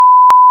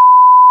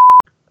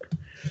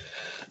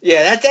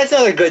Yeah, that's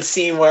another good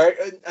scene where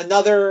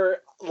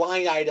another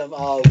line item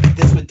of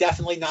this would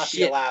definitely not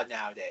be allowed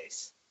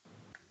nowadays.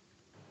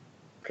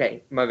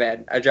 Okay, my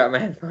bad. I dropped my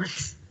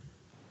headphones.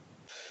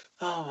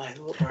 Oh my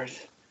lord.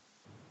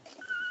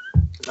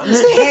 I'm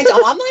just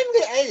gonna I'm not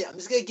even gonna edit it. I'm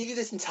just gonna give you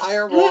this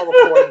entire raw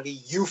recording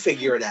that you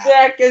figure it out.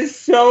 Zach is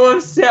so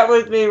upset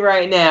with me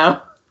right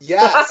now.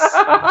 Yes.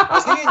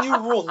 There's gonna be a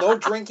new rule: no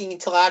drinking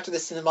until after the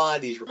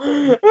Cinemodities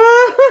recording.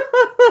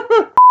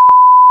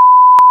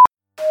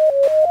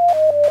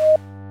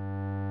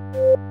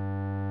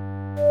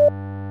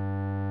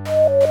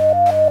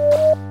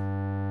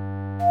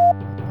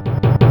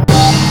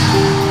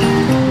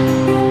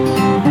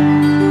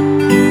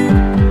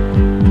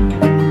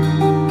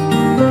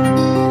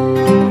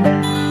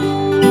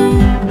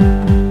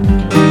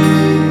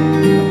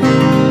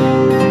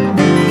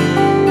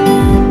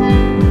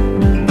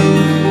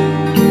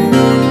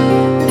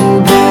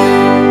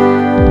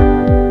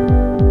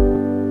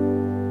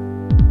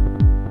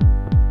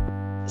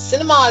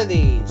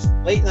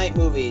 Cinemodities, late night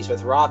movies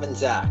with Rob and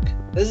Zach.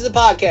 This is a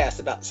podcast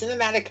about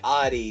cinematic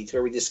oddities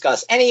where we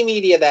discuss any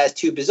media that is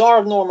too bizarre,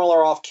 abnormal,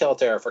 or off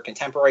kilter for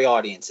contemporary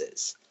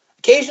audiences.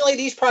 Occasionally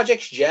these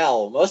projects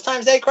gel, most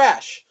times they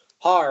crash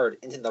hard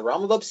into the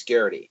realm of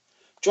obscurity.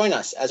 Join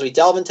us as we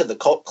delve into the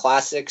cult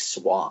classic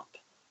swamp.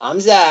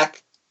 I'm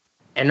Zach.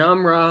 And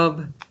I'm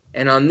Rob.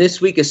 And on this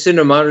week of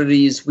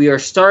Cinemodities, we are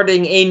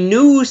starting a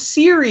new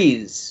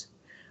series.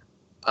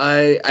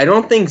 I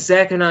don't think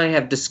Zach and I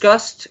have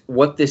discussed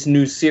what this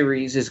new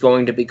series is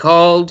going to be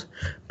called.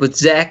 But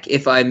Zach,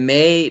 if I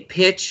may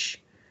pitch,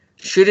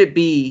 should it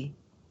be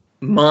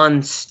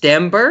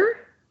Monstember?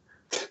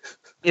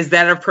 Is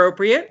that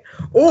appropriate?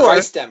 Or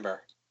Christember.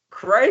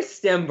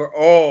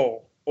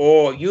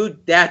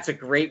 That's a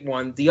great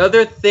one. The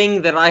other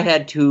thing that I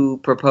had to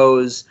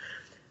propose,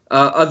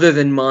 other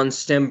than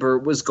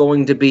Monstember, was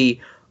going to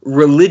be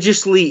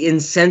Religiously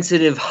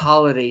Insensitive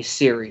Holiday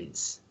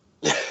Series.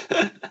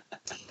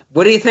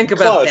 What do you think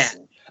about that?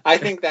 I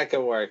think that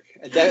could work.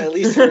 At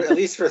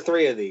least for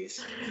 3 of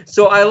these.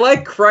 So I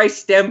like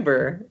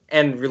Christember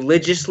and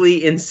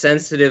Religiously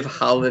Insensitive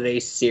Holiday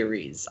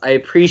Series. I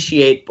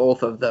appreciate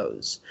both of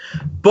those.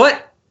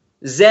 But,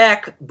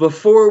 Zach,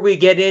 before we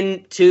get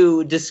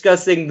into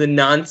discussing the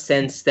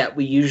nonsense that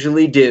we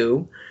usually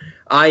do,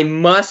 I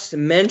must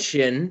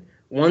mention,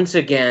 once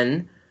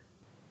again,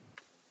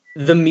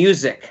 the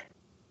music.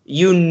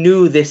 You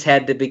knew this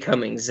had to be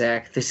coming,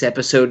 Zach. This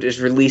episode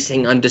is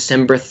releasing on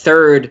December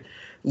 3rd,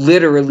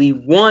 literally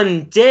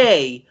one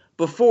day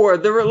before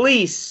the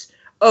release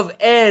of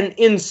An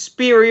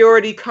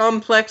Insperiority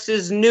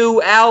Complex's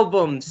new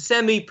album,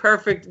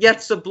 Semi-Perfect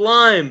Yet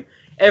Sublime.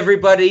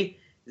 Everybody,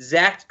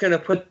 Zach's going to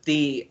put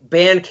the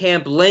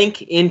Bandcamp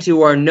link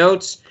into our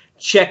notes.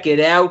 Check it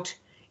out.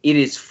 It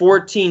is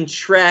 14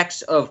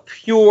 tracks of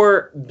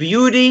pure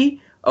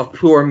beauty, of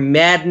pure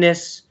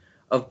madness,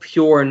 of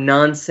pure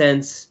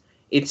nonsense.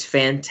 It's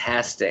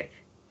fantastic.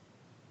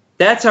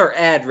 That's our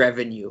ad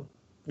revenue.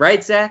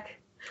 Right, Zach?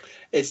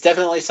 It's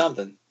definitely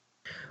something.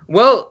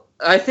 Well,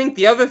 I think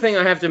the other thing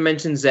I have to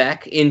mention,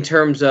 Zach, in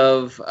terms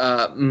of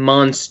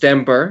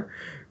Monstember,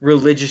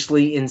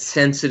 Religiously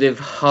Insensitive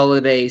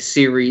Holiday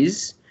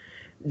Series,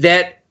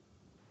 that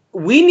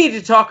we need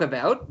to talk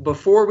about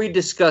before we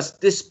discuss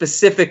this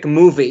specific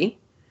movie.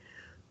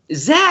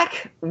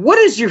 Zach, what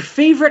is your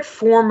favorite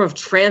form of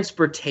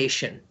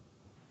transportation?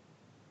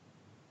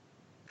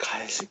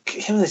 God,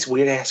 him these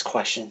weird ass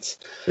questions.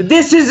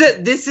 This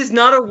is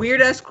not a weird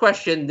ass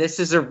question. This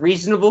is a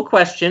reasonable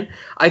question.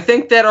 I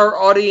think that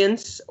our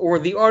audience, or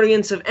the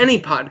audience of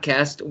any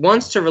podcast,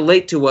 wants to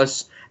relate to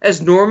us as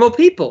normal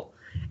people.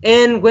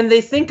 And when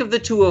they think of the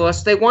two of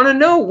us, they want to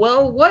know,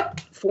 well,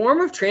 what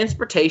form of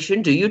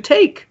transportation do you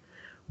take?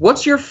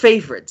 What's your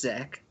favorite,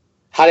 Zach?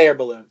 Hot air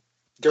balloon.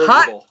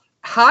 Dirigible.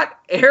 Hot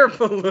air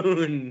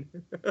balloon.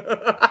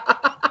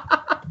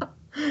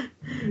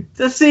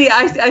 So see,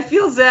 I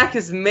feel Zach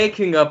is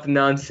making up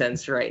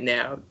nonsense right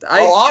now.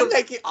 I'm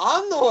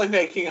the one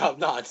making up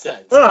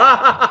nonsense.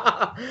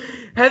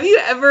 Have you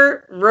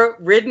ever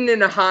ridden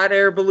in a hot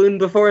air balloon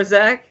before,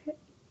 Zach?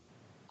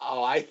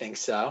 Oh, I think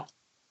so.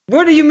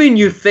 What do you mean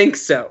you think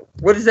so?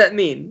 What does that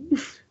mean?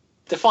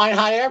 Define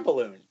hot air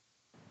balloon.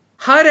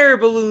 Hot air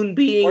balloon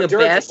being a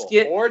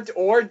basket.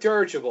 Or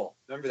dirigible.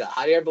 Remember that.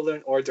 Hot air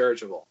balloon or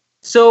dirigible.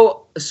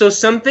 So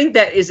something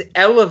that is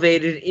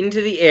elevated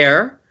into the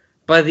air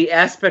by the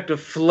aspect of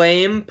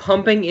flame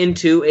pumping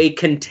into a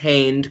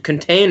contained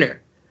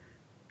container.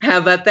 How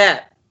about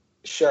that?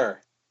 Sure.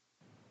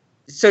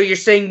 So you're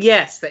saying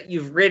yes, that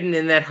you've ridden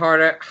in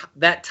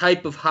that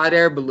type of hot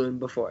air balloon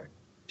before?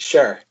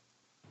 Sure.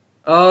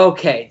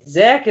 Okay,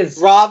 Zach is...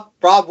 Rob,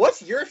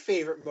 what's your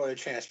favorite mode of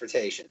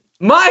transportation?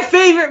 My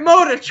favorite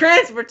mode of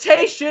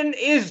transportation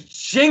is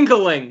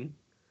jingling.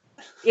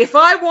 If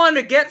I want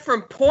to get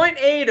from point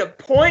A to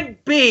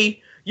point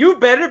B, you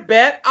better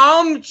bet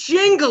I'm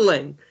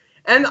jingling.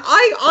 And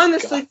I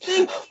honestly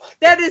think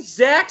that is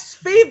Zach's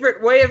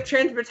favorite way of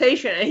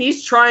transportation, and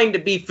he's trying to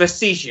be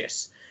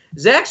facetious.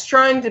 Zach's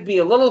trying to be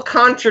a little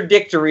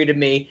contradictory to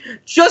me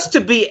just to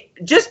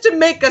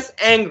make us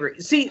angry.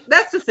 See,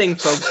 that's the thing,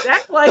 folks.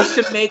 Zach likes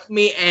to make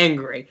me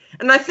angry.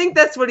 And I think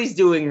that's what he's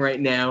doing right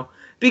now.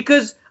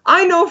 Because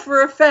I know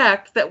for a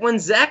fact that when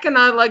Zach and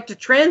I like to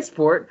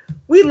transport,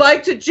 we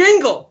like to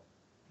jingle.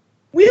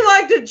 We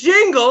like to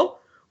jingle.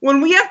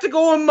 When we have to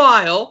go a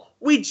mile,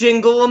 we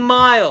jingle a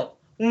mile.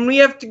 When we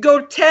have to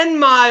go 10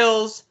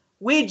 miles,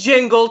 we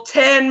jingle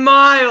 10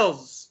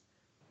 miles.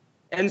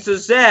 And so,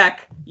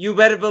 Zach, you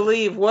better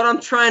believe what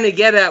I'm trying to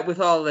get at with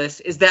all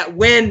this is that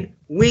when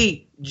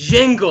we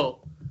jingle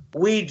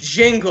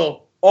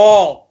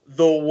all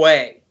the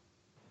way.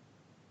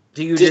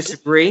 Do you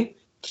disagree?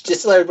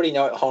 Just to let everybody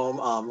know at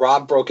home,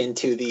 Rob broke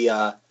into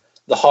the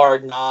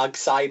hard nog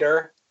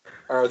cider,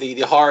 or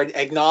the hard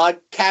eggnog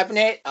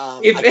cabinet.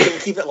 I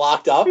couldn't keep it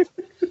locked up.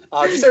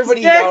 Just so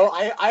everybody know,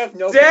 I have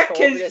no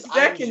control over this.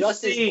 I'm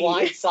just as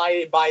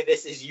blindsided by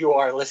this as you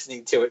are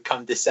listening to it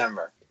come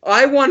December.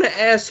 I want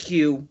to ask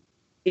you,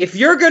 if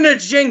you're going to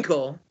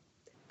jingle,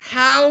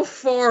 how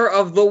far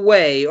of the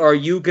way are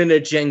you going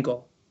to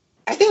jingle?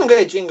 I think I'm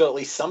going to jingle at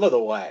least some of the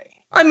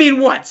way. I mean,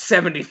 what,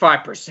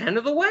 75%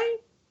 of the way?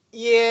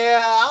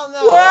 Yeah, I don't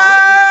know.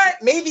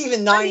 What? Maybe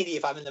even 90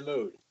 if I'm in the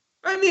mood.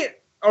 I mean,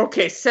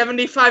 okay,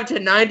 75 to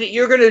 90.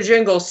 You're going to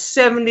jingle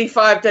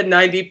 75 to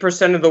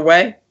 90% of the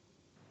way?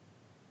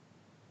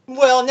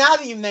 Well, now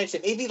that you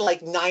mentioned, maybe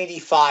like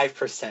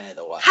 95% of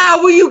the way.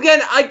 How are you going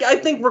to, I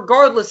think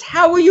regardless,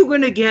 how are you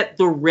going to get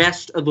the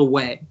rest of the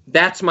way?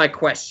 That's my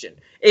question.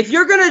 If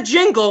you're going to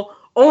jingle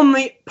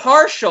only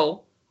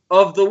partial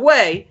of the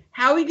way,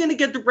 how are you going to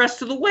get the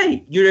rest of the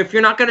way? If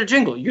you're not going to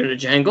jingle, you're going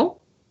to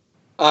jangle?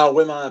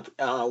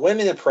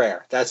 Women in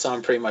prayer. That's what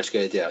I'm pretty much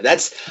going to do.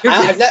 What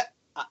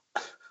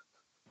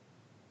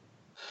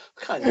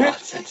kind of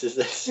nonsense is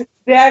this?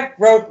 Zach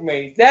broke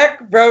me.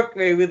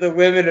 With the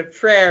women of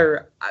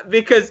prayer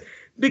because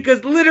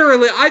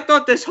literally I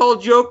thought this whole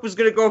joke was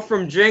going to go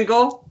from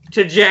jingle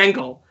to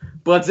jangle.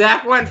 But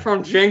Zach went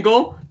from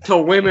jingle to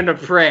women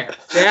of prayer.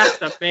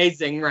 That's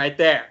amazing right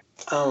there.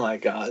 Oh my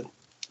God,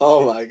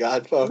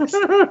 folks.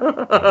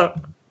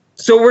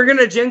 So we're going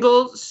to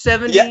jingle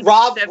 70, yeah,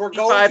 Rob,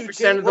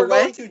 75% of the way? We're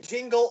going to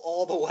jingle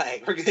all the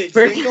way. We're going to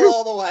jingle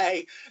all the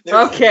way.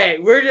 Okay,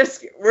 we're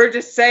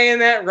just saying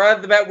that right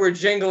off the bat. We're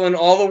jingling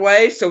all the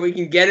way so we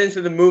can get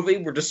into the movie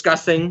we're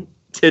discussing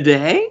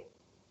today.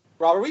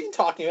 Rob, are we even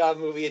talking about a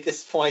movie at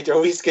this point, or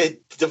are we just going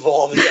to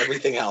devolve into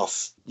everything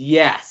else?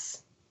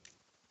 Yes.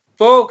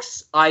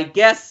 Folks, I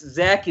guess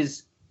Zach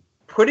is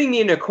putting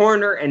me in a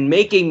corner and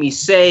making me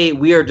say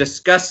we are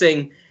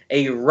discussing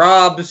a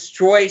Rob's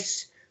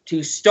Choice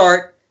to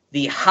start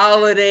the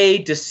holiday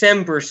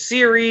December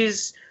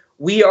series.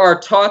 We are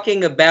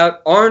talking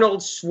about Arnold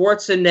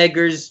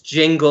Schwarzenegger's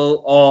Jingle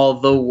All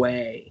the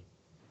Way.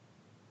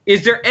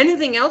 Is there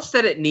anything else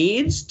that it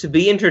needs to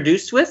be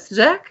introduced with,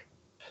 Zach?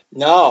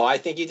 No, I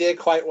think you did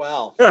quite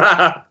well.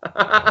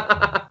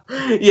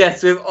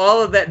 Yes, with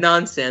all of that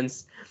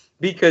nonsense,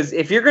 because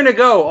if you're going to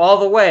go all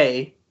the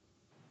way,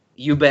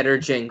 you better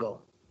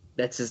jingle.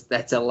 That's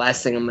the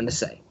last thing I'm going to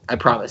say. I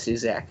promise you,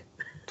 Zach.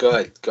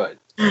 Good.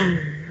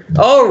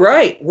 All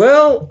right.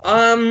 Well,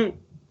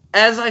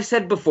 as I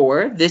said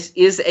before, this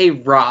is a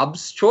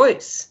Rob's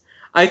Choice.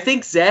 I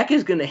think Zach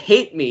is going to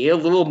hate me a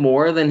little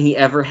more than he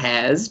ever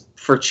has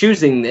for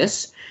choosing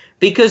this,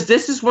 because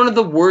this is one of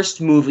the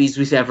worst movies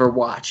we've ever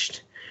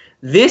watched.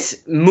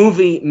 This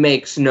movie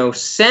makes no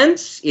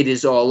sense. It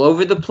is all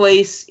over the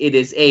place. It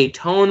is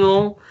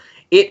atonal.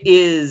 It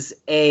is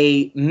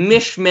a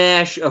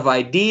mishmash of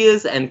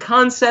ideas and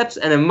concepts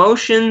and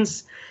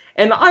emotions.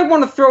 And I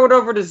want to throw it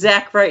over to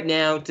Zach right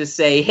now to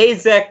say, hey,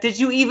 Zach, did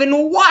you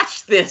even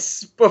watch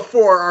this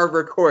before our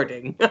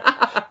recording?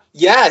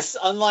 Yes,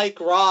 unlike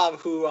Rob,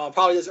 who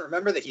probably doesn't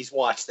remember that he's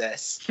watched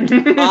this.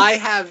 I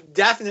have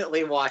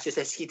definitely watched this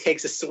as he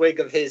takes a swig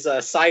of his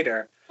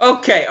cider.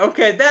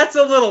 Okay, that's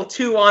a little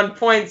too on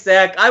point,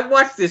 Zach. I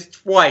watched this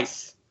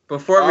twice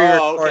before we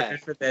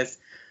recorded for this.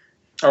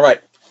 All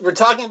right. We're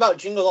talking about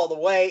Jingle All the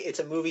Way. It's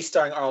a movie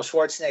starring Arnold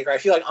Schwarzenegger. I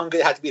feel like I'm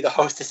going to have to be the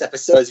host this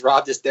episode as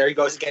Rob there he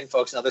goes again,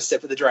 folks, another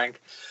sip of the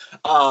drink.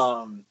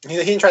 He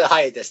didn't try to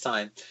hide it this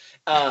time.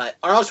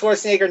 Arnold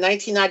Schwarzenegger,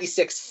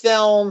 1996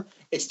 film.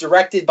 It's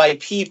directed by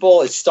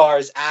people. It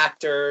stars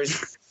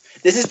actors.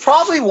 This is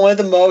probably one of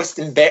the most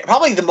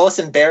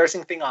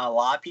embarrassing thing on a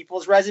lot of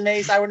people's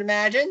resumes, I would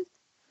imagine.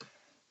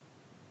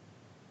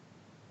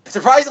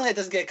 Surprisingly, it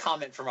doesn't get a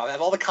comment from Rob. Out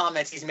of all the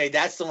comments he's made,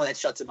 that's the one that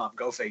shuts him up.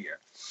 Go figure.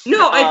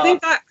 No, I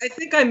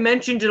think I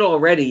mentioned it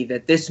already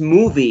that this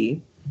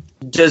movie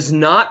does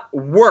not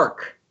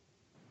work.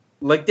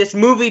 Like, this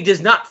movie does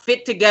not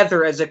fit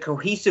together as a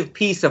cohesive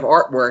piece of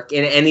artwork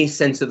in any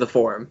sense of the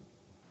form.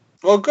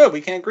 Well, good.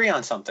 We can agree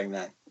on something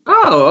then.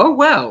 Oh,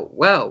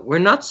 well, we're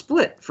not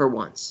split for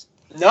once.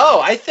 No,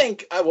 I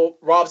think,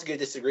 Rob's going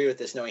to disagree with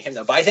this, knowing him,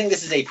 though, but I think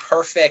this is a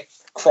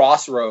perfect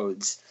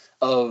crossroads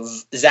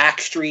of Zach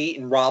Street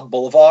and Rob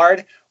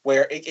Boulevard,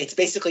 where it's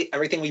basically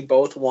everything we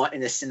both want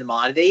in a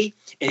cinemodity.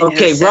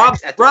 Okay,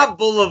 Rob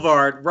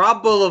Boulevard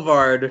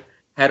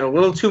had a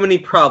little too many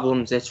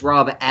problems. It's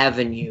Rob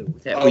Avenue.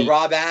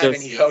 Rob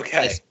Avenue.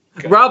 Okay.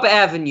 Good. Rob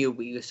Avenue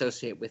we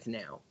associate with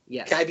now.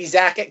 Yes. Can I be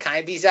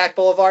Zach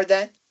Boulevard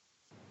then?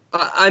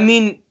 I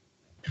mean,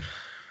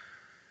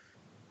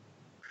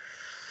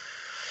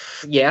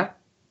 yeah.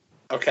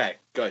 Okay,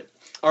 good.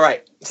 All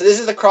right. So this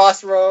is the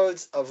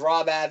crossroads of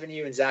Rob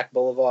Avenue and Zach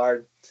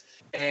Boulevard.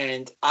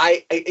 And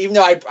even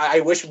though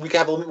I wish we could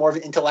have a little bit more of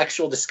an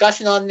intellectual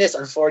discussion on this,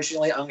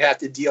 unfortunately, I'm going to have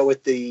to deal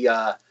with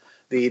the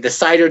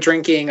cider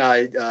drinking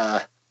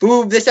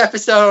boob this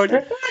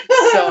episode.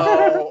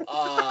 So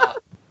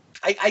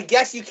I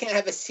guess you can't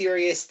have a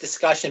serious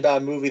discussion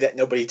about a movie that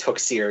nobody took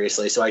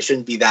seriously, so I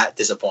shouldn't be that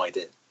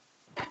disappointed.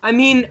 I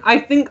mean,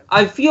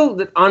 I feel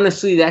that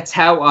honestly that's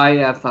how I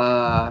have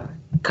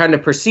kind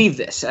of perceived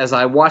this as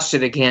I watched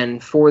it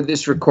again for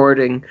this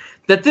recording,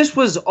 that this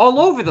was all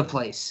over the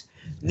place.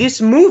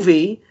 This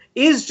movie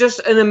is just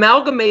an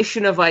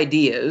amalgamation of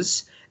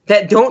ideas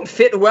that don't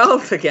fit well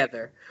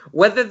together,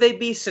 whether they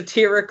be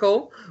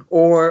satirical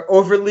or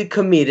overly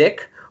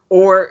comedic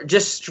or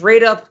just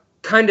straight up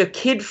kind of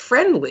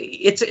kid-friendly.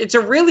 It's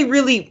a really,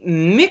 really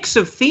mix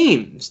of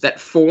themes that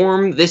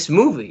form this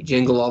movie,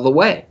 Jingle All the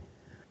Way.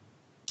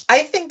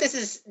 I think this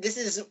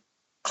is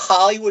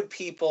Hollywood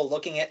people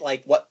looking at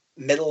like what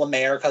middle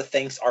America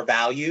thinks are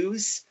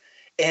values,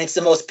 and it's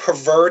the most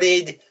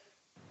perverted,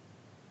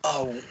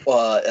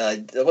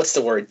 what's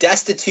the word?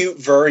 Destitute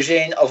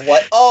version of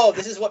what,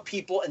 this is what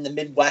people in the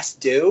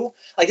Midwest do.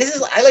 Like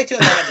I like to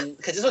imagine,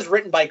 because this was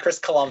written by Chris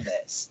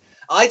Columbus.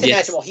 I like to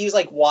imagine, he was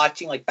like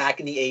watching like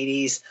back in the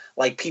 80s,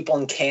 like people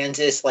in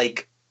Kansas,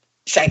 like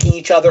shanking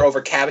each other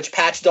over Cabbage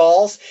Patch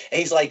dolls, and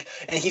he's like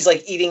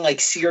eating like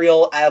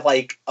cereal out of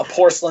like a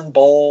porcelain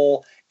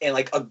bowl and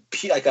like a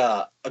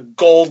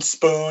gold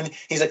spoon.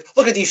 He's like,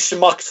 look at these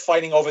schmucks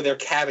fighting over their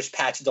Cabbage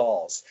Patch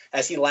dolls,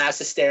 as he laughs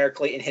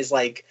hysterically in his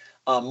like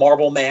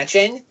marble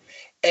mansion.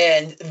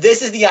 And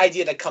this is the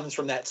idea that comes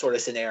from that sort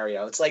of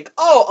scenario. It's like,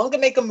 I'm gonna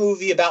make a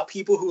movie about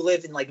people who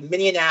live in like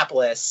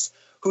Minneapolis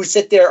who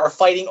sit there are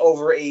fighting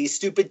over a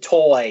stupid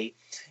toy.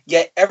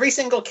 Yet every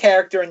single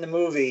character in the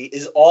movie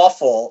is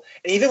awful.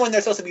 And even when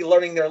they're supposed to be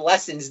learning their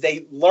lessons,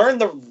 they learn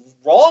the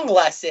wrong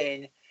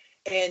lesson,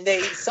 and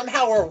they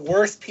somehow are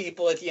worse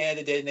people at the end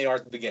of the day than they are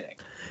at the beginning.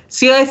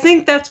 See, I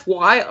think that's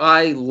why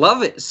I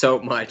love it so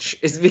much,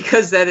 is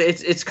because that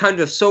it's kind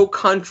of so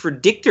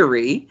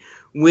contradictory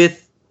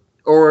with,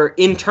 or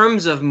in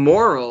terms of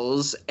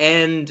morals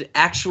and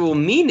actual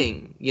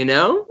meaning, you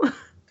know?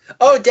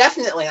 Oh,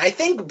 definitely. I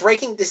think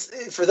breaking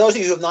this, for those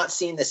of you who have not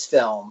seen this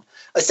film,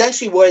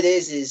 essentially what it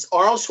is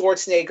Arnold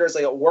Schwarzenegger is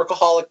like a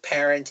workaholic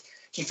parent.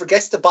 He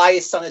forgets to buy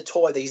his son a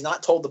toy that he's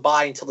not told to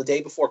buy until the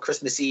day before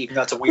Christmas Eve.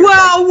 That's a weird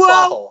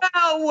Well.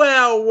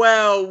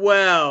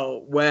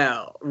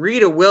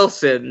 Rita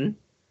Wilson,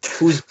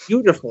 who's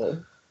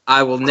beautiful.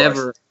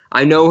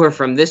 I know her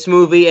from this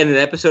movie and an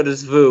episode of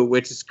Zvoo,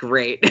 which is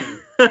great.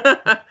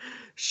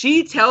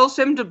 She tells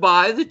him to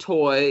buy the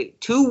toy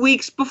 2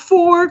 weeks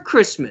before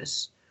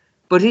Christmas,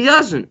 but he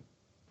doesn't.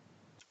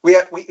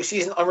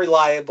 She's an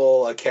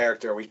unreliable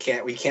character. We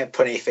can't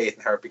put any faith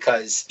in her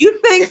because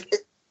you think.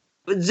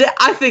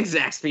 I think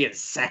Zach's being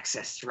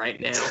sexist right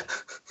now.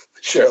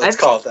 Sure, let's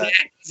call it that.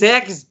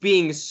 Zach is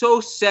being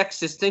so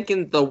sexist,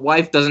 thinking the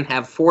wife doesn't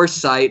have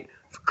foresight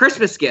for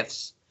Christmas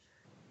gifts.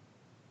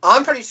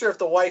 I'm pretty sure if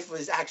the wife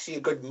was actually a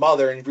good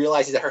mother and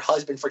realizes that her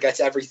husband forgets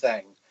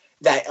everything,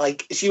 that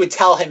like she would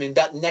tell him, and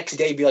that next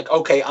day be like,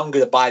 okay, I'm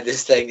going to buy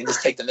this thing and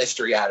just take the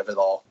mystery out of it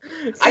all.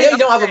 I know you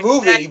don't have a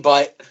movie,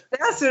 but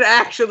that's an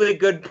actually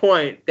good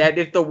point. That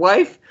if the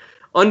wife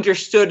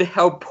understood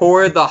how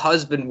poor the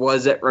husband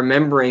was at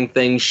remembering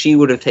things, she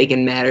would have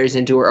taken matters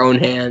into her own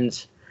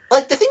hands.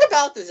 Like, the thing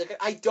about this,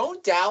 I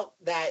don't doubt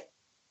that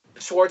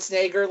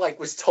Schwarzenegger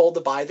was told to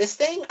buy this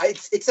thing.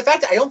 It's the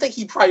fact that I don't think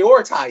he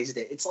prioritized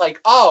it. It's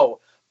like,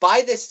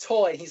 buy this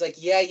toy. And he's like,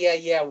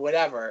 yeah,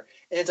 whatever.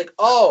 And it's like,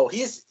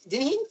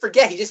 didn't he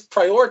forget? He just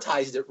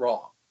prioritized it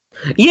wrong.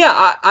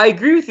 Yeah, I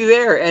agree with you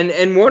there.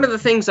 And one of the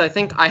things I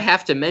think I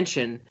have to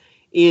mention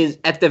is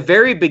at the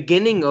very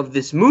beginning of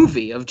this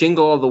movie, of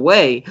Jingle All the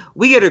Way,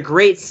 we get a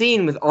great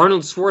scene with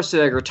Arnold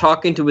Schwarzenegger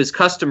talking to his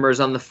customers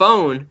on the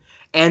phone,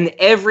 and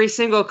every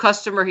single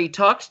customer he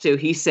talks to,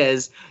 he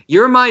says,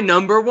 "You're my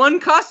number one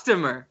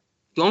customer.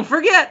 Don't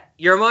forget,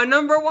 you're my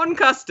number one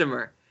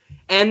customer."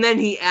 And then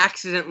he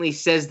accidentally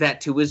says that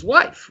to his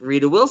wife,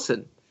 Rita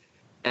Wilson.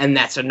 And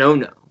that's a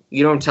no-no.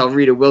 You don't tell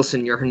Rita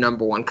Wilson you're her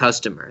number one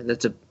customer.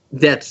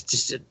 That's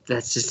just a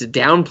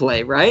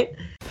downplay, right?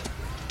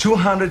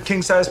 200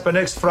 king size by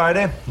next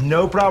Friday.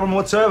 No problem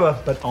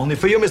whatsoever. But only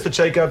for you, Mr.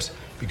 Jacobs,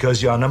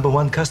 because you're our number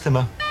one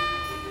customer.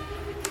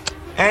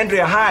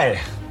 Andrea,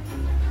 hi.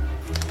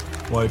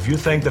 Well, if you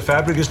think the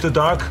fabric is too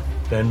dark,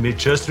 then we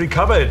just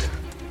recover it.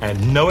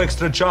 And no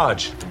extra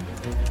charge.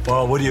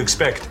 Well, what do you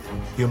expect?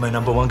 You're my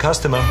number one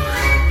customer.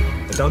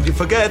 But don't you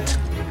forget,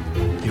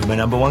 you're my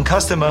number one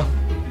customer.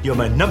 You're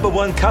my number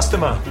one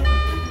customer.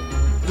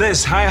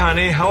 Liz, hi,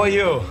 honey. How are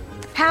you?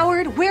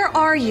 Howard, where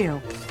are you?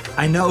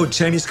 I know,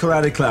 Chinese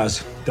karate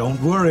class. Don't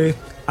worry.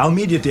 I'll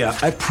meet you there.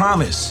 I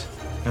promise.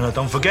 And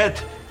don't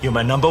forget, You're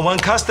my number one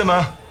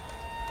customer.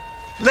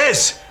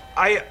 Liz,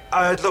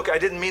 look, I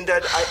didn't mean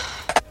that.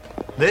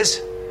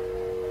 Liz?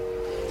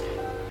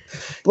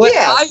 But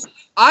Yeah.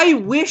 I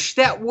wish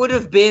that would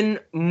have been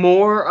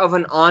more of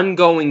an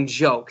ongoing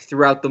joke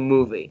throughout the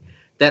movie.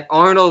 That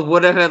Arnold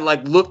would have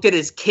like looked at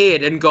his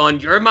kid and gone,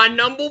 "You're my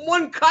number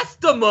one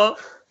customer."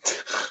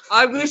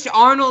 I wish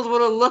Arnold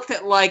would have looked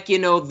at like,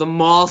 the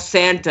mall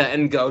Santa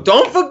and go,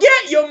 "Don't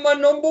forget you're my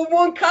number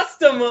one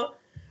customer."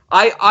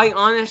 I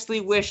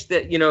honestly wish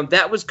that,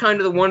 that was kind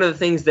of one of the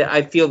things that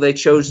I feel they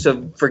chose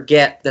to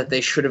forget that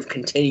they should have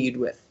continued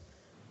with.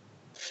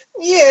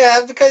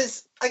 Yeah,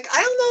 because like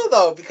I don't know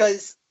though,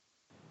 because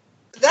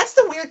that's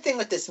the weird thing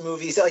with this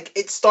movie is like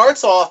it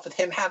starts off with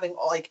him having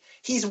like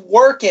he's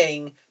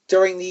working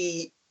during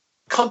the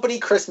company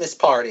Christmas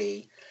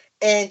party,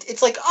 and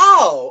it's like,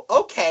 oh,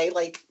 okay,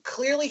 like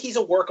clearly he's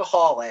a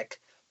workaholic,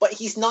 but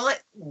he's not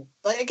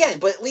like again,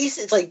 but at least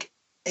it's like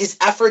his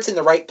efforts in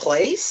the right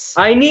place.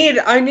 I'm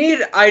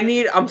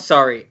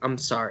sorry,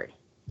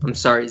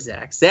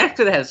 Zach. Zach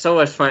could have so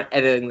much fun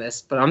editing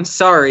this, but I'm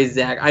sorry,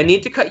 Zach. I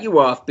need to cut you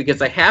off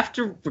because I have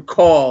to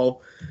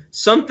recall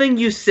something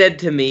you said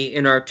to me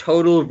in our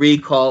Total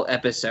Recall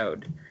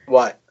episode.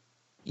 What?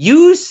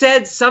 You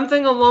said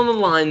something along the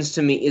lines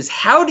to me is,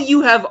 how do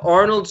you have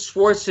Arnold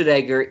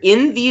Schwarzenegger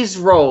in these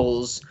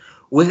roles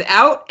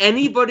without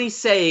anybody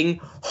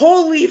saying,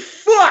 "Holy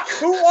fuck,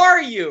 who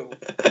are you?"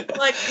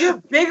 Like, you're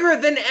bigger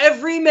than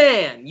every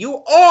man.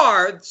 You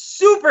are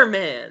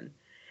Superman.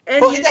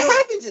 And Well, that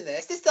happens in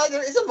this.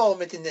 There is a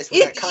moment in this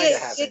where that kind of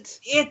happens.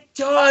 It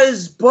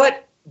does,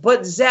 but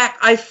Zach,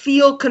 I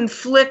feel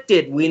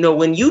conflicted.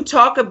 When you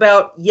talk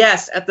about,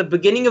 yes, at the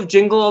beginning of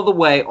Jingle All the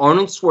Way,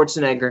 Arnold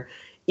Schwarzenegger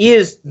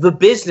is the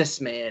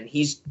businessman.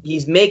 He's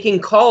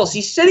making calls.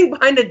 He's sitting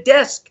behind a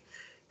desk.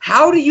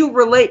 How do you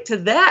relate to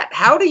that?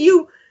 How do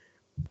you...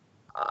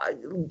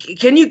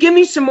 can you give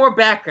me some more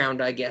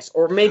background, I guess?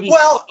 Or maybe...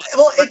 Well,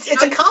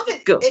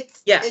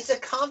 it's a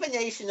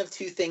combination of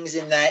two things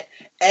in that,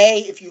 A,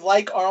 if you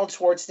like Arnold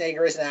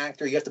Schwarzenegger as an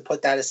actor, you have to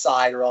put that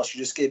aside or else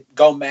you just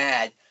go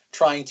mad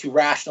trying to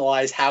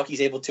rationalize how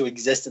he's able to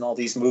exist in all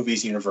these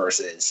movies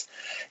universes.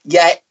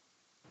 Yet,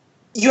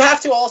 you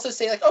have to also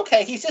say, like,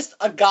 okay, he's just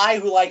a guy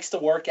who likes to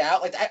work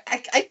out. Like,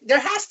 I there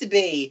has to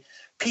be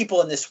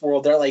people in this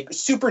world that are, like,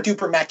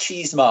 super-duper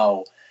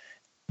machismo.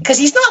 Because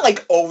he's not,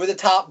 like,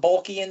 over-the-top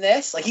bulky in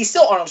this. Like, he's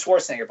still Arnold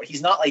Schwarzenegger, but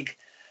he's not, like,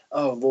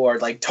 oh,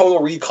 Lord, like, Total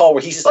Recall,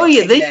 where he's just,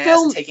 like,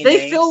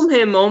 they film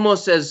him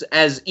almost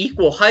as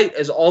equal height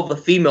as all the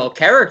female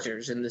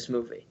characters in this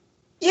movie.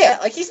 Yeah,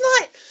 like, he's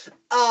not...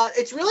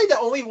 it's really the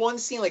only one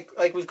scene,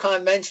 like we've kind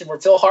of mentioned, where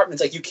Phil Hartman's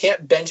like, you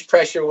can't bench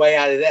press your way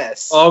out of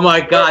this. Oh my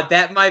God,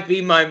 that might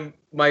be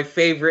my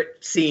favorite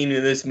scene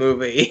in this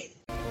movie.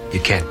 You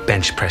can't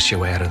bench press your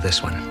way out of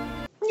this one.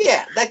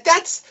 Yeah,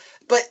 that's...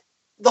 But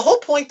the whole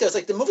point, though, is,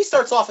 like, the movie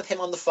starts off with him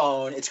on the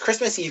phone. It's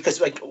Christmas Eve,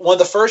 because, like, one of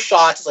the first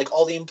shots is, like,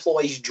 all the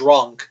employees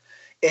drunk,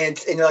 and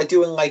they're, like,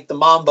 doing, like, the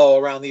mambo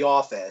around the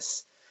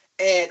office.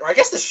 Or I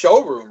guess the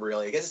showroom,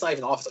 really. I guess it's not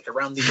even office, like,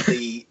 around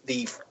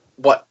the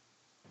what...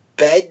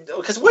 bed,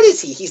 because what is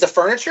he? He's a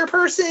furniture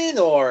person,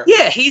 or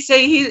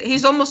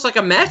he's almost like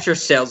a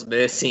mattress salesman,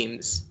 it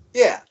seems.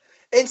 Yeah,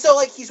 and so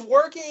like he's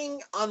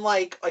working on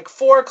like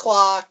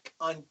 4:00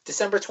 on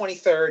December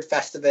 23rd,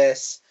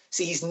 Festivus.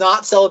 See, he's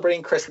not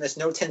celebrating Christmas,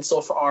 no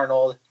tinsel for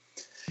Arnold,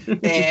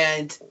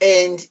 and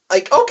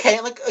like okay,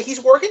 like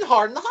he's working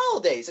hard in the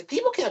holidays. Like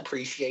people can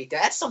appreciate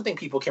that. That's something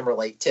people can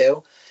relate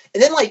to.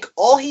 And then like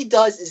all he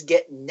does is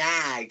get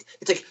nagged.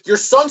 It's like your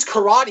son's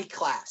karate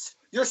class.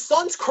 Your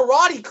son's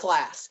karate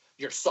class.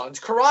 Your son's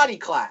karate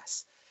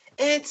class.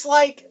 And it's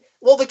like,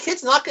 well, the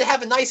kid's not going to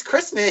have a nice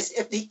Christmas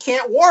if he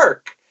can't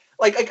work.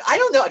 Like I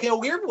don't know. In a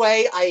weird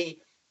way, I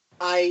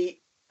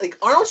like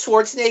Arnold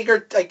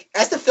Schwarzenegger, like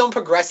as the film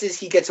progresses,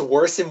 he gets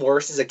worse and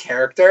worse as a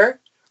character.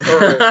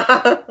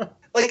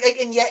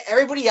 And yet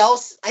everybody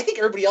else, I think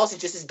everybody else is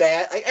just as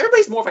bad. Like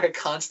everybody's more of like a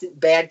constant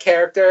bad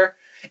character.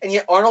 And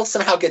yet Arnold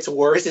somehow gets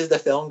worse as the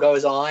film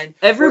goes on.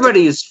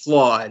 Everybody is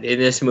flawed in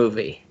this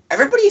movie.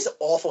 Everybody's an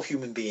awful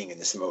human being in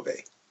this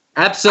movie.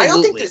 Absolutely. I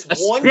don't think there's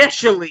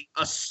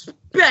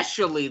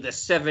especially the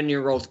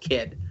 7-year-old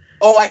kid.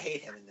 Oh, I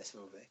hate him in this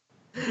movie.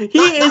 He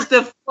is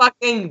the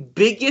fucking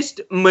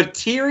biggest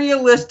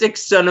materialistic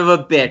son of a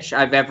bitch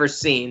I've ever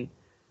seen.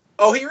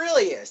 Oh, he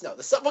really is. No,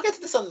 we'll get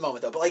to this in a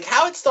moment, though. But, like,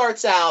 how it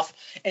starts off,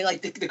 and,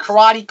 like, the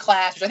karate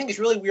class, which I think is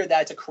really weird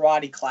that it's a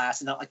karate class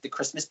and not, like, the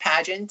Christmas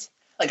pageant.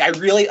 Like, I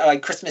really,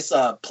 like, Christmas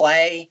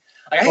play.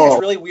 Like, I think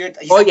it's really weird.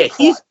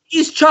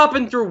 He's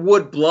chopping through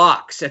wood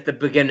blocks at the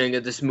beginning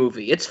of this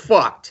movie. It's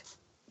fucked.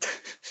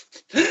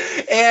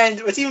 And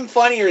what's even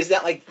funnier is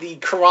that, like, the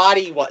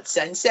karate,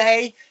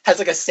 sensei has,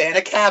 like, a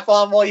Santa cap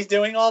on while he's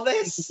doing all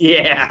this?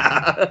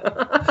 Yeah.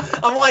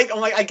 I'm like,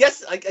 I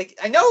guess,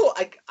 I know,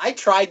 I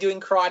tried doing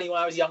karate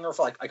when I was younger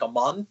for, like a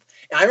month.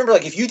 And I remember,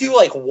 like, if you do,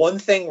 like, one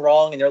thing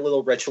wrong in their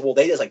little ritual,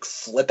 they just, like,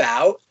 flip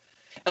out.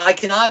 And I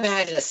cannot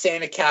imagine a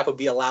Santa cap would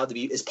be allowed to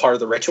be as part of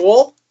the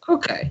ritual.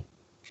 Okay.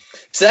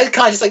 So that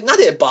kind of just like, not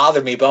that it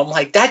bothered me, but I'm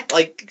like, that,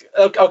 like,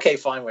 okay,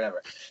 fine,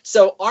 whatever.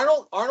 So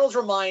Arnold's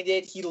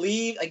reminded,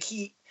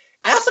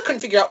 I also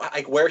couldn't figure out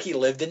like where he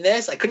lived in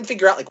this. I couldn't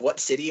figure out like what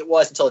city it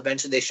was until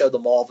eventually they showed the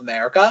Mall of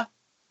America.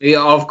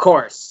 Yeah, of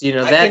course. You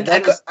know,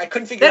 I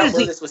couldn't figure out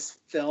where this was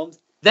filmed.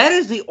 That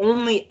is the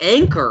only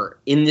anchor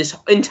in this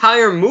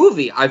entire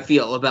movie, I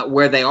feel, about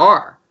where they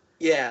are.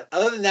 Yeah,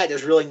 other than that,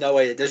 there's really no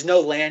way. There's no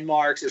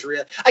landmarks.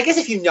 I guess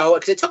if you know it,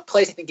 because it took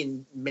place, I think,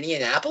 in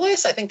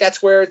Minneapolis. I think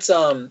that's where it's.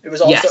 It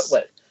was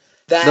also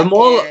the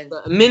mall,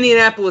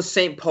 Minneapolis,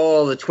 St.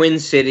 Paul, the Twin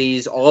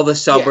Cities, all the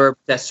suburbs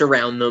that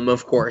surround them.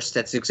 Of course,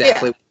 that's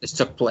exactly where this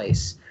took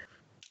place.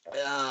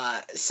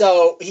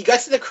 So he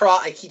gets to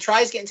he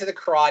tries to get into the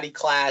karate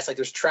class. Like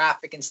there's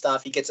traffic and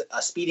stuff. He gets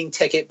a speeding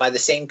ticket by the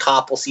same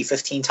cop we'll see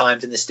 15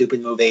 times in this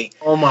stupid movie.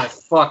 Oh my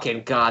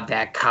fucking God,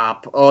 that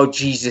cop. Oh,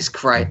 Jesus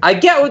Christ. I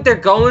get what they're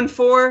going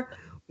for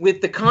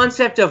with the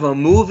concept of a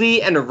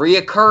movie and a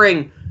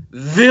reoccurring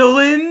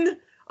villain.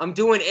 I'm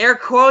doing air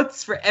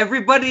quotes for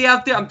everybody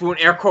out there. I'm doing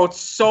air quotes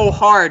so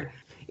hard.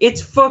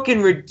 It's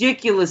fucking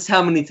ridiculous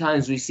how many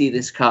times we see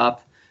this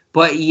cop.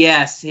 But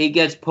yes, he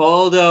gets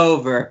pulled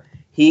over.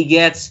 He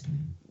gets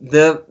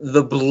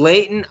the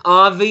blatant,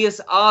 obvious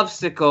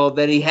obstacle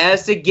that he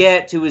has to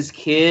get to his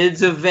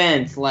kid's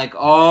event. Like,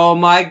 oh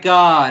my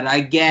God, I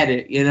get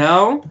it, you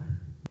know?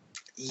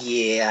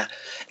 Yeah.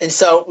 And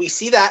so we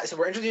see that. So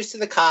we're introduced to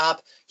the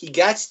cop. He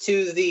gets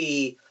to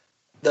the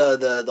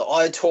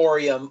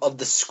auditorium of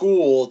the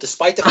school,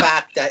 despite the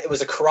fact that it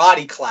was a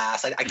karate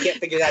class. I can't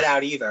figure that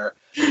out either.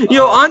 You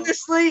know,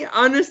 honestly,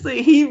 Arnold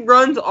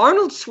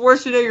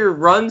Schwarzenegger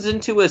runs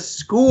into a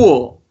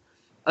school.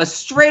 A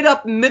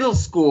straight-up middle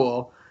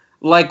school,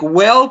 like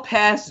well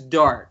past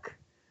dark.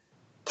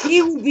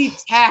 He would be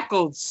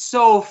tackled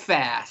so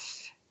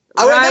fast.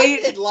 I would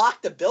imagine it'd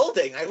lock the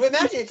building. I would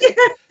imagine it's like...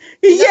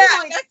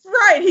 That's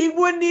right. He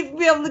wouldn't even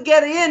be able to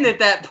get in at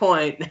that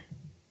point.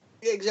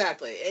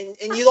 Exactly.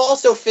 And you'd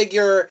also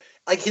figure,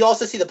 like, he'd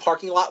also see the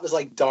parking lot was,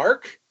 like,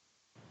 dark.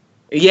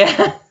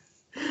 Yeah.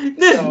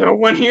 There's no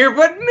one here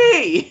but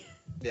me.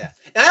 Yeah.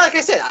 And like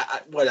I said,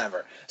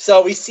 whatever.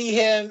 So we see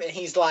him, and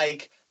he's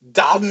like...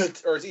 damn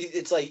it, or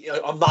it's like,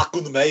 I'm not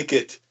going to make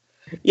it.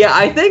 Yeah,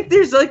 I think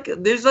there's like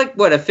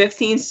what, a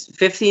 15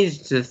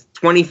 to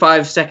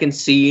 25 second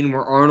scene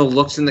where Arnold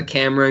looks in the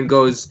camera and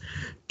goes,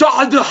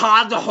 and you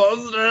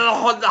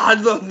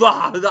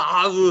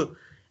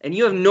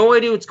have no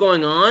idea what's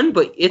going on,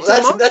 but it's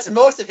that's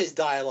most of his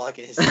dialogue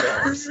in his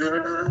films.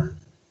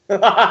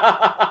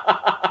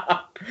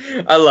 I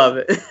love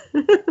it.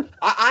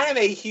 I am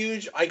a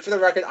huge, for the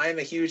record, I am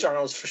a huge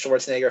Arnold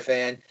Schwarzenegger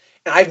fan.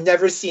 And I've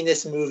never seen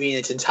this movie in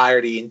its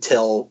entirety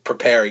until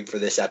preparing for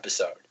this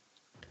episode.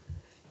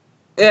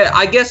 Yeah,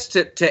 I guess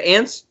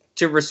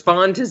to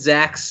respond to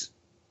Zach's,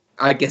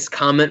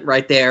 comment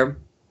right there.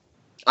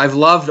 I've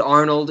loved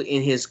Arnold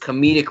in his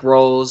comedic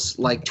roles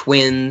like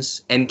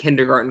Twins and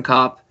Kindergarten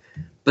Cop,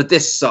 but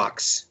this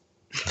sucks.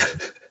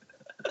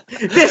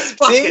 This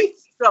fucking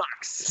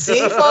sucks.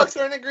 See, folks,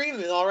 we're in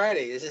agreement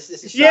already. This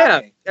is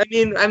shocking. Yeah,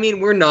 I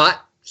mean, we're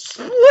not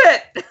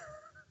split.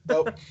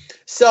 Nope.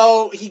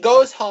 So he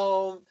goes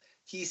home.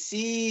 He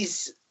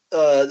sees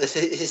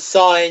his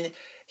son.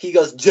 He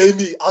goes,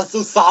 Jamie, I'm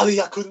so sorry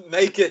I couldn't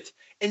make it.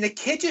 And the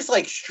kid just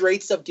like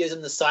straight up gives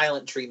him the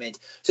silent treatment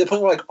to the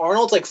point where like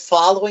Arnold's like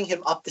following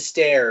him up the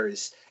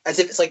stairs as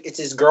if it's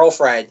his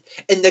girlfriend.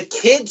 And the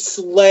kid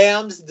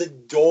slams the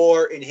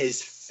door in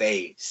his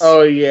face.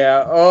 Oh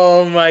yeah.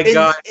 Oh my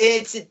God.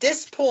 It's at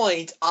this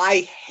point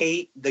I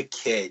hate the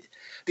kid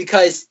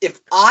because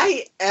if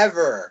I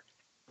ever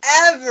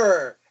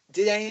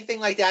did anything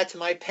like that to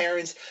my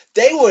parents,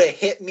 they would have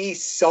hit me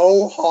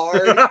so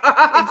hard. And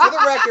for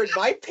the record,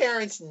 my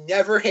parents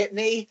never hit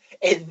me.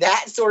 And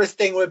that sort of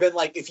thing would have been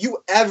like, if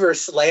you ever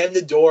slammed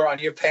the door on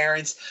your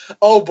parents,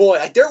 oh boy,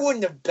 like there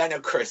wouldn't have been a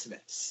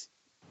Christmas.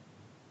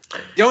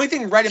 The only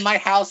thing red in my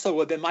household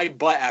would have been my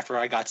butt after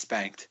I got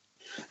spanked.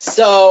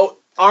 So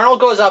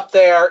Arnold goes up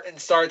there and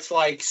starts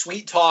like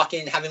sweet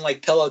talking, having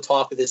like pillow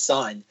talk with his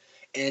son.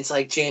 And it's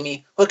like,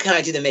 Jamie, what can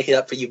I do to make it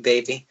up for you,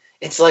 baby?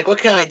 It's like, what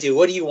can I do?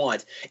 What do you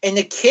want? And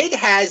the kid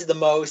has the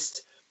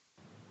most...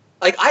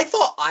 Like, I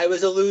thought I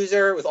was a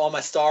loser with all my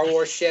Star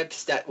Wars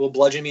ships that will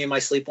bludgeon me in my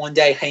sleep one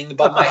day hanging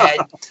above my head.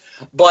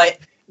 But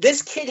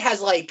this kid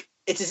has, like...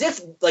 It's as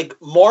if, like,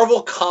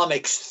 Marvel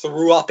Comics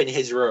threw up in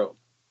his room.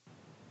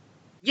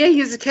 Yeah,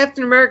 he's a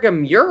Captain America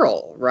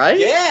mural, right?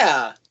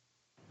 Yeah.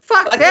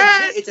 Fuck like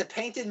that! It's a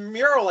painted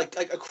mural, like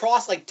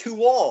across, like, 2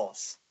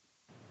 walls.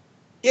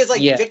 He has,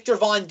 like, Victor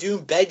Von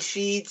Doom bed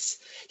sheets.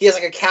 He has,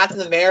 like, a Captain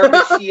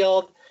America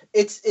shield.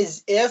 It's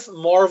as if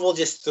Marvel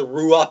just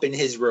threw up in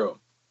his room.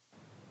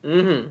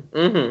 Mm-hmm.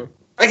 Mm-hmm.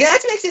 Like,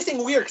 that makes this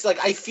thing weird, because, like,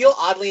 I feel,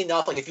 oddly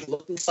enough, like, if you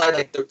look inside,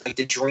 like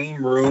the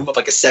dream room of,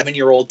 like, a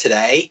 7-year-old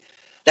today,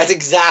 that's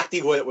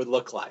exactly what it would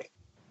look like.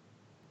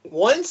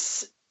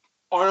 Once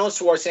Arnold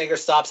Schwarzenegger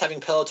stops having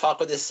pillow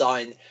talk with his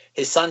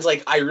son's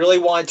like, I really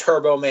want a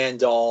Turbo Man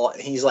doll. And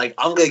he's like,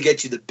 I'm going to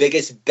get you the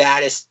biggest,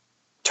 baddest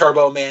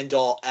Turbo Man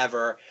doll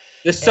ever.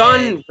 The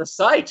son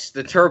recites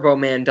the Turbo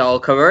Man doll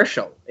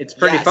commercial. It's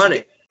pretty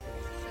funny.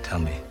 Tell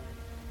me,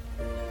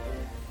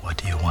 what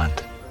do you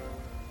want?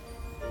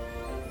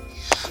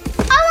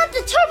 I want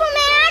the Turbo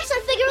Man action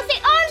figure with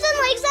the arms and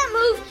legs that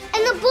move,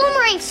 and the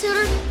boomerang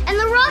suitor, and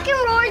the rock and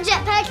roll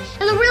jetpack,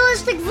 and the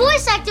realistic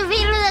voice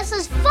activator that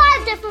says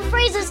 5 different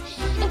phrases,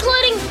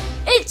 including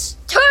 "It's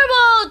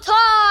Turbo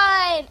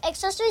Time!"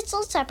 Accessories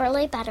sold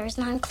separately, batteries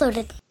not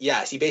included.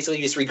 Yes, he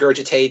basically just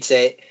regurgitates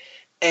it,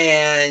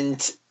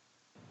 and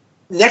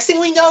next thing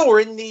we know, we're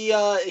in the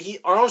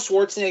Arnold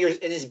Schwarzenegger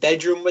in his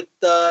bedroom with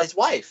his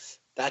wife.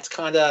 That's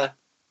kind of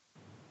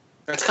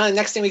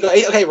next thing we go.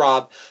 Okay,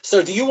 Rob.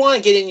 So, do you want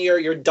to get in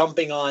your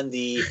dumping on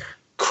the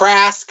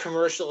crass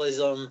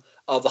commercialism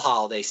of the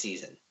holiday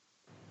season?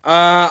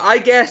 I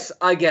guess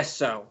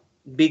so.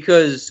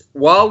 Because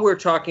while we're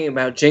talking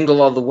about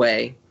Jingle All the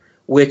Way,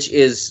 which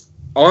is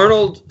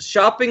Arnold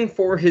shopping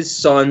for his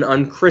son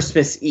on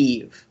Christmas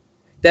Eve,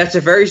 that's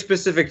a very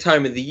specific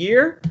time of the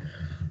year.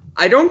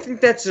 I don't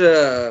think that's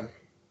correct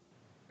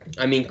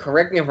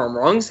me if I'm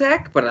wrong,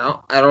 Zach, but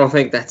I don't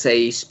think that's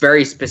a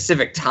very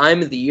specific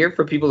time of the year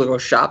for people to go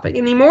shopping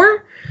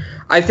anymore.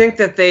 I think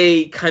that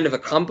they kind of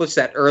accomplished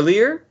that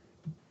earlier.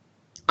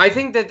 I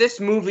think that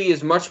this movie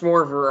is much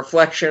more of a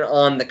reflection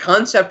on the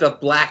concept of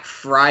Black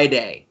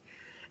Friday.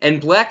 And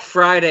Black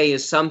Friday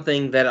is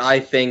something that I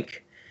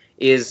think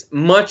is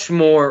much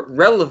more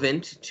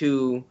relevant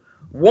to,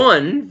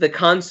 1, the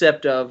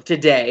concept of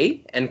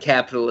today and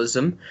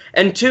capitalism,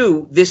 and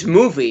 2, this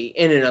movie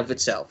in and of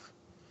itself.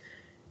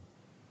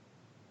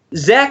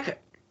 Zach,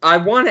 I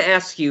want to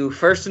ask you,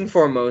 first and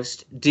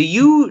foremost, do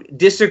you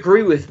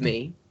disagree with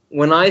me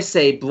when I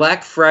say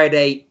Black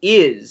Friday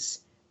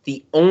is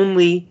the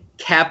only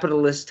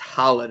capitalist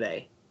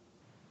holiday?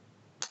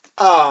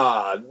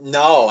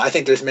 No, I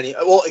think there's many.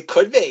 Well, it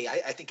could be.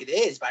 I think it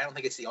is, but I don't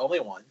think it's the only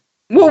one.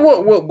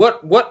 Well,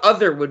 what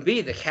other would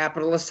be the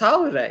capitalist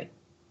holiday?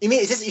 You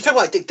mean, you talking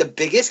about like the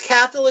biggest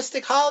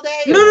capitalistic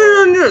holiday?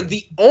 No.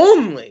 The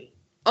only.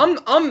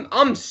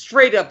 I'm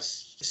straight up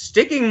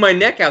sticking my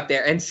neck out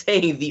there and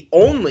saying the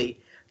only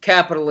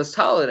capitalist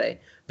holiday,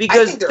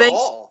 because I think they're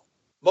all.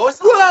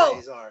 Most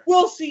holidays are.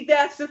 Well, see,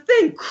 that's the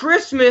thing.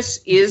 Christmas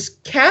is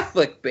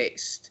Catholic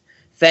based.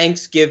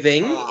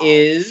 Thanksgiving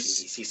is.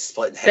 Geez, he's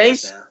splitting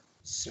hairs now.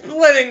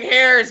 Splitting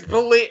hairs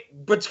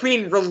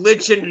between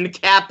religion and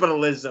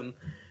capitalism.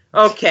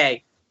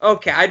 Okay,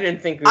 I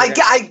didn't think. I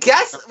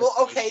guess. Well,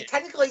 okay.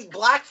 Technically,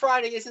 Black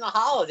Friday isn't a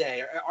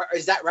holiday.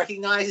 Is that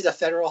recognized as a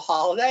federal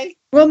holiday?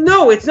 Well,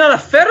 no, it's not a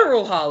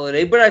federal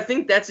holiday, but I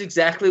think that's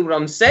exactly what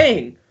I'm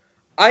saying.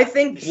 I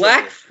think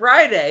Black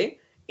Friday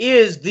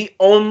is the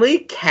only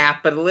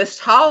capitalist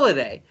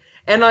holiday,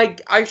 and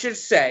I should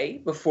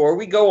say before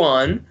we go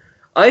on,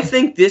 I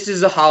think this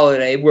is a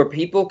holiday where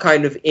people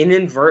kind of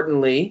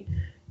inadvertently,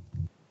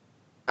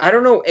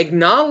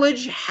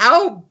 acknowledge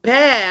how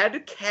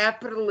bad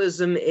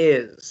capitalism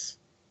is.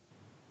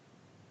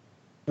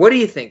 What do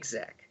you think,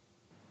 Zach?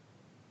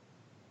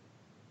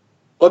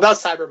 What about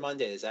Cyber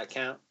Monday? Does that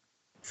count?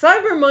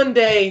 Cyber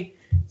Monday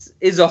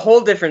is a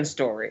whole different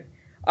story.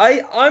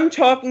 I'm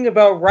talking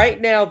about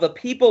right now the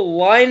people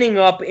lining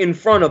up in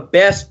front of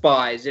Best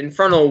Buys, in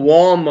front of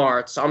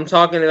Walmarts. I'm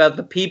talking about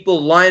the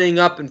people lining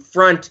up in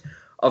front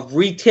of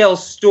retail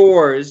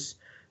stores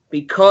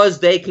because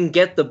they can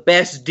get the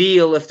best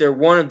deal if they're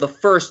one of the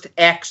first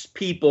X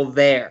people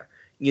there.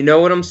 You know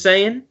what I'm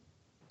saying?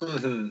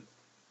 Mm-hmm.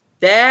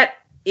 That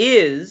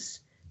is,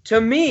 to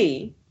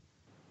me,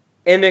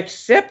 an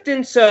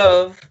acceptance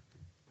of,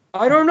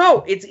 I don't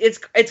know,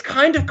 it's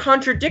kind of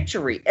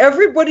contradictory.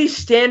 Everybody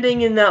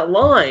standing in that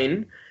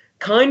line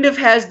kind of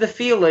has the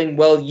feeling,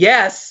 well,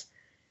 yes,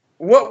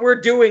 what we're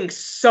doing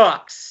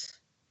sucks,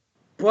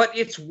 but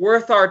it's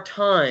worth our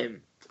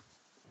time.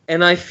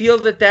 And I feel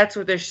that that's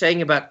what they're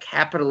saying about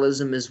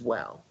capitalism as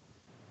well.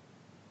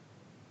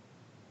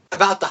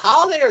 About the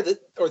holiday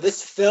or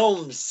this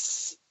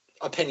film's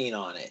opinion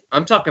on it?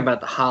 I'm talking about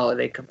the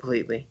holiday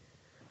completely.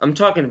 I'm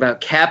talking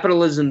about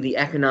capitalism, the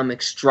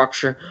economic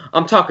structure.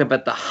 I'm talking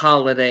about the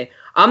holiday.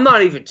 I'm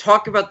not even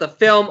talking about the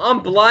film.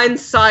 I'm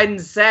blindsiding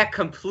Zach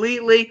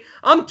completely.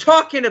 I'm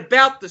talking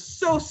about the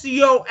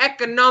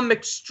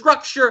socio-economic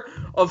structure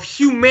of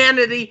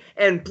humanity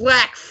and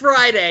Black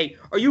Friday.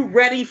 Are you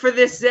ready for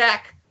this,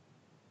 Zach?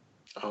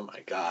 Oh my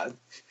God.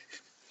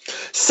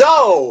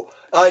 So,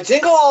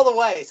 Jingle All the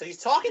Way. So he's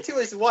talking to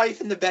his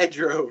wife in the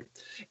bedroom,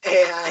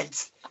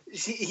 and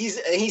he's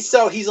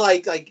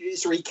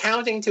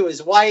recounting to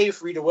his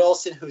wife, Rita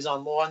Wilson, who's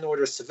on Law and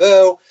Order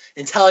SVU,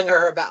 and telling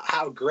her about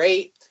how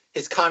great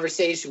his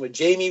conversation with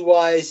Jamie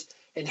was,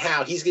 and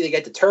how he's going to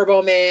get the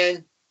Turbo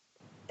Man,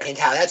 and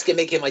how that's going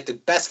to make him like the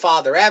best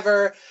father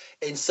ever.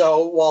 And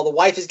so while the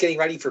wife is getting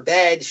ready for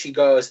bed, she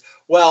goes,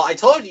 well, I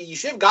told you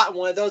should have gotten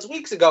one of those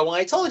weeks ago when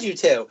I told you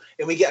to.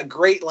 And we get a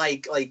great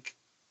like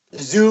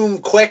zoom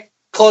quick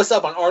close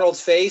up on Arnold's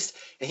face,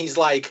 and he's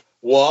like,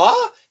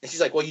 what? And she's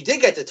like, well, you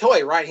did get the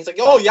toy, right? And he's like,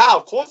 oh yeah,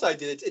 of course I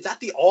did. It's at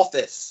the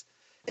office.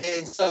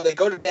 And so they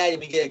go to bed,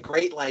 and we get a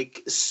great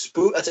like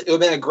spook. It would have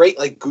been a great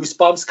like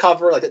Goosebumps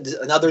cover, like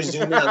another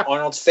zoom in on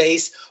Arnold's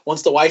face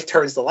once the wife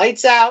turns the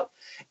lights out.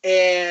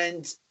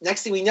 And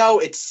next thing we know,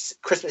 it's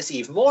Christmas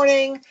Eve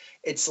morning.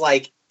 It's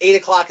like 8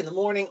 o'clock in the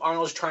morning.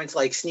 Arnold's trying to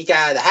like sneak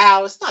out of the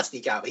house. Not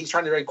sneak out, but he's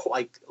trying to very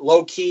like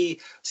low key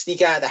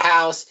sneak out of the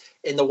house.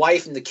 And the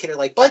wife and the kid are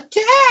like, "But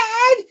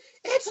Dad,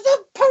 it's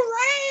the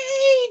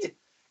parade!"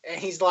 And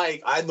he's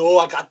like, "I know,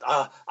 I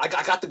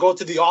got to go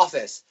to the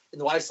office." And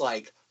the wife's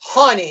like,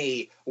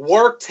 "Honey,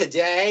 work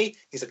today?"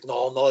 He's like,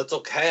 No, it's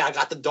okay. I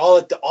got the doll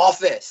at the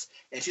office."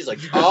 And she's like,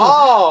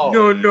 "Oh."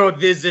 No,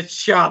 there's a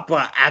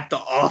chopper at the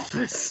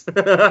office.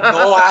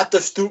 "No, I have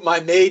to stoop my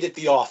maid at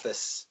the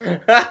office."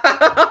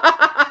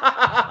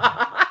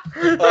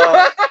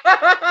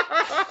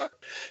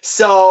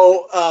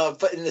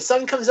 But and the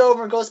son comes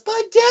over and goes,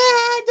 "But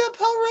Dad, the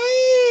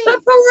parade!"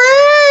 The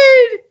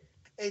parade!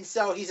 And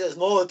so he says,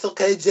 "No, it's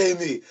okay,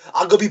 Jamie.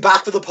 I'm going to be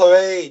back for the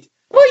parade."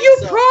 Well, you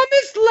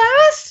promised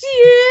last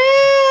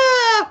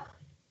year!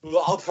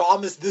 "Well, I'll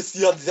promise this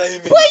year,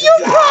 Jamie." But you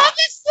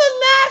promised the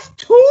last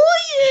 2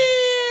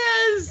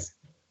 years!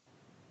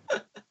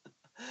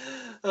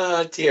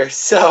 Oh, dear.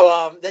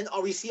 So then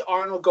we see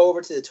Arnold go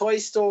over to the toy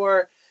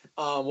store.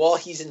 While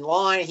he's in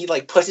line, he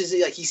like pushes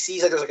it, like he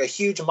sees like there's like a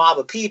huge mob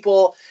of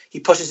people. He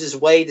pushes his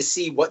way to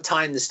see what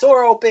time the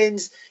store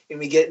opens, and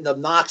we get an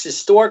obnoxious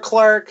store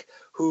clerk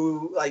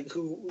who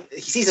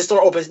he sees the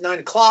store opens at 9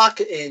 o'clock,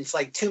 and it's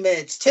like 2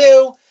 minutes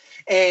to,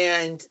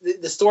 and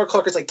the store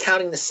clerk is like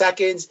counting the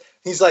seconds.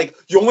 He's like,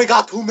 "You only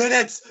got 2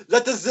 minutes.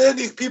 Let us in.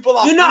 These people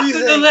are You're not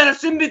freezing. going to let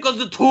us in because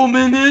of 2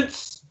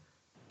 minutes.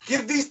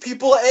 Give these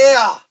people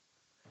air."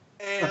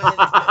 And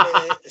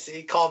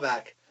see,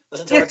 callback.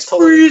 Listen to It's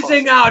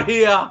freezing out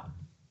here.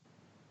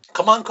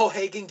 "Come on,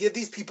 Cohagen, give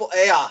these people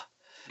air."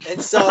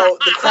 And so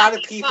the crowd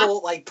of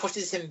people like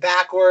pushes him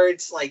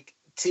backwards, like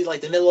to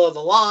like the middle of the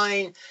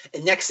line.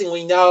 And next thing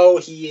we know,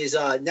 he is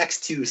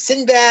next to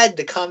Sinbad,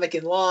 the comic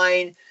in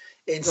line.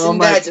 And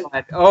Sinbad's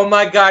Oh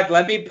my God!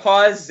 Let me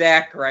pause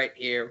Zach right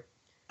here,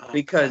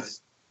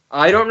 because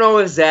I don't know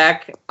if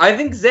Zach. I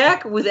think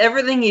Zach, with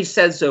everything he's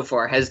said so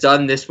far, has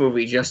done this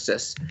movie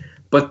justice.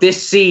 But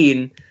this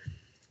scene.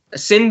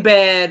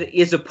 Sinbad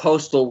is a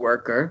postal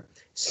worker.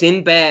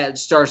 Sinbad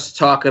starts to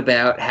talk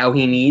about how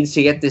he needs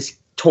to get this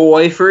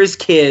toy for his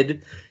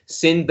kid.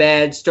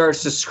 Sinbad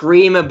starts to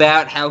scream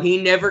about how he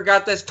never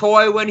got this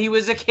toy when he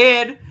was a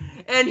kid.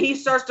 And he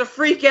starts to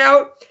freak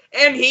out.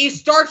 And he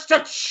starts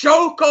to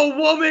choke a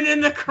woman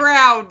in the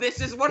crowd. This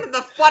is one of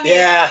the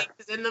funniest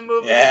things in the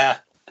movie. Yeah.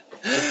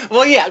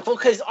 Well,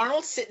 because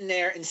Arnold's sitting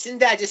there and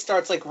Sinbad just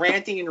starts like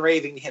ranting and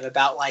raving to him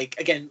about like,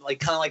 again,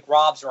 like kind of like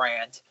Rob's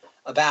rant.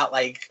 About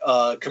like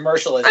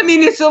commercialism. I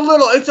mean, it's a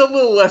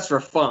little less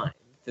refined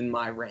than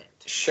my rant.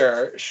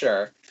 Sure.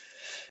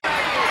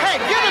 Hey,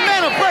 give the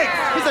man a break.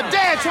 He's a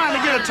dad trying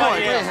to get a toy.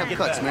 Go ahead, have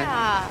cuts, man.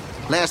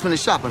 Last minute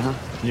shopping, huh?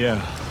 Yeah.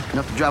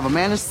 Enough to drive a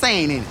man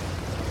insane, ain't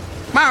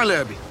it? Myron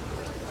Larrabee.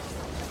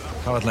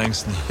 Howard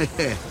Langston.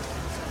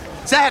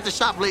 See, I have to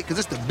shop late because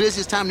it's the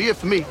busiest time of year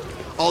for me.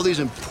 All these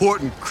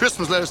important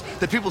Christmas letters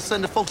that people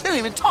send to folks they don't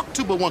even talk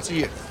to but once a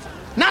year.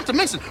 Not to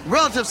mention,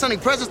 relatives sending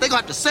presents they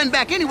got to send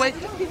back anyway.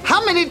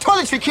 How many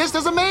toiletry kits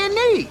does a man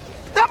need?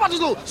 How about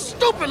these little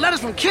stupid letters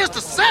from kids to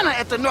Santa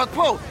at the North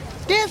Pole?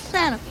 Dear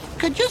Santa,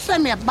 could you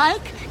send me a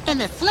bike and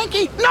a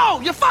slinky?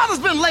 No, your father's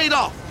been laid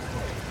off.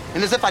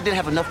 And as if I didn't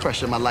have enough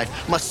pressure in my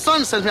life, my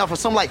son sends me out for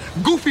some like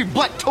goofy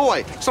butt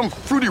toy, some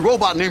fruity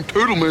robot named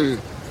Turtle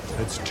Man.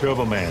 It's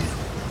Turbo Man.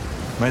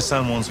 My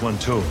son wants one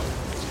too.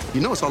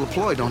 You know it's all a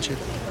ploy, don't you?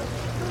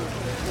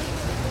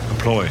 A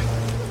ploy.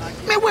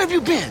 Man, where have you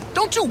been?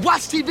 Don't you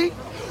watch TV?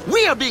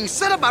 We are being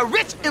set up by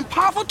rich and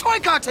powerful toy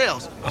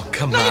cartels. Oh,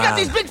 come on. on. You got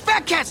these big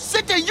fat cats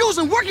sit there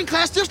using working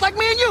class just like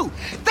me and you.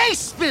 They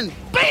spend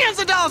billions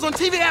of dollars on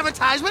TV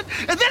advertisement,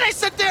 and then they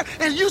sit there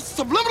and use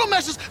subliminal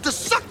messages to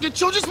suck your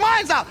children's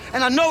minds out.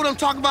 And I know what I'm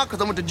talking about because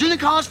I went to junior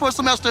college for a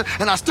semester,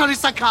 and I studied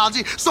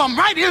psychology, so I'm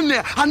right in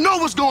there. I know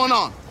what's going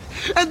on.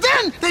 And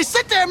then they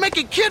sit there and make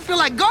a kid feel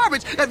like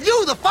garbage if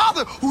you, the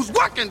father who's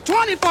working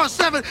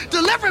 24/7,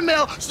 delivering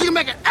mail so you can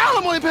make an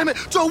alimony payment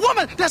to a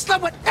woman that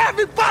slept with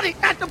everybody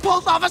at the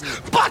post office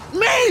but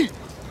me.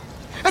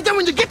 And then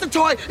when you get the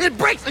toy, it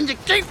breaks and you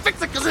can't fix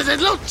it because it's a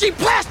little cheap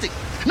plastic.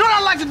 You know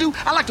what I like to do?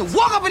 I like to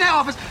walk up in that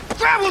office,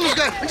 grab one of those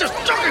guys, and just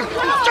chuck him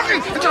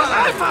until his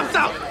eye pops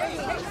out.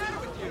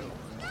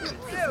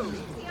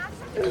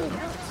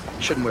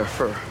 Shouldn't wear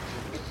fur.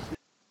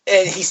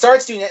 And he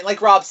starts doing that,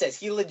 like Rob says,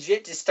 he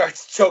legit just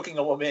starts choking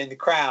a woman in the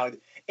crowd,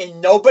 and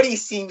nobody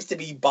seems to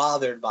be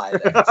bothered by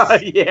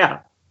this. Yeah.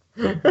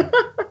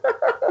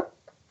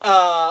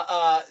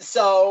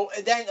 So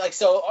then,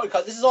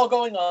 because this is all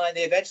going on,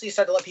 they eventually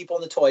start to let people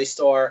in the toy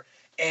store,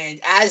 and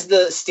as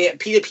the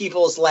stampede of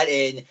people is let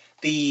in,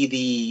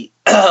 the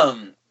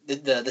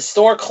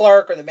store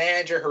clerk or the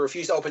manager who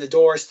refused to open the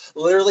doors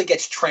literally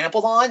gets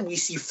trampled on. We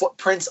see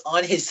footprints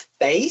on his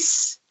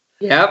face.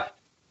 Yep.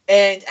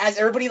 And as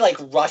everybody like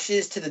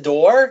rushes to the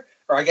door,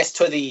 or I guess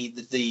to the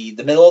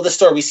middle of the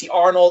store, we see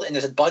Arnold, and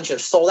there's a bunch of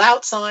sold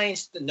out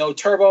signs. No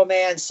Turbo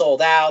Man,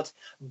 sold out.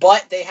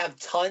 But they have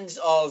tons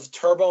of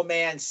Turbo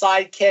Man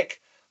sidekick,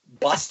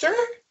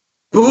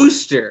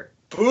 Booster,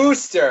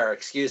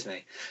 excuse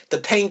me. The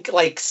pink,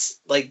 like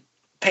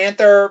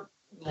panther,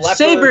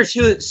 leopard.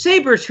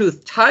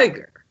 Saber-tooth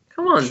tiger.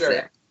 Come on, Sure.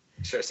 Zach.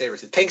 Sure,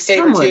 Sabretooth. Pink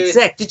Come on, Sabretooth.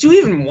 Zach. Did you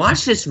even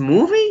watch this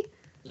movie?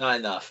 Not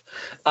enough.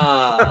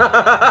 Not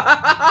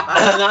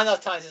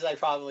enough times as I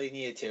probably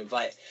needed to.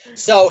 But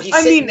so he's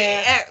sitting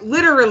there.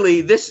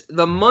 Literally,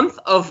 the month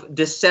of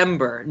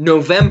December,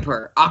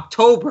 November,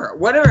 October,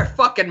 whatever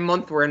fucking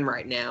month we're in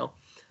right now,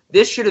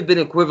 this should have been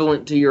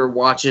equivalent to your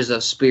watches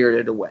of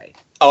Spirited Away.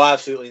 Oh,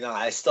 absolutely not.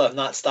 I still have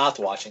not stopped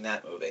watching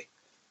that movie.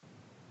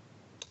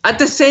 At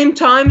the same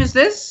time as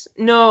this?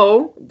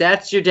 No,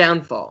 that's your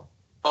downfall.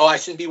 Oh, I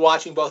shouldn't be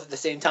watching both at the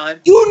same time?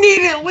 You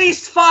need at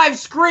least 5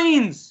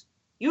 screens!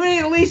 You need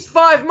at least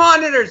 5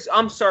 monitors!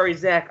 I'm sorry,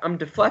 Zach. I'm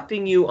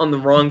deflecting you on the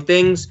wrong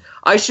things.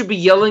 I should be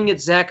yelling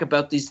at Zach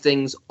about these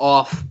things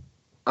off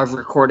of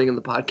recording of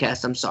the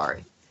podcast. I'm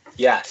sorry.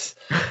 Yes.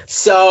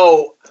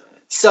 So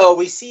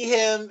we see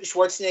him,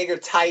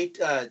 Schwarzenegger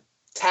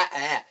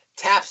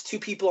taps 2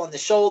 people on the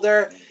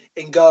shoulder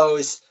and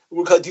goes,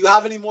 "Do you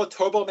have any more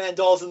Turbo Man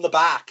dolls in the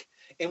back?"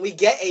 And we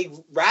get a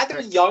rather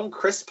young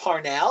Chris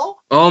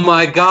Parnell. Oh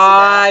my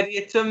God,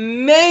 it's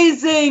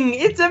amazing!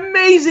 It's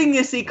amazing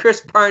to see Chris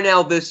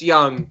Parnell this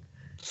young.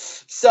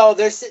 So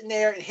they're sitting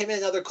there, and him and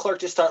another clerk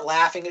just start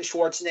laughing at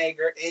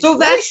Schwarzenegger.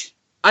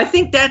 I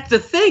think that's the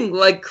thing.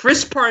 Like,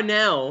 Chris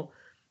Parnell,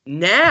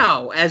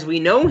 now, as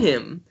we know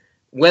him,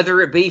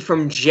 whether it be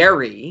from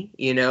Jerry,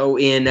 in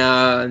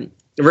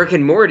Rick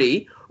and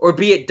Morty, or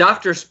be it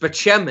Dr.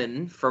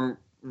 Spaceman from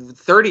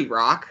 30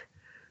 Rock,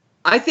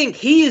 I think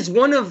he is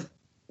one of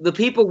the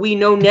people we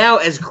know now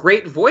as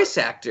great voice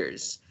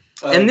actors.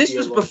 And this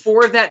was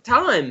before that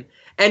time.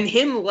 And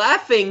him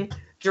laughing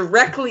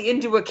directly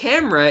into a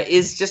camera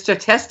is just a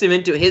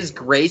testament to his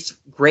great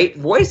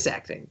voice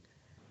acting.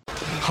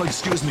 Oh,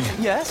 excuse me.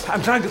 Yes?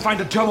 I'm trying to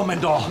find a Turbo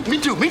Man doll. Me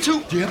too.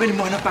 Do you have any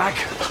more in the back?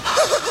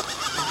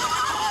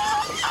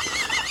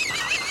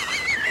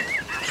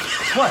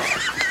 What?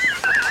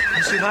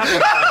 You see that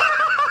one?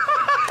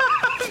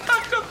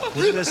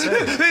 What did I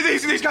say?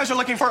 These guys are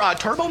looking for a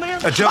Turbo Man?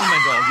 A Turbo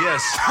Man doll,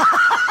 yes.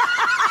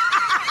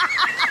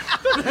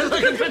 They're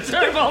looking for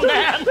Turbo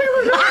Man.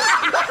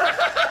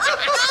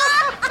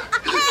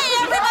 Hey,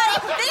 everybody!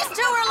 These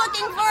 2 are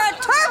looking for a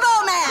Turbo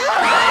Man!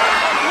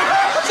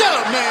 Shut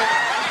up, man!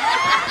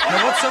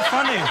 Now, what's so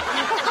funny?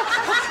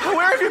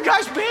 Where have you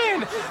guys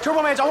been?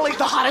 Turbo Man's only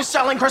the hottest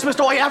selling Christmas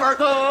toy ever.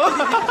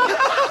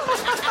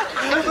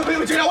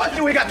 You know what?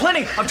 We got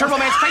plenty of Turbo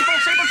Man's faithful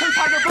Saber-tooth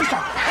tiger booster.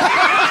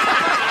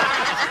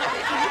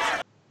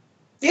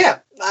 Yeah,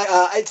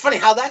 it's funny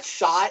how that's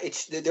shot.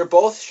 They're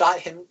both shot,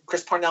 him,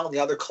 Chris Parnell, and the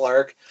other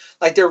clerk.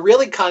 Like, they're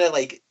really kind of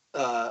like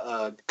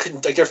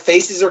their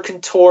faces are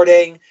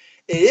contorting.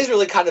 It is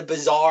really kind of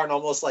bizarre and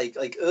almost like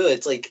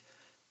it's like,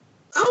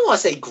 I don't want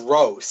to say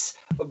gross,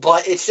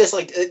 but it's just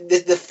like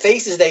the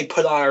faces they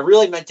put on are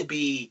really meant to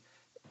be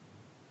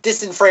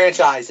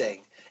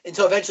disenfranchising. And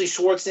so eventually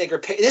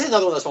Schwarzenegger this is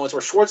another one of those moments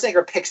where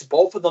Schwarzenegger picks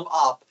both of them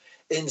up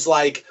and is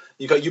like,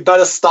 you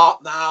better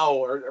stop now,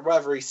 or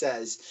whatever he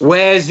says.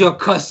 Where's your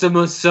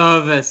customer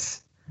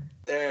service?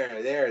 There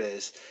it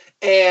is.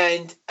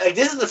 And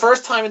this is the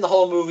first time in the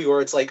whole movie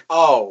where it's like,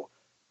 oh,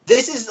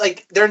 this is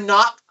like,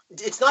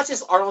 it's not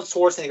just Arnold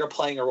Schwarzenegger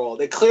playing a role.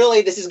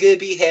 Clearly this is going to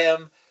be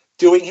him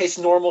doing his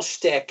normal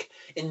shtick,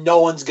 and no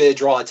one's going to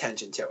draw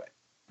attention to it.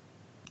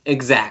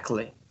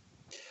 Exactly.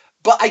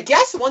 But I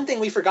guess one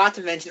thing we forgot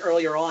to mention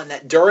earlier on,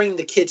 that during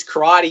the kids'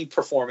 karate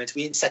performance,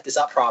 we didn't set this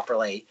up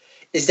properly,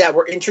 is that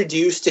we're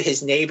introduced to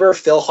his neighbor,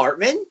 Phil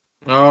Hartman.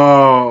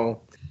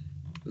 Oh,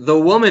 the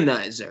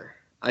womanizer.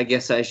 I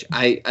guess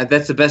I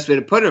that's the best way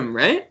to put him,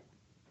 right?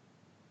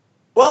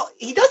 Well,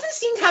 he doesn't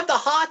seem to have the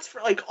hots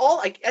for at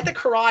the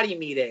karate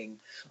meeting.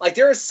 Like,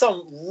 there is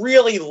some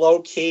really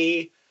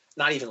low-key,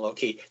 not even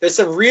low-key, there's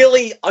some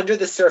really under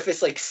the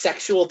surface, like,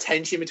 sexual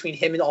tension between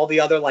him and all the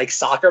other, like,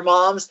 soccer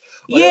moms.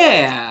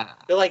 Yeah.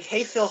 They're like,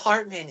 hey, Phil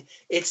Hartman,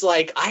 it's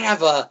like, I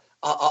have a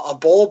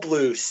bulb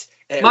loose,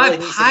 and it really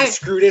needs to be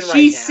screwed in right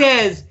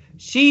now.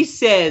 She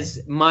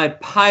says, my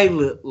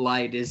pilot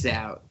light is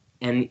out,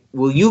 and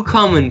will you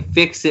come and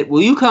fix it?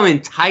 Will you come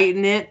and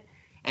tighten it?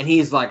 And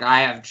he's like, I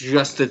have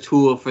just the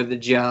tool for the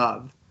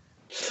job.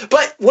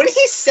 But when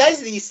he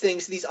says these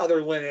things to these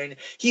other women,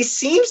 he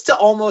seems to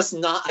almost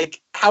not,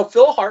 like, how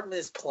Phil Hartman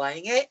is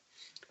playing it,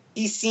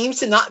 he seems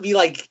to not be,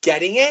 like,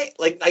 getting it.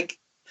 Like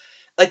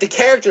the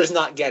character's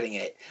not getting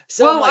it.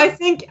 So, well, I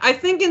think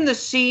in the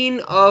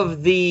scene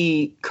of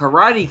the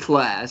karate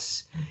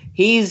class,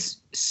 he's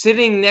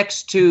sitting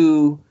next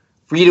to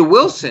Rita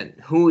Wilson,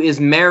 who is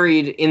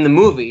married in the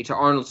movie to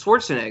Arnold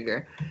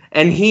Schwarzenegger,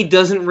 and he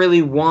doesn't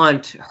really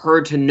want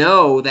her to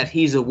know that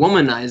he's a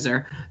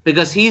womanizer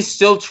because he's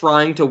still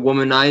trying to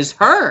womanize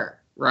her,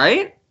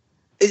 right?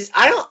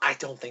 I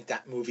don't think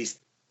that movie's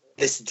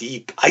this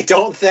deep. I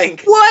don't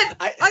think. What?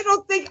 I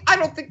don't think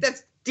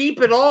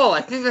deep at all.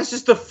 I think that's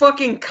just the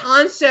fucking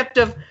concept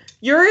of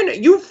you're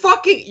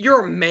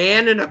a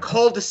man in a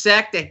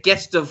cul-de-sac that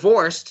gets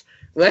divorced.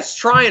 Let's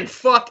try and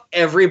fuck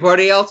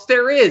everybody else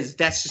there is.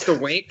 That's just the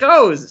way it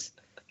goes.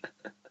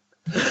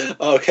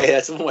 Okay,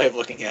 that's one way of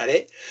looking at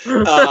it.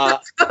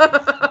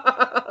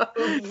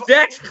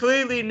 Zach's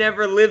clearly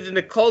never lived in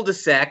a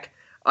cul-de-sac.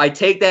 I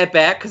take that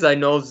back because I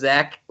know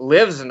Zach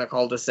lives in a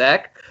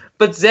cul-de-sac.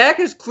 But Zach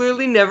has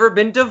clearly never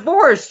been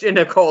divorced in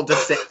a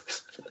cul-de-sac.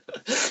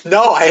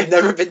 No, I have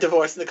never been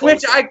divorced in the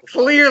cul-de-sac. Which I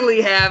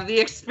clearly have the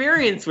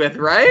experience with,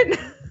 right?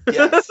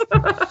 Yes.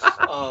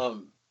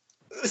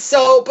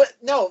 So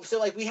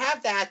we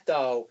have that,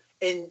 though.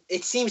 And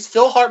it seems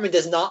Phil Hartman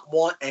does not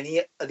want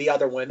any of the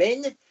other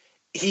women.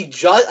 He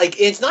just,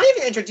 it's not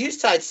even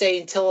introduced to, I'd say,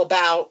 until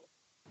about,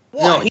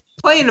 what? No, he's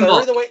playing them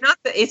all. The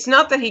It's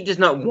not that he does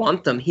not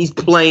want them. He's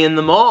playing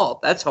them all.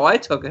 That's how I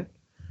took it.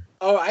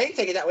 Oh, I didn't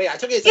take it that way. I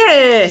took it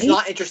as he's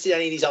not interested in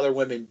any of these other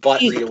women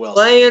but Rita Wilson.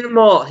 Playing them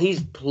all.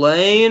 He's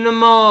playing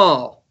them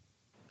all.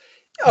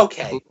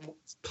 Okay.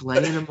 He's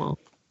playing them all.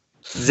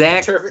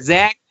 Zach.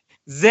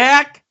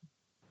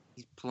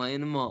 He's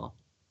playing them all.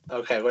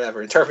 Okay,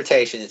 whatever.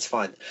 Interpretation, it's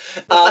fun.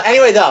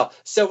 Anyway, though,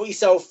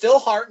 so Phil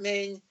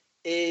Hartman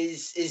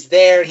is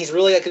there, and he's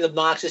really like an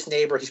obnoxious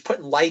neighbor. He's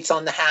putting lights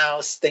on the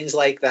house, things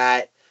like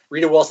that.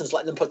 Rita Wilson's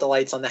letting him put the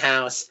lights on the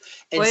house.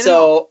 And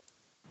so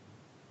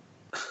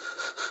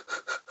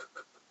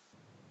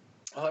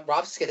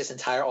Rob's just get this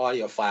entire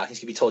audio file. He's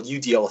going to be told, you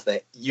deal with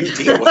it. You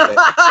deal with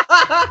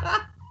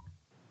it.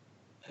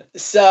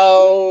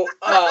 So,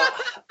 I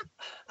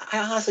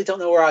honestly don't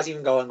know where I was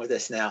even going with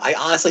this now. I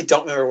honestly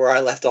don't remember where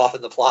I left off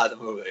in the plot of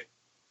the movie.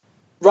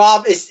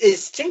 Rob,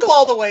 is Jingle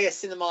All the Way a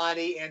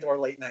Cinemati and or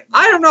late night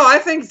movie? I don't know. I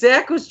think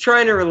Zach was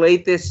trying to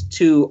relate this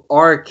to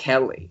R.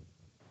 Kelly.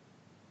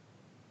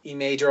 E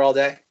major all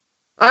day?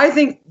 I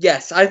think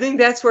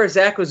that's where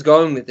Zach was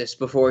going with this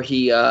before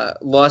he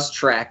lost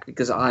track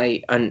because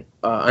I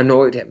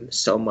annoyed him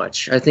so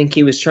much. I think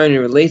he was trying to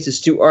relate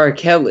this to R.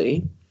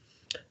 Kelly,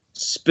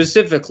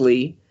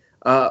 specifically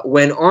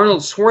when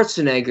Arnold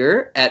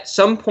Schwarzenegger, at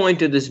some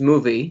point of this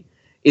movie,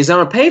 is on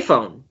a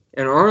payphone,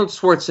 and Arnold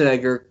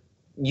Schwarzenegger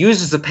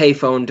uses the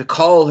payphone to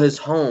call his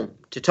home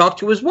to talk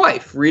to his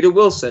wife, Rita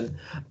Wilson,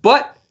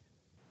 but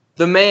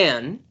the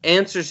man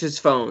answers his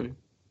phone.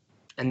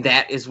 And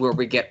that is where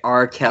we get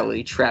R.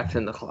 Kelly trapped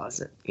in the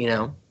closet, you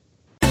know?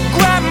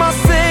 Grab my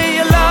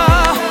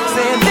cellular,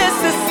 saying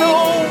this is so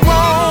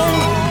wrong.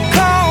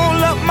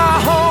 Call up my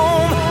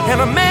home,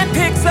 and a man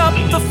picks up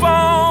the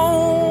phone.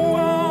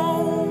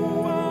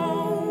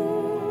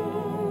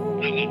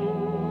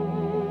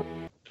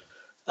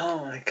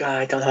 Oh my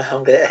god, I don't know how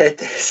I'm going to edit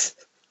this.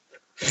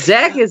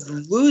 Zach is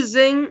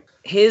losing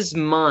his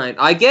mind.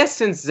 I guess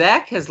since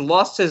Zach has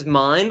lost his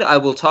mind, I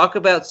will talk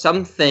about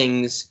some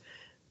things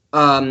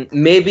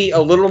maybe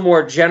a little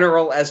more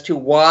general as to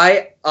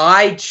why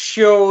I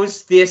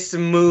chose this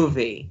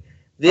movie.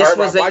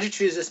 Why'd you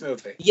choose this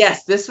movie?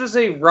 Yes, this was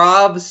a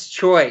Rob's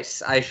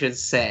choice, I should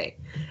say.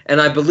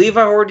 And I believe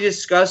I already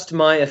discussed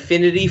my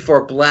affinity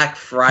for Black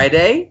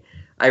Friday.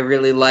 I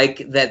really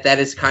like that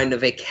is kind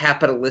of a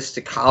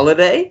capitalistic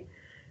holiday.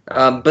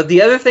 But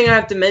the other thing I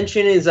have to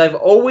mention is I've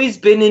always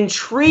been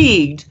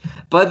intrigued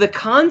by the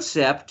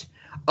concept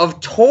of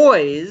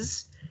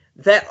toys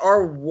that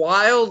are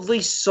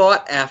wildly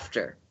sought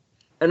after.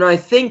 And I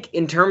think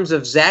in terms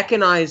of Zach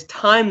and I's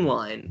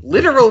timeline,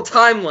 literal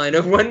timeline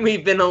of when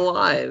we've been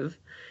alive,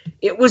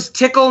 it was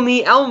Tickle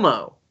Me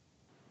Elmo.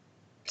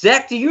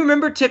 Zach, do you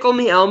remember Tickle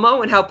Me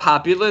Elmo and how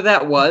popular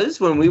that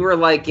was when we were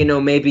like,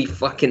 maybe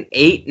fucking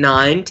 8,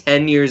 9,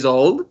 10 years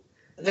old?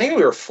 I think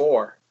we were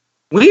 4.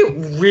 We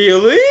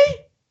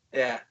really?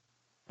 Yeah.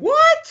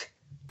 What?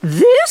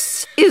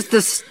 This is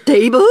the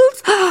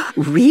Stables?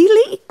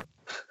 Really?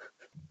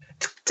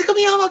 Tickle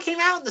Me Elmo came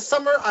out in the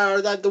summer, or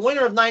the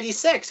winter of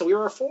 '96, so we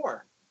were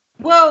 4.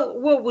 Well,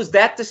 was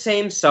that the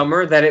same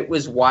summer that it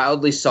was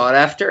wildly sought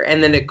after,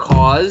 and then it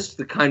caused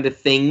the kind of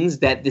things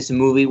that this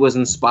movie was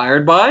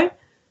inspired by?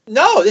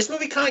 No, this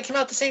movie kind of came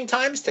out the same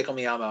time as Tickle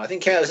Me Elmo. I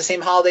think it was the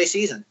same holiday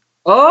season.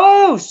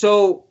 Oh,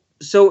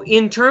 so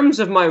in terms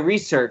of my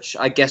research,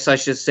 I guess I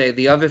should say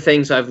the other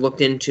things I've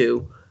looked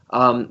into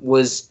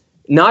was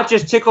not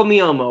just Tickle Me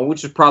Elmo,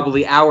 which is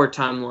probably our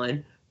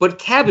timeline, but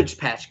Cabbage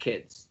Patch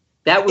Kids.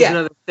 That was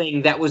another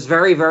thing that was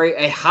very, very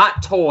a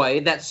hot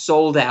toy that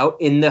sold out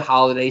in the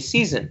holiday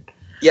season.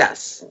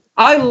 Yes.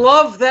 I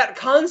love that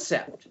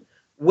concept.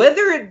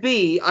 Whether it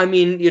be, I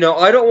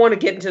don't want to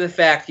get into the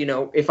fact,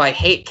 if I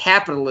hate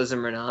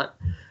capitalism or not,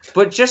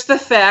 but just the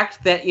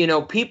fact that,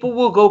 people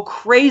will go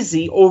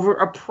crazy over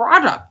a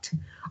product.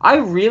 I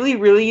really,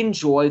 really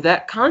enjoy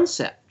that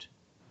concept.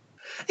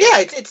 Yeah,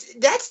 I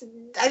think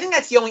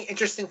that's the only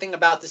interesting thing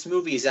about this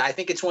movie is that I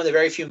think it's one of the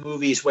very few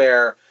movies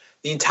where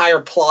the entire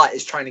plot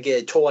is trying to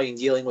get a toy and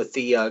dealing with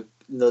the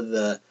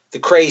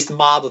crazed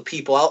mob of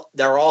people out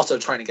that are also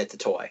trying to get the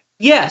toy.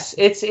 Yes,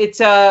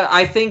 it's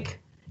I think,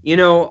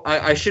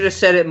 I should have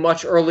said it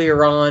much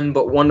earlier on,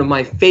 but one of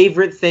my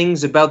favorite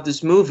things about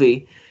this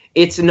movie,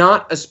 it's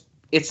not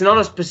It's not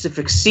a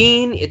specific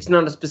scene. It's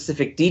not a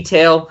specific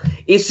detail.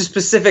 It's a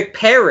specific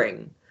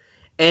pairing.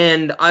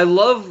 And I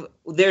love,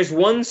 there's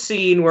one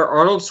scene where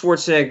Arnold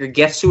Schwarzenegger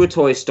gets to a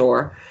toy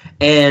store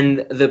and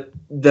the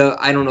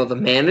I don't know, the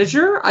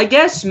manager, I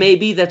guess,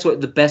 maybe that's what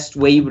the best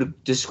way you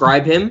would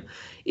describe him,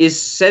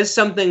 says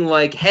something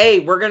like, hey,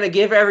 we're going to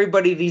give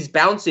everybody these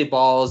bouncy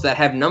balls that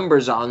have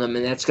numbers on them,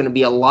 and that's going to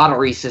be a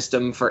lottery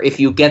system for if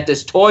you get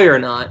this toy or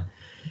not.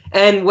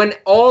 And when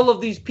all of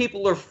these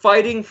people are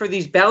fighting for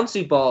these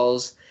bouncy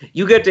balls,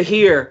 you get to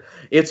hear,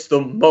 it's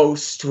the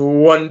most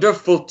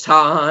wonderful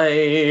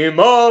time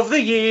of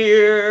the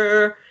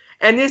year.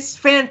 And it's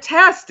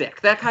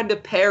fantastic, that kind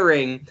of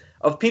pairing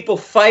of people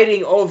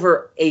fighting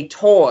over a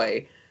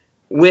toy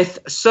with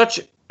such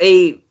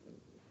a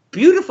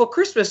beautiful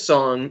Christmas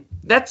song.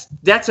 That's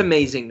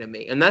amazing to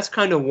me. And that's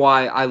kind of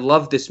why I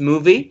love this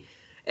movie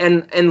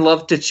and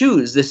love to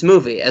choose this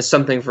movie as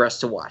something for us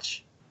to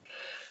watch.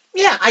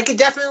 Yeah, I could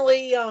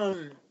definitely,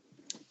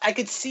 I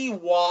could see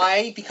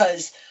why,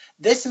 because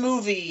this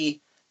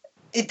movie,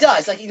 it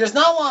does. Like, there's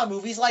not a lot of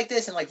movies like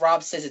this, and like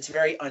Rob says, it's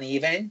very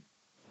uneven.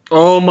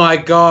 Oh my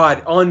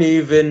God,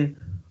 uneven,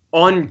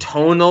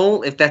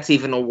 untonal, if that's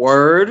even a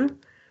word,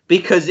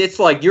 because it's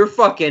like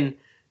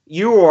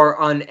you are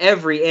on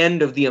every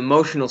end of the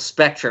emotional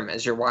spectrum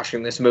as you're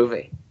watching this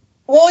movie.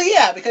 Well,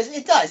 yeah, because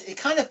it does. It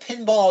kind of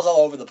pinballs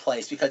all over the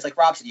place, because like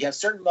Rob said, you have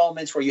certain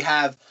moments where you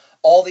have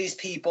all these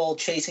people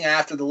chasing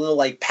after the little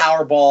like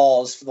power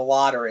balls for the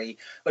lottery,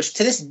 which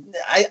to this,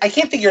 I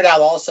can't figure it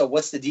out also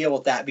what's the deal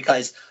with that,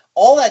 because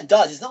all that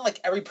does, it's not like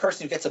every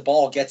person who gets a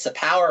ball gets a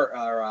power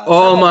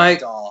or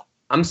doll.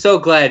 I'm so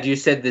glad you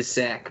said this,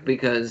 Zach,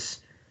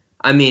 because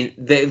I mean,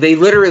 they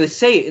literally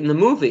say it in the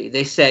movie.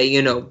 They say,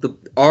 you know,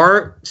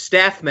 our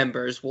staff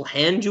members will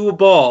hand you a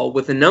ball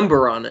with a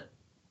number on it,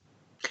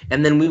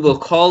 and then we will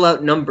call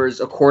out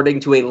numbers according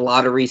to a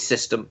lottery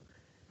system.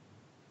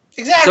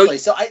 Exactly.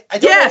 So I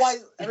don't know why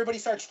everybody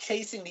starts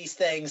chasing these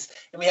things,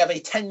 and we have a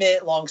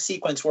 10-minute long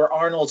sequence where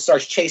Arnold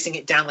starts chasing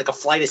it down like a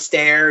flight of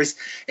stairs,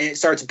 and it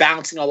starts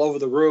bouncing all over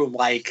the room.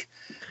 Like,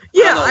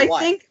 yeah,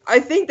 I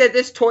think that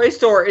this toy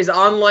store is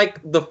on like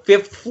the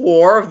 5th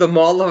floor of the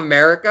Mall of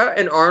America,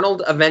 and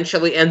Arnold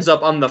eventually ends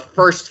up on the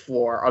 1st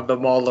floor of the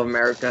Mall of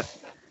America,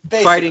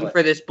 basically fighting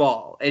for this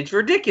ball. It's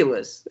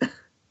ridiculous.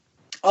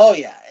 Oh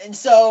yeah, and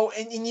so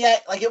and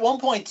yet, like at one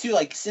point too,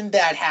 like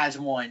Sinbad has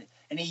one.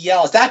 And he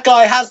yells, "That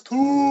guy has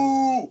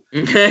 2!"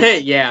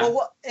 Yeah.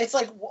 Well, it's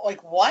like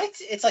what?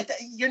 It's like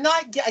you're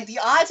not like, the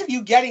odds of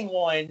you getting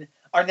one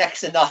are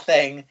next to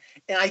nothing.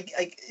 And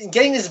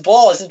getting this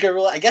ball isn't good.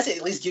 Really, I guess it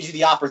at least gives you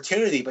the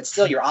opportunity, but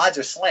still, your odds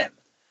are slim.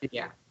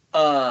 Yeah.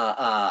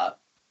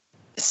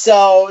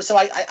 So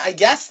I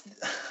guess,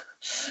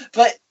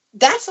 but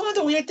that's one of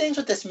the weird things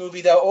with this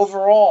movie, though.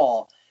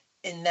 Overall,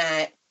 in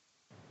that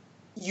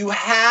you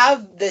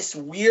have this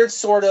weird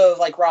sort of,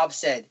 like Rob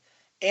said,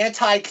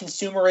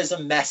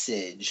 anti-consumerism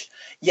message,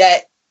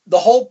 yet the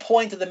whole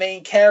point of the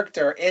main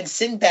character and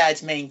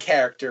Sinbad's main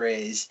character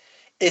is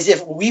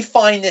if we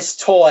find this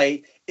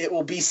toy, it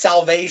will be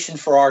salvation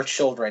for our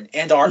children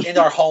and in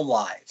our home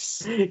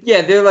lives.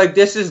 Yeah, they're like,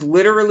 this is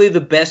literally the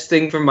best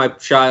thing for my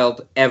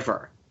child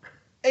ever.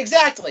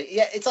 Exactly.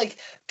 Yeah, it's like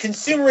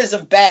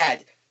consumerism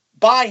bad.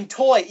 Buying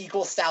toy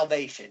equals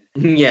salvation.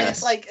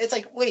 Yes. It's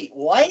like, wait,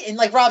 what? And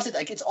like Rob said,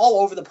 like it's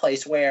all over the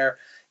place where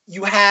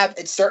you have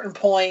at certain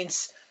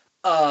points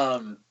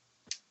like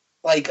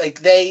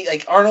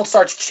Arnold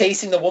starts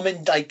chasing the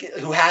woman like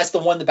who has the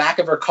one in the back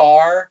of her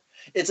car.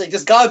 It's like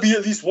there's gotta be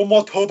at least one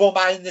more Turbo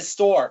Man in this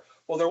store.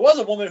 Well, there was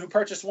a woman who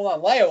purchased one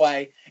on layaway,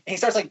 and he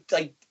starts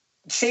like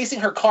chasing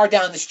her car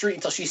down the street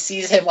until she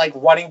sees him like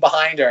running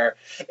behind her,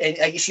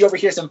 and she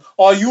overhears him,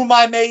 "Are you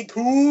my maid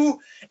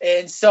too?"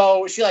 And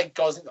so she like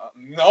goes,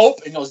 "Nope,"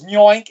 and goes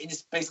yoink, and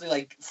just basically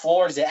like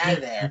floors it out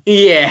of there.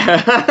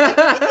 Yeah.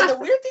 And the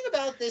weird thing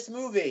about this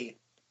movie,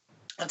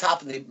 on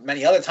top of the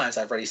many other times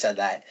I've already said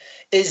that,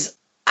 is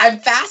I'm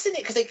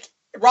fascinated because like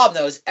Rob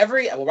knows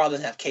Rob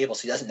doesn't have cable,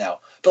 so he doesn't know.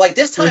 But like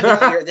this time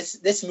of year,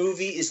 this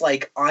movie is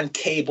like on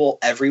cable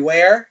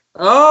everywhere.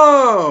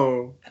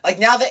 Oh, like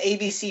now the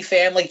ABC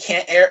Family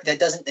can't air they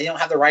don't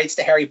have the rights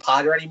to Harry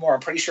Potter anymore. I'm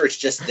pretty sure it's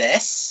just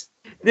this.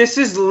 This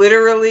is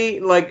literally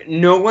like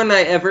no one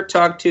I ever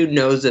talked to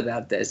knows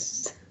about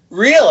this.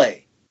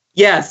 Really?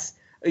 Yes.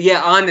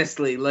 Yeah.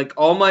 Honestly, like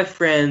all my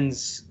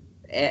friends,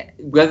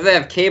 whether they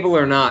have cable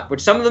or not,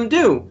 which some of them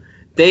do,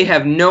 they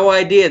have no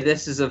idea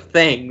this is a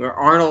thing where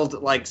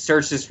Arnold like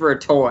searches for a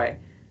toy.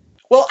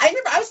 Well, I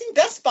remember I was in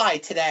Best Buy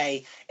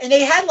today, and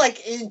they had like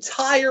an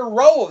entire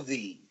row of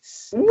these.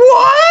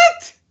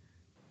 What?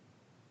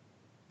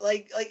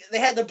 Like they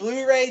had the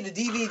Blu-ray, the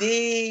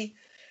DVD.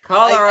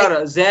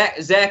 Colorado,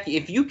 Zach,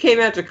 if you came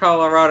out to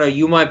Colorado,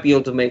 you might be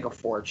able to make a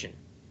fortune.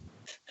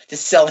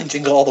 Just selling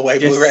Jingle All the Way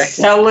Blu-ray.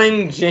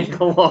 Selling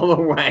Jingle All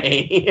the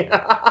Way.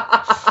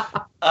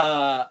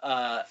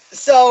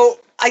 So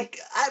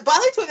but I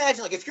like to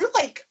imagine, like, if you're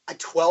like a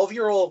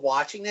 12-year-old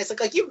watching this,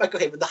 like you,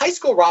 okay, but the high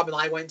school Rob and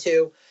I went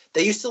to,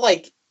 they used to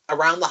like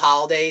around the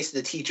holidays,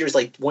 the teachers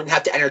like wouldn't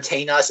have to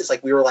entertain us. It's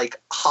like we were like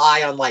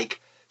high on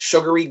like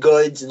sugary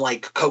goods and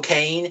like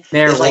cocaine.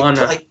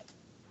 Marijuana. Like,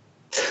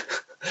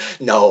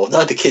 no,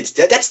 not the kids.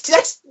 That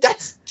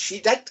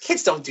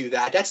kids don't do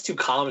that. That's too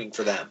calming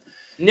for them.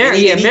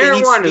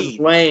 Marijuana is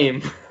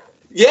lame.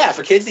 Yeah,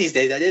 for kids these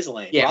days, that is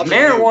lame. Yeah,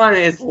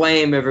 marijuana is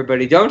lame.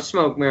 Everybody, don't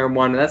smoke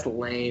marijuana. That's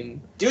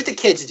lame. Do what the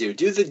kids do.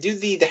 Do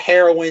the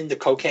heroin, the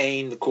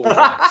cocaine, the cool.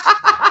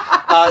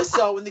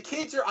 So when the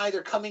kids are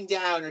either coming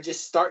down or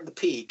just starting to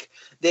peak,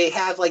 they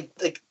have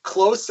like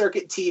closed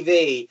circuit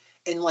TV,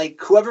 and like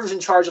whoever's in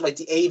charge of like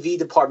the AV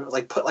department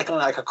like put like on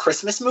like a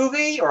Christmas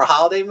movie or a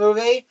holiday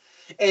movie.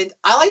 And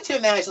I like to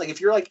imagine like if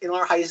you're like in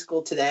our high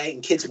school today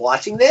and kids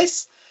watching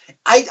this,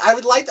 I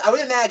would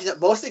imagine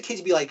that most of the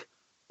kids would be like,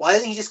 why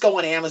doesn't he just go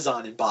on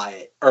Amazon and buy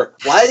it? Or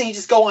why doesn't he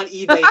just go on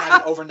eBay and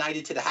have it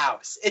overnighted to the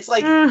house? It's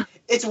like,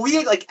 it's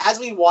weird, like,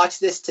 as we watch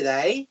this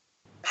today,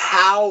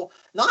 how,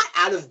 not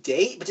out of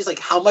date, but just, like,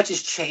 how much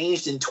has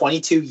changed in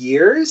 22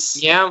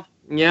 years. Yeah.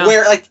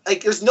 Where, like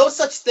there's no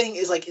such thing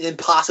as, like, an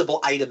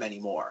impossible item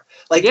anymore.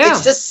 Like,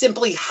 it's just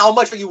simply how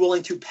much are you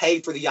willing to pay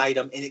for the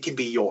item, and it can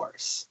be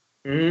yours.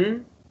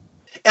 Mm-hmm.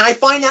 And I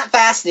find that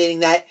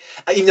fascinating that,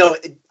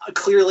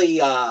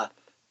 clearly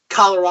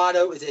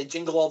Colorado is a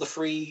Jingle All the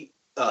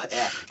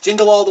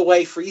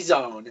Way free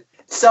zone.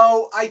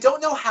 So I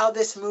don't know how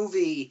this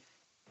movie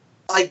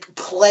like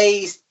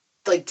plays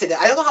like today.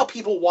 I don't know how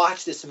people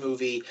watch this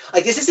movie.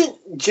 Like this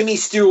isn't Jimmy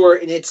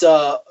Stewart and it's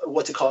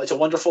what's it called? It's a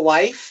Wonderful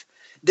Life.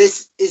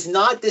 This is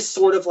not this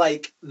sort of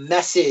like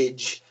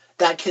message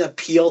that can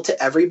appeal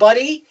to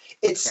everybody.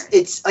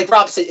 It's like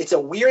Rob said, it's a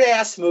weird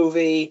ass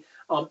movie.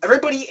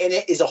 Everybody in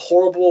it is a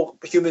horrible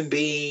human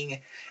being,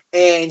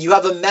 and you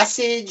have a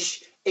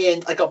message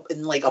and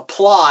like a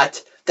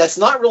plot that's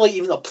not really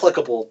even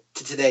applicable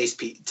to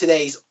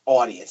today's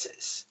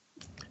audiences.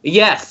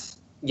 Yes,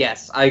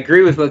 I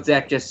agree with what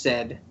Zach just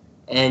said,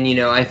 and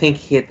I think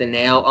he hit the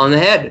nail on the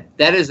head.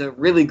 That is a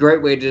really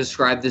great way to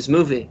describe this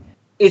movie.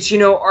 It's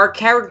our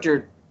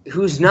character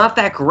who's not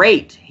that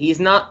great. He's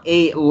not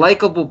a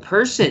likable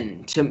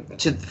person to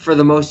for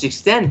the most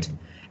extent,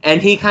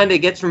 and he kind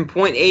of gets from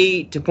point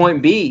A to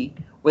point B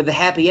with a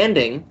happy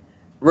ending,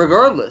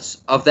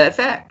 regardless of that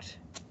fact.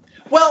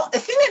 Well, the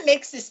thing that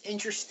makes this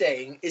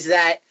interesting is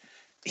that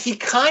he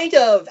kind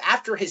of,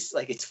 after his,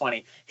 like, it's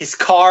funny, his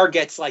car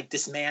gets, like,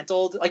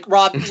 dismantled. Like,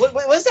 Rob,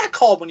 what is that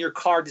called when your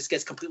car just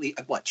gets completely,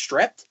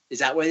 stripped? Is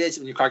that what it is,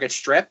 when your car gets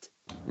stripped?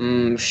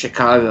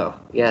 Chicago,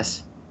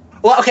 yes.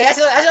 Well, okay, that's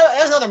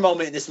another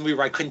moment in this movie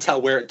where I couldn't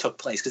tell where it took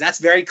place, because that's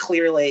very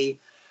clearly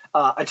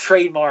a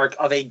trademark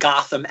of a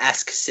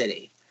Gotham-esque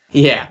city.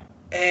 Yeah.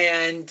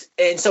 And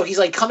so he's,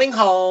 like, coming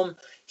home,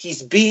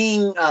 he's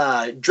being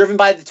driven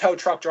by the tow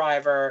truck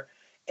driver,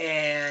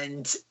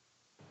 and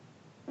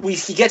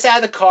he gets out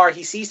of the car.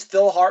 He sees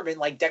Phil Hartman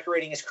like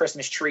decorating his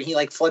Christmas tree. He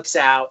like flips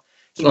out.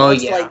 He's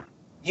like,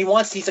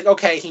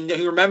 okay.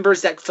 He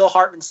remembers that Phil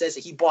Hartman says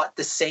that he bought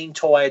the same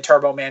toy, a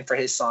Turbo Man, for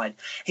his son.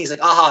 He's like,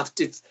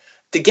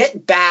 to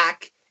get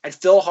back at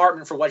Phil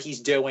Hartman for what he's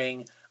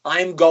doing,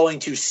 I'm going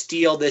to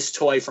steal this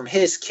toy from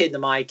his kid to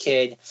my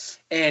kid.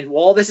 And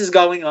while this is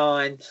going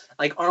on,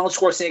 like Arnold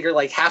Schwarzenegger,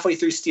 like halfway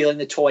through stealing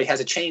the toy, has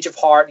a change of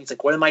heart. And he's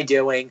like, what am I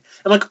doing?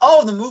 I'm like,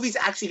 oh, the movie's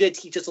actually going to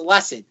teach us a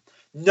lesson.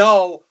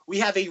 No, we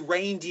have a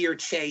reindeer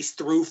chase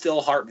through Phil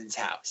Hartman's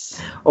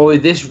house. Oh,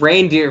 this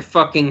reindeer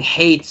fucking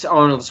hates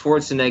Arnold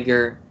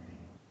Schwarzenegger,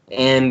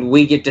 and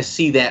we get to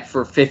see that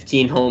for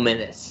 15 whole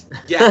minutes.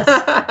 Yes.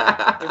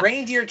 The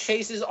reindeer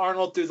chases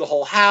Arnold through the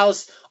whole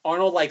house.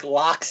 Arnold, like,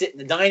 locks it in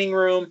the dining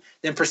room,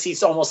 then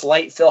proceeds to almost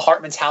light Phil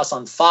Hartman's house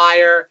on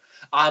fire.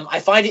 I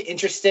find it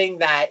interesting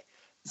that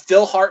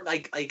Phil Hartman,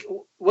 like,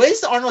 what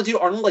does Arnold do?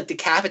 Arnold, like,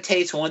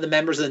 decapitates one of the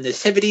members of the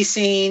nativity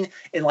scene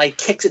and, like,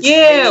 kicks its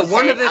head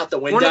out the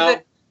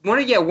window.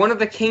 One of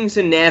the kings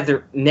of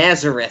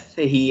Nazareth.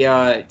 He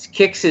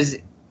kicks his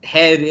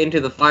head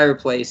into the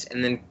fireplace,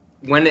 and then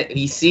when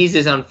he sees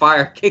it's on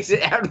fire, kicks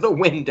it out of the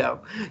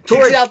window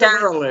towards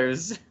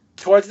carolers.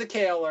 Towards the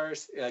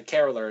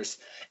carolers.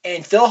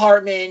 And Phil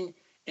Hartman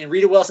and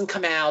Rita Wilson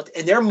come out,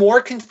 and they're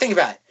more think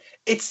about it.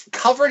 It's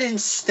covered in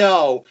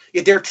snow,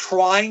 yet they're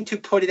trying to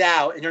put it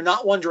out, and they're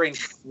not wondering,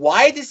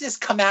 why does this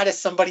come out of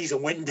somebody's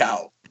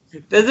window?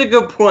 That's a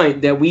good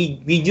point, that we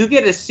do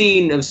get a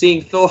scene of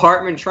seeing Phil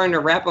Hartman trying to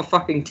wrap a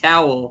fucking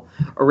towel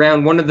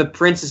around one of the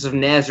Princess of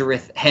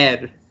Nazareth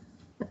head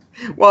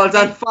while it's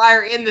on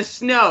fire in the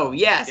snow,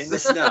 yes. In the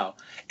snow.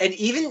 And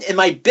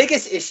my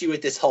biggest issue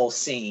with this whole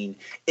scene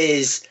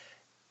is,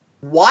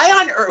 who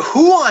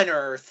on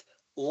earth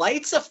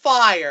lights a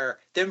fire,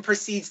 then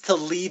proceeds to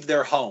leave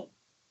their home?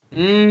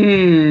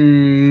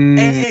 And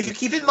if you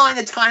keep in mind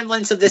the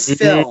timelines of this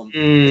film,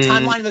 the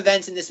timeline of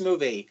events in this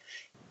movie,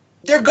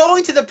 they're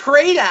going to the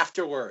parade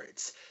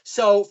afterwards.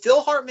 So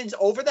Phil Hartman's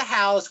over the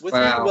house with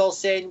Rita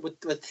Wilson,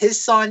 with his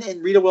son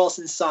and Rita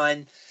Wilson's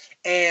son.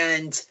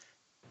 And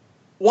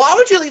why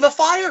would you leave a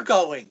fire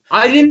going?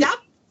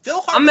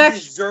 Phil Hartman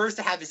deserves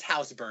to have his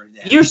house burned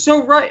down. You're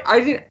so right.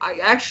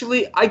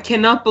 I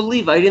cannot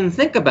believe I didn't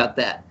think about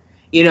that.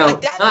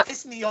 That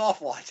pissed me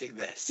off watching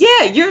this.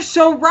 Yeah, you're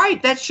so right.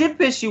 That should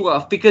piss you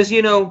off because,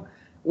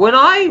 when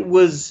I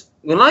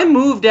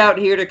moved out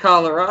here to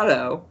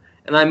Colorado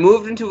and I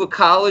moved into a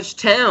college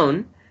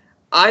town,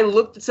 I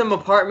looked at some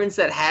apartments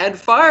that had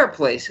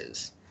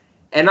fireplaces.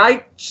 And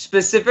I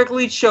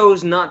specifically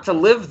chose not to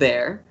live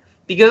there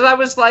because I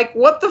was like,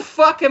 what the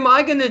fuck am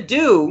I going to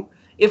do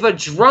if a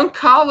drunk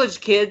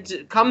college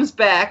kid comes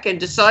back and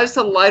decides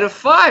to light a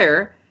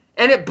fire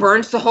and it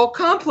burns the whole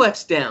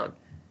complex down?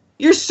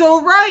 You're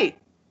so right.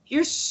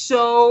 You're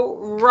so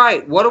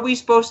right. What are we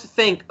supposed to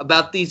think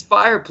about these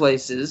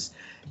fireplaces?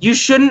 You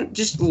shouldn't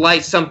just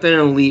light something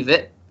and leave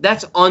it.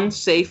 That's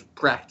unsafe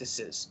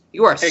practices.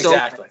 You are so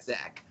right,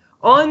 Zach.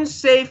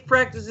 Unsafe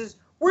practices.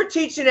 We're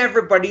teaching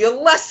everybody a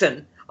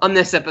lesson on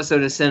this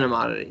episode of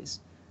Cinemodities.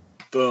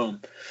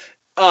 Boom.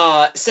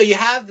 So you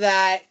have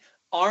that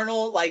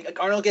Arnold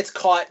gets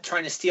caught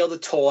trying to steal the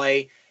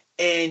toy,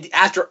 and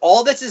after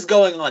all this is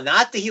going on,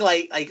 not that he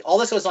like all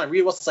this goes on,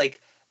 Rita Wilson's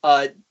like,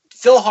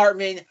 Phil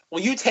Hartman, will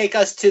you take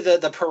us to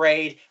the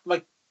parade? I'm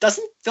like,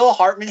 doesn't Phil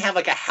Hartman have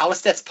like a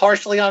house that's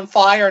partially on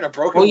fire and a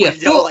broken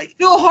window?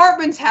 Phil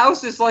Hartman's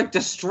house is like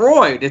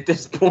destroyed at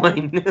this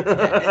point.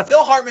 And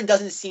Phil Hartman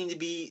doesn't seem to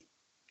be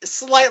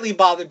slightly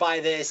bothered by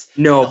this.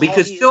 No,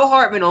 because Phil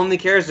Hartman only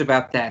cares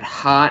about that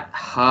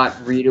hot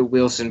Rita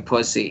Wilson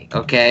pussy,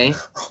 okay?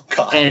 Oh,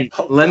 God. And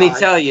let me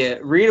tell you,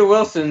 Rita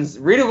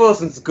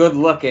Wilson's good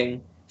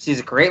looking. She's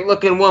a great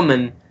looking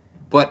woman,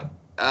 but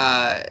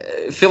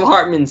Phil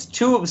Hartman's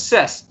too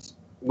obsessed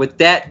with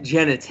that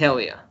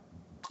genitalia.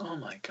 Oh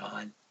my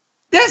God.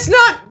 That's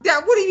not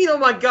that. What do you mean? Oh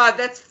my God,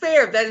 that's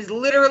fair. That is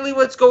literally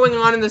what's going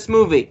on in this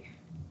movie.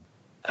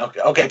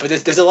 Okay, but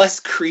there's a less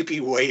creepy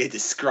way to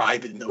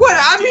describe it. What?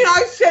 I mean,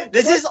 I said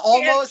this is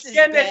almost as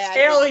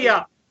genitalia.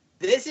 bad.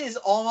 This is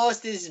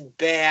almost as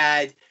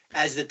bad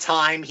as the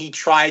time he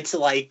tried to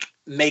like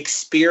make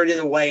Spirited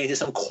Away into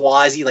some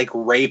quasi like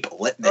rape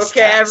litmus Okay,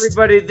 test.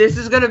 everybody, this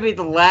is going to be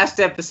the last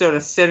episode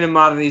of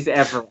Cinemodities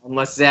ever,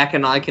 unless Zach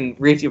and I can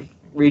reach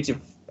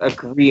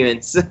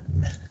agreements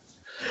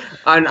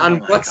on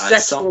what's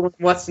sexual and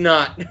what's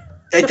not.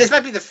 This might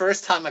be the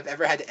first time I've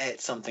ever had to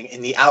edit something,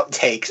 and the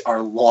outtakes are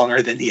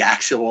longer than the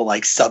actual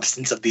like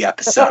substance of the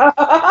episode.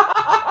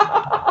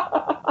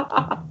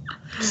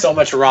 So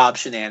much Rob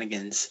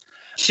shenanigans.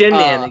 So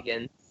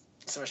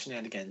much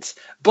shenanigans.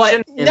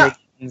 But no.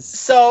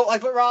 So,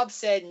 like what Rob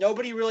said,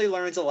 nobody really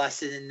learns a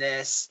lesson in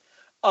this.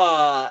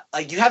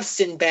 Like you have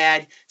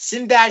Sinbad.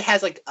 Sinbad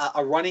has like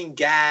a running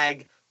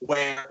gag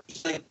where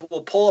he like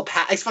will pull a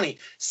It's funny.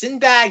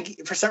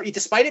 Sinbad, for some reason,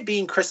 despite it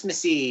being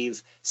Christmas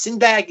Eve,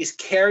 Sinbad is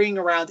carrying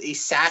around a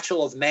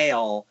satchel of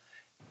mail.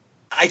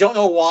 I don't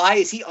know why.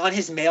 Is he on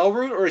his mail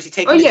route or is he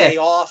taking the day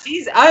off?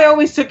 I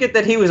always took it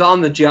that he was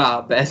on the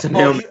job as a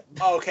mailman.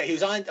 He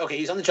was on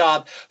the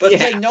job, but he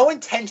had no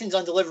intentions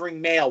on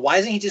delivering mail. Why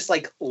doesn't he just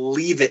like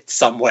leave it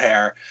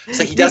somewhere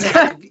so he doesn't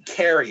have to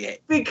carry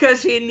it?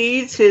 Because he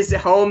needs his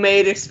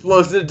homemade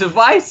explosive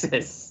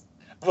devices.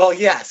 Well,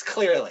 yes,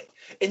 clearly.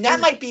 And that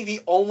might be the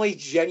only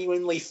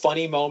genuinely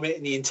funny moment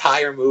in the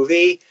entire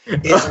movie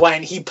is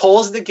when he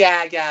pulls the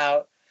gag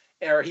out,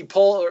 he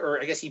pulls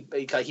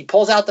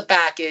out the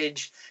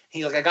package.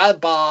 He's like, I got a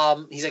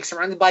bomb. He's like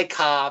surrounded by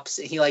cops.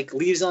 And he like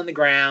leaves it on the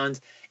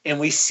ground, and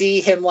we see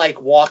him like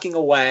walking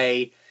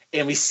away,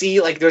 and we see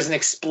like there's an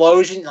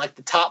explosion in, like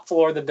the top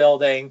floor of the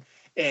building,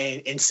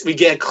 and we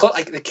get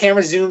like the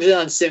camera zooms in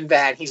on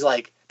Sinbad. He's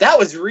like, that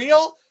was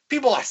real.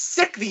 People are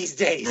sick these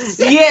days.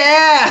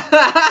 Yeah!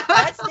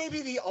 That's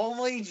maybe the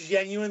only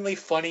genuinely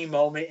funny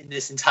moment in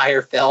this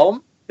entire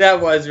film.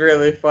 That was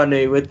really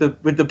funny with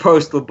the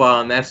postal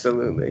bomb,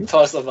 absolutely.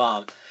 Postal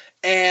bomb.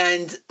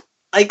 And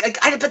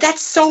but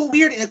that's so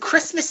weird in a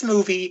Christmas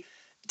movie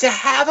to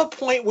have a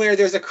point where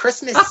there's a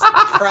Christmas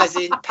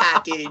present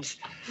package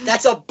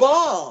that's a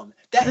bomb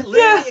that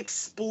literally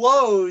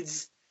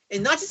explodes.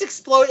 And not just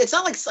explode. It's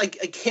not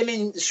like him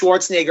and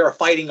Schwarzenegger are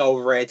fighting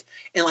over it,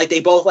 and like they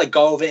both like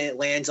go over it. And it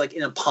lands like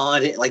in a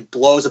pond. And it like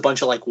blows a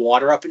bunch of like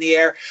water up in the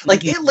air.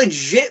 Like it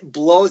legit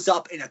blows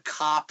up in a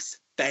cop's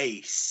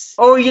face.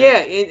 Oh yeah,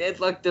 it's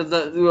like the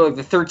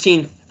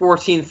 13th,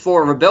 14th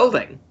floor of a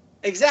building.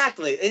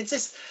 Exactly. It's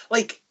just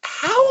like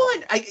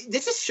does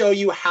this show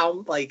you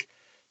how like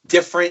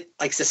different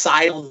like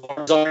societal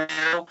norms are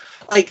now?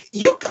 Like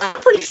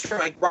I'm pretty sure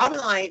like Rob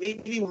and I,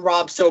 maybe when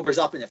Rob sobers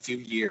up in a few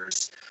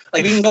years.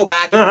 Like, we can go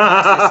back and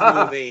watch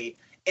this movie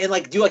and,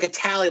 like, do, like, a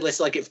tally list.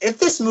 Like, if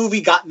this movie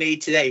got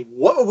made today,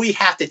 what would we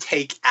have to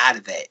take out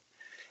of it?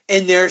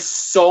 And there's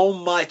so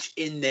much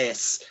in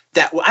this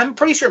that I'm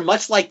pretty sure,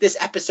 much like this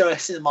episode of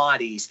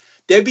Cinemodities,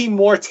 there'd be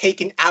more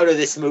taken out of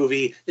this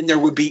movie than there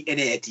would be in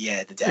it at the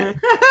end of the day.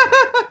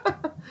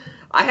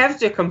 I have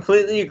to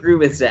completely agree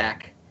with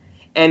Zach.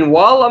 And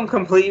while I'm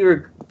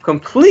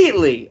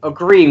completely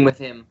agreeing with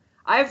him,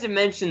 I have to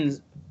mention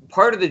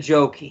part of the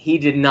joke he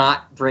did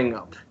not bring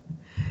up.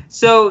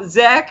 So,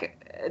 Zach,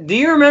 do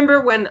you remember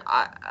when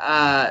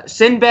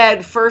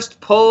Sinbad first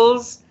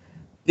pulls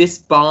this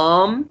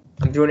bomb,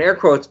 I'm doing air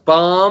quotes,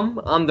 bomb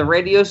on the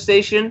radio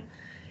station,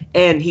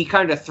 and he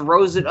kind of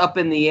throws it up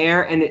in the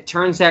air, and it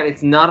turns out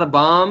it's not a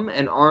bomb,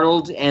 and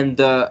Arnold and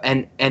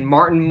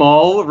Martin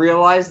Mull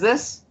realize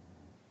this?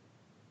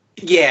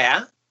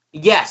 Yeah.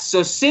 Yes,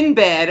 so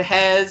Sinbad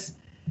has,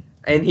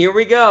 and here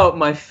we go,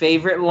 my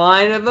favorite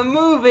line of the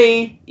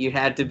movie. You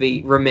had to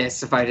be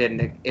remiss if I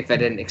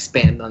didn't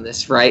expand on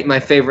this, right? My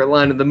favorite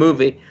line of the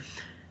movie.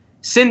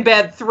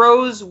 Sinbad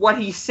throws what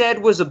he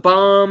said was a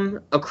bomb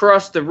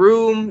across the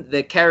room.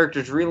 The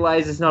characters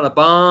realize it's not a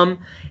bomb,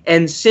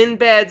 and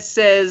Sinbad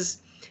says,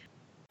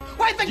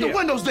 Why do you think the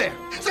window's there?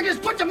 So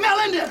just put the mail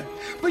in there.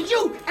 But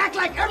you act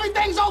like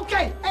everything's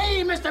okay.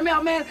 Hey, Mr.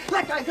 Mailman,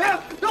 like I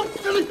have no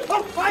feeling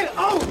of fire.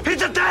 Oh,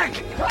 It's a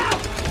tank!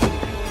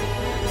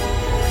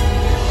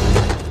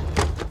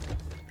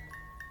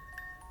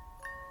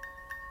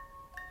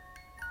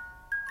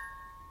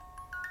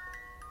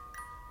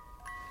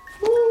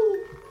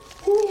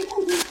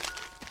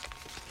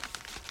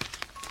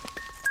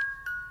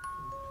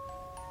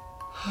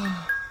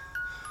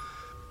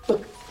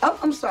 Look,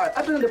 I'm sorry.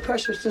 I've been under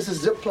pressure since the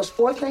Zip Plus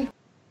 4 thing.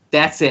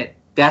 that's it.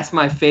 That's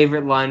my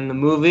favorite line in the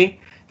movie.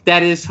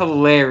 That is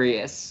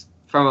hilarious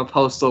from a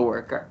postal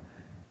worker.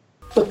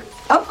 Look,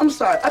 I'm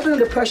sorry. I've been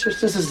under pressure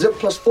since the Zip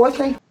Plus 4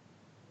 thing.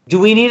 Do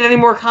we need any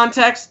more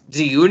context?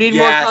 Do you need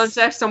more Yes.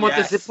 context on what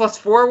Yes. the Zip Plus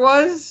 4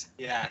 was?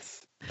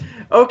 Yes.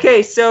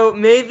 Okay, so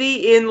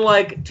maybe in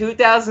like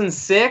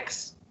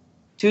 2006,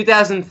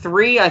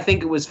 2003, I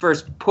think it was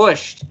first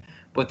pushed.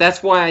 But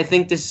that's why I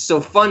think this is so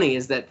funny,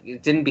 is that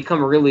it didn't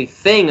become a really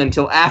thing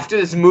until after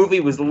this movie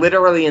was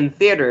literally in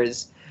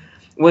theaters,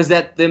 was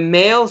that the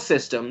mail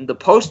system, the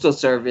postal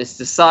service,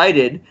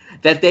 decided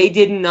that they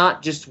did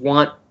not just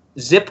want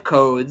zip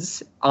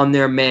codes on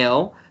their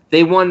mail.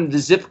 They wanted the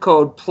zip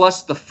code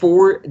plus the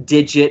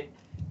 4-digit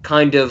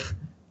kind of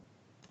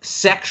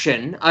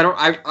section.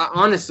 I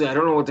honestly, I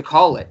don't know what to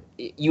call it.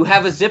 You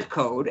have a zip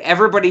code.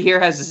 Everybody here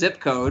has a zip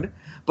code,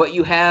 but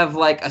you have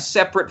like a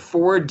separate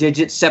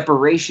 4-digit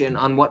separation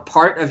on what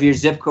part of your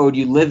zip code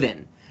you live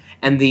in.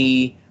 And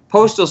the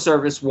Postal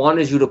Service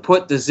wanted you to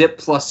put the zip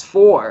plus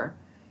 4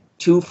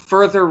 to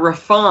further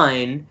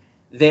refine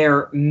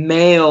their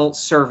mail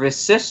service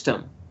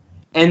system.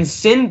 And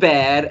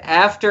Sinbad,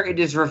 after it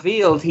is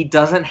revealed he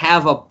doesn't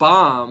have a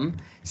bomb,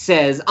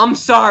 says, I'm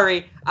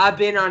sorry, I've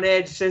been on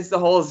edge since the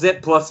whole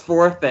zip plus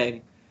 4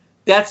 thing.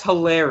 That's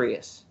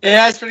hilarious.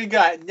 Yeah, that's pretty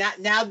good.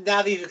 Now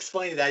that you've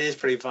explained it, that is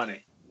pretty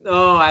funny.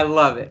 Oh, I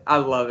love it. I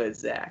love it,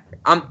 Zach.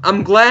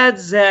 I'm glad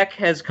Zach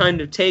has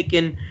kind of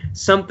taken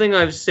something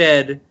I've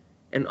said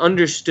and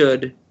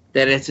understood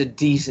that it's a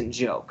decent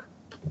joke.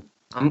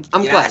 I'm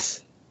glad.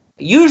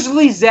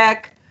 Usually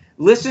Zach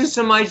listens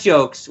to my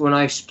jokes when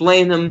I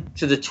explain them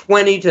to the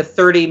 20 to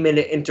 30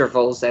 minute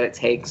intervals that it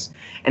takes,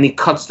 and he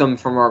cuts them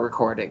from our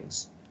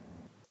recordings.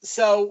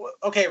 So,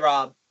 okay,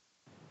 Rob.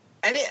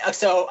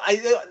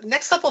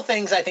 Next couple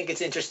things I think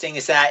it's interesting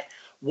is that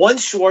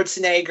once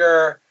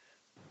Schwarzenegger,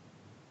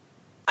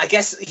 I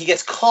guess he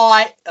gets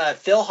caught.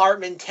 Phil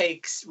Hartman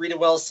takes Rita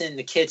Wilson,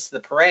 the kids, to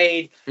the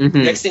parade.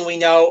 Mm-hmm. Next thing we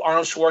know,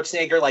 Arnold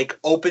Schwarzenegger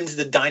opens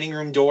the dining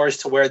room doors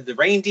to where the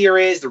reindeer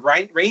is. The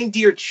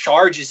reindeer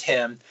charges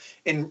him,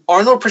 and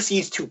Arnold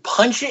proceeds to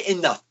punch it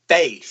in the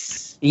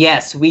face.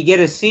 Yes, we get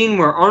a scene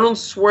where Arnold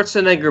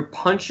Schwarzenegger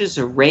punches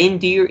a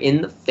reindeer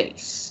in the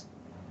face.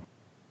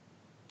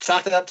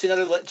 Chalk that up to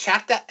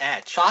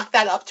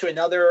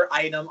another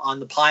item on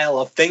the pile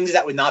of things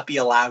that would not be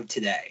allowed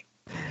today.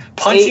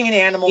 Punching an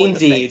animal in the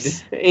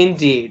face.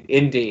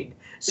 Indeed.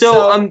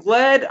 So I'm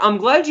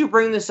glad you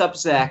bring this up,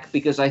 Zach,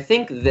 because I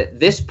think that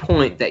this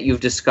point that you've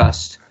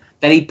discussed,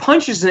 that he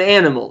punches an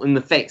animal in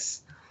the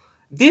face,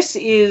 this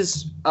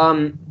is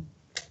I'm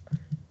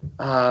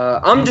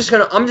just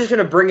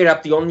gonna bring it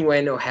up the only way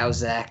I know how,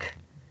 Zach.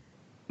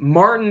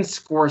 Martin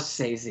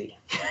Scorsese.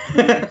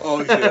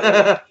 Oh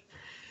yeah.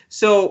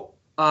 So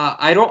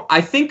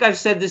I think I've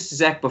said this to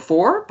Zach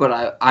before,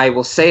 but I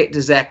will say it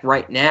to Zach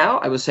right now.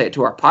 I will say it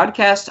to our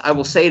podcast. I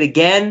will say it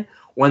again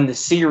when the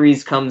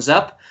series comes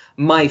up.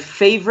 My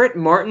favorite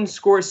Martin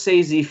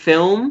Scorsese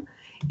film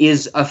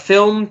is a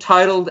film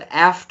titled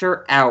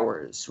After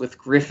Hours with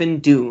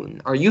Griffin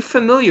Dunne. Are you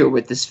familiar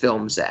with this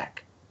film,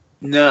 Zach?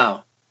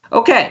 No.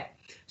 Okay,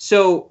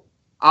 so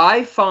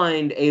I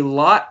find a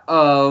lot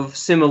of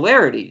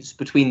similarities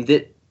between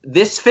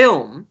this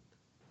film,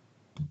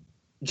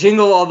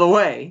 Jingle All the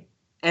Way,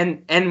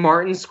 and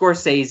Martin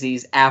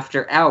Scorsese's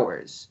After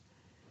Hours.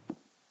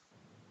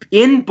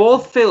 In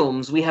both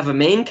films, we have a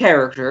main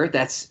character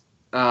that's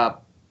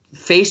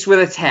faced with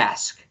a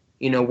task.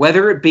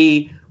 Whether it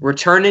be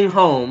returning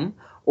home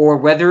or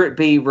whether it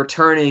be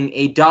returning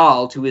a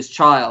doll to his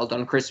child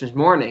on Christmas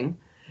morning,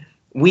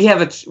 we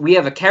have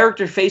a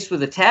character faced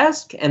with a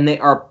task, and they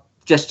are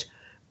just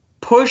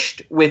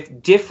pushed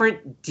with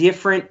different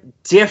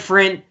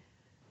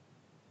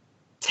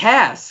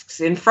tasks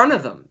in front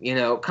of them,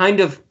 kind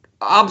of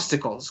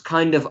obstacles,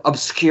 kind of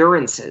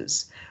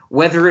obscurances,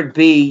 whether it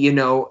be,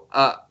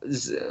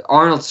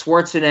 Arnold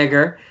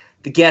Schwarzenegger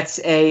gets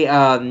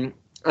a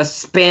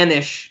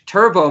Spanish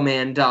Turbo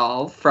Man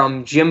doll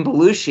from Jim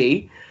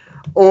Belushi,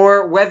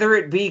 or whether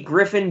it be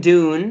Griffin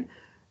Dunne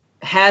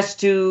has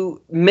to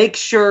make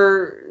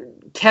sure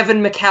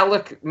Kevin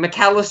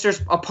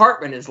McAllister's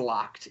apartment is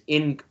locked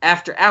in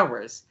After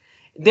Hours.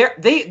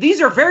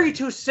 these are very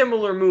two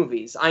similar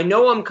movies. I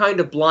know I'm kind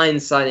of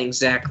blindsiding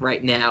Zach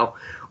right now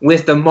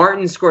with the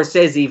Martin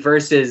Scorsese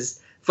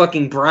versus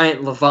fucking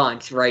Bryant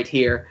Levant right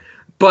here,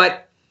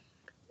 but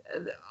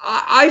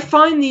I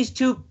find these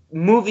two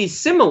movies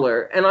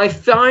similar, and I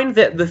find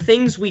that the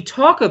things we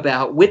talk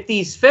about with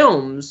these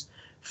films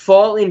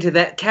fall into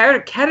that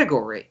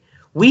category.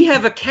 We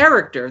have a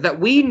character that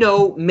we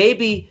know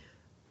maybe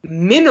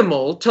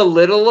minimal to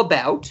little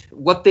about,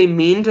 what they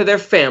mean to their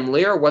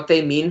family or what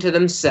they mean to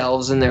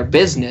themselves and their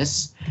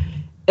business,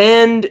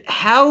 and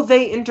how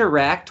they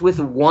interact with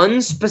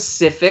one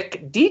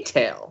specific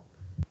detail.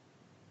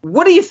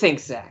 What do you think,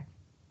 Zach?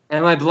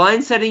 Am I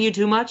blindsiding you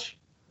too much?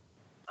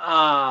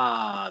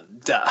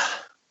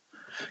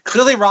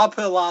 Clearly, Rob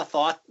put a lot of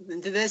thought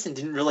into this and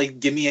didn't really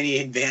give me any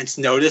advance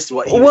notice.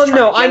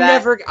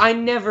 I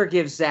never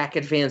give Zach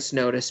advance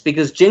notice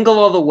because Jingle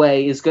All the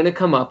Way is going to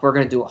come up. We're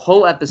going to do a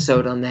whole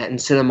episode on that in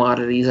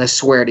Cinemodities, I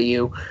swear to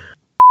you.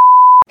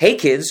 Hey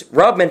kids,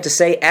 Rob meant to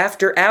say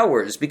after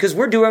hours because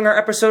we're doing our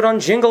episode on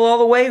Jingle All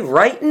the Way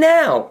right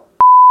now.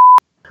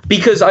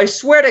 Because I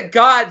swear to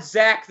God,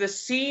 Zach, the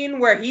scene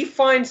where he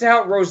finds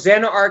out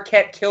Rosanna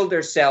Arquette killed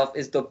herself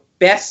is the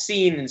best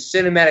scene in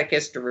cinematic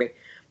history.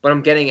 But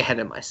I'm getting ahead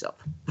of myself.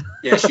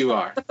 Yes, you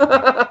are.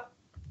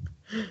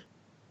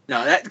 No,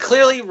 that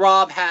clearly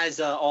Rob has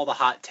all the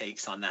hot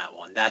takes on that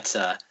one. That's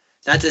a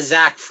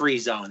Zach free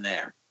zone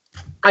there.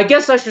 I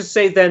guess I should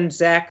say then,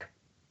 Zach,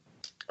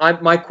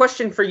 my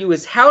question for you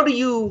is: how do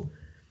you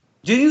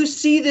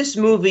see this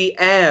movie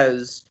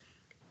as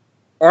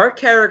our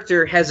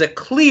character has a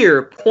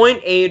clear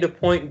point A to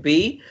point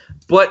B,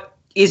 but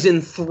is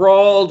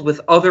enthralled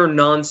with other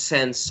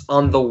nonsense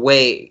on the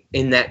way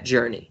in that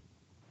journey?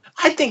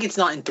 I think it's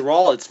not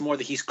enthralled. It's more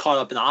that he's caught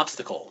up in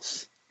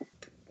obstacles.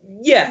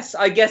 Yes,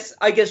 I guess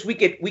we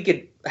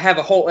could have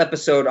a whole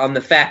episode on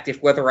the fact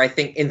if whether I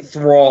think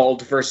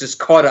enthralled versus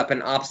caught up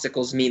in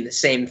obstacles mean the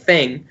same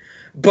thing.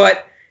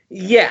 But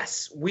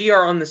yes, we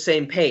are on the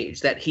same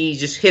page that he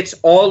just hits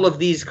all of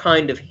these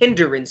kind of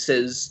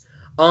hindrances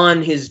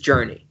on his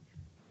journey.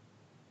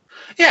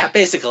 Yeah,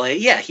 basically.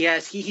 Yeah,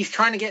 he's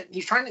trying to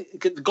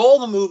the goal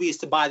of the movie is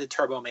to buy the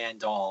Turbo Man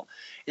doll.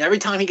 And every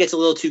time he gets a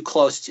little too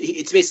close,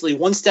 it's basically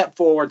one step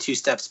forward, two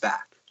steps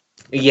back.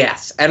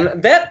 Yes,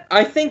 and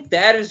I think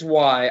that is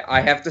why I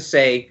have to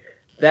say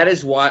that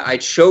is why I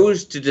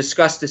chose to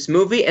discuss this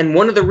movie, and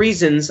one of the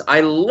reasons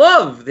I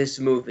love this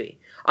movie.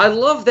 I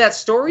love that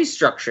story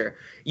structure.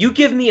 You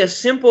give me a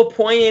simple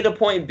point A to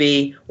point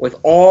B with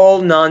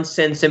all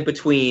nonsense in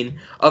between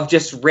of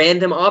just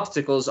random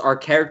obstacles our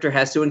character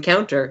has to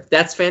encounter.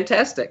 That's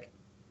fantastic.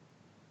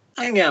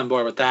 I can get on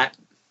board with that.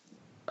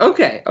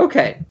 Okay.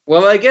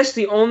 Well, I guess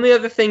the only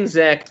other thing,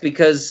 Zach,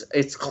 because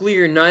it's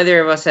clear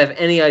neither of us have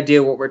any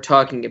idea what we're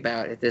talking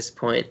about at this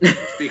point.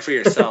 Speak for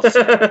yourself,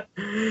 sir.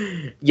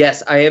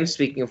 Yes, I am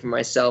speaking for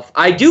myself.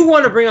 I do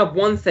want to bring up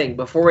one thing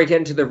before we get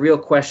into the real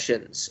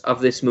questions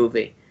of this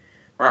movie.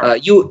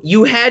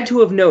 You had to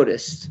have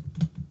noticed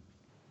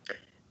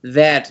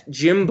that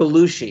Jim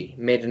Belushi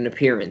made an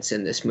appearance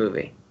in this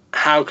movie.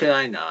 How could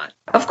I not?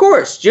 Of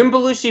course, Jim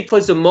Belushi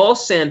plays a mall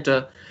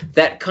Santa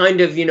that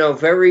kind of,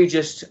 very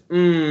just,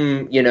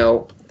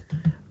 almost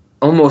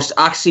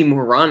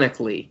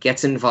oxymoronically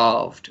gets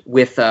involved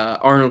with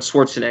Arnold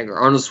Schwarzenegger.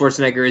 Arnold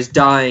Schwarzenegger is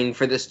dying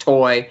for this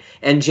toy,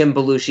 and Jim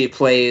Belushi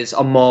plays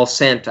a mall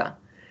Santa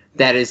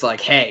that is like,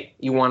 hey,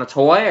 you want a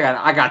toy?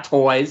 I got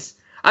toys.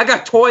 I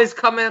got toys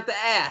coming out the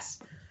ass.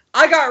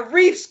 I got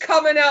reefs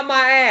coming out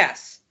my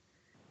ass.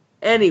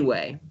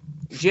 Anyway,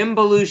 Jim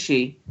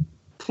Belushi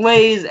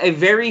plays a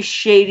very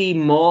shady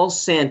mall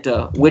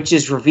Santa, which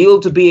is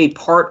revealed to be a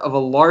part of a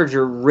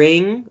larger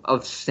ring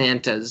of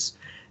Santas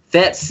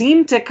that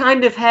seem to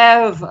kind of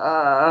have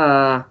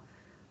a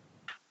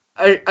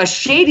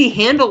shady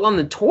handle on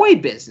the toy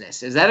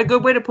business. Is that a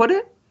good way to put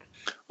it?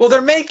 Well,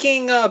 they're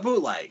making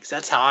bootlegs.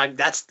 That's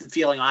the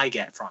feeling I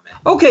get from it.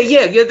 Okay,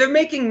 yeah, they're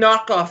making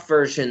knockoff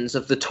versions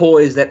of the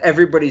toys that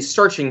everybody's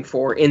searching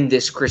for in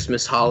this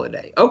Christmas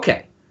holiday.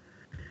 Okay.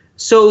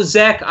 So,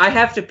 Zach, I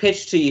have to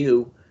pitch to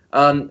you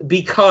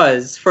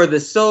because for the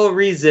sole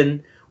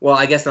reason, well,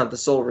 I guess not the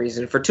sole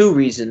reason, for two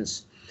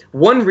reasons.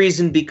 One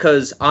reason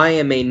because I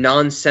am a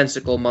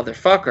nonsensical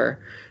motherfucker.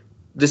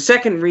 The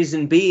second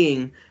reason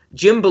being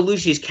Jim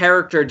Belushi's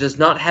character does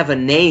not have a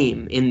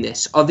name in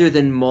this other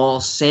than Mall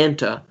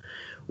Santa.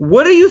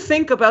 What do you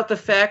think about the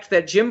fact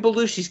that Jim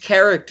Belushi's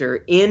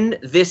character in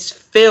this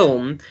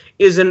film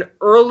is an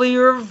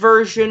earlier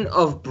version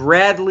of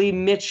Bradley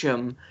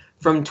Mitchum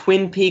from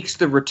Twin Peaks: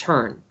 The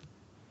Return?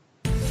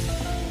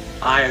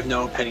 I have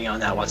no opinion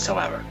on that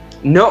whatsoever.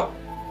 No.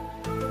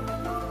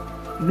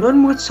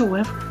 None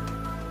whatsoever?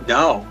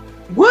 No.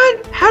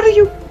 What? How do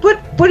you...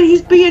 But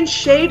he's being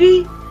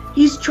shady?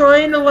 He's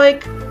trying to,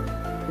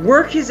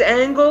 work his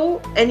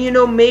angle, and,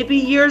 maybe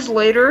years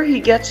later he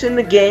gets in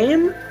the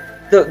game?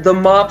 The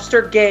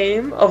mobster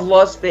game of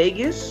Las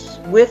Vegas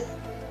with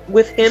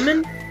him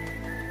and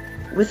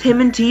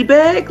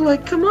T-Bag?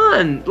 Come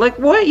on.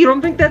 What? You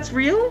don't think that's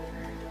real?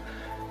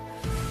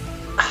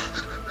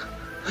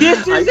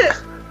 This is it.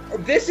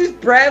 This is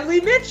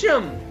Bradley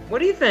Mitchum. What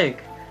do you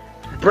think?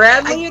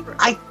 Bradley and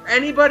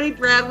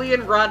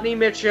Rodney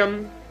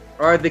Mitchum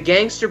are the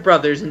gangster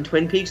brothers in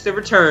Twin Peaks: The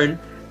Return,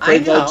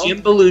 played by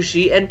Jim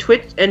Belushi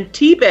and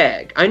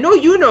T-Bag. I know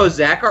you know,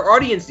 Zach. Our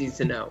audience needs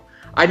to know.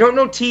 I don't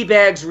know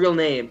T-Bag's real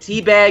name.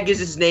 T-Bag is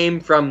his name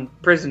from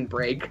Prison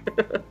Break.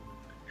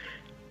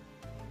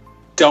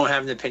 Don't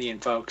have an opinion,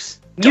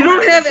 folks. You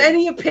don't have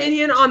any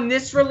opinion on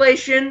this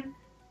relation?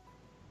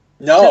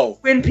 No.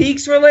 Twin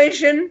Peaks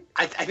relation?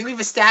 I think we've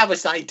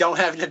established I don't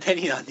have an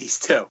opinion on these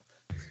two.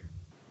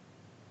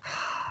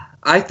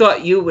 I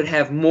thought you would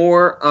have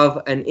more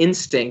of an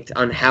instinct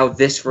on how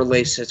this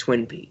relates to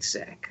Twin Peaks,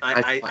 Zach.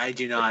 I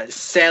do not.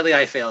 Sadly,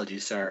 I failed you,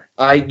 sir.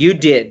 You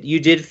did. You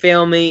did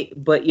fail me,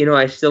 but,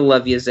 I still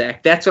love you,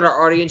 Zach. That's what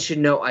our audience should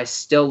know. I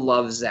still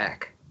love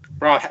Zach.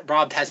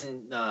 Rob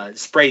hasn't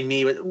sprayed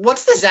me with...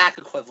 What's the Zach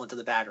equivalent of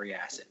the battery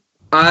acid?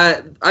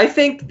 I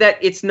think that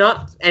it's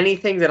not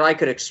anything that I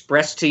could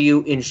express to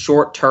you in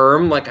short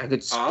term, like I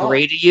could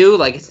spray to you.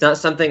 Like, it's not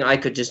something I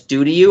could just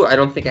do to you. I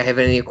don't think I have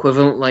any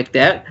equivalent like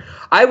that.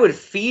 I would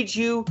feed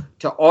you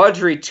to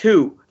Audrey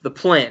 2, the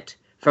plant,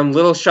 from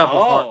Little Shop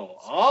of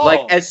Horrors.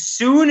 Like, as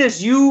soon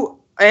as you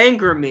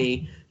anger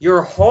me,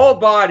 your whole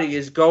body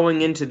is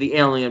going into the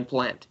alien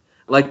plant.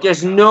 Like,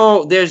 there's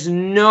no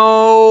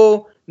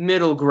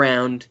middle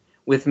ground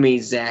with me,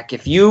 Zach.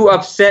 If you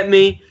upset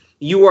me,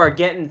 you are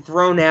getting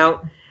thrown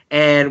out,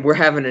 and we're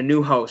having a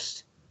new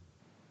host.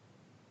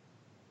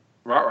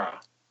 Ruh-roh.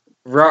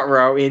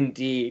 Ruh-roh,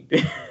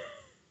 indeed.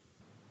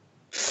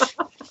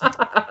 Oh,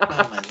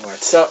 my Lord.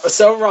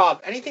 So, Rob,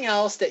 anything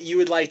else that you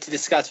would like to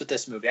discuss with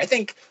this movie? I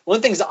think one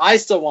of the things that I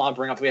still want to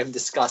bring up we haven't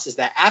discussed is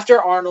that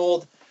after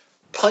Arnold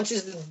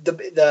punches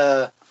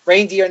the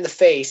reindeer in the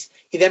face,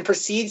 he then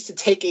proceeds to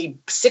take a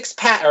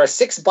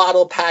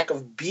 6-bottle pack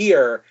of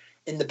beer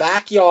in the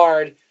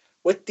backyard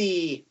with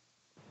the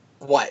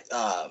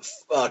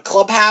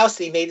clubhouse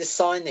that he made his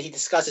son that he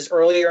discusses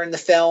earlier in the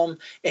film,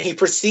 and he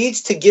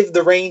proceeds to give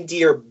the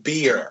reindeer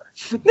beer.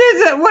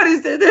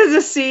 There's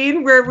a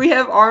scene where we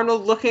have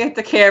Arnold looking at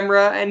the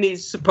camera and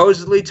he's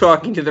supposedly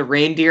talking to the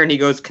reindeer and he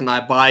goes, "Can I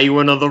buy you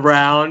another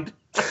round?"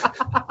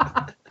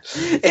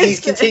 And he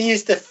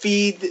continues to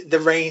feed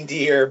the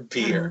reindeer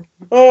beer.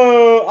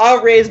 Oh,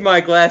 I'll raise my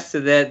glass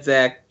to that,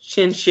 Zach.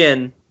 Chin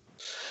chin.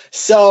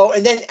 So,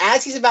 and then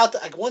as he's about to,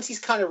 once he's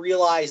kind of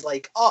realized,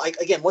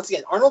 once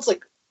again, Arnold's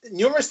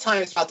numerous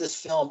times throughout this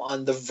film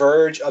on the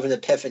verge of an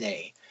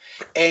epiphany.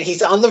 And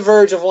he's on the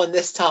verge of one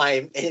this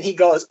time, and he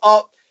goes,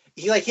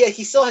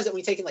 he still hasn't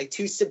only taken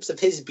 2 sips of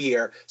his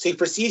beer, so he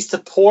proceeds to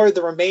pour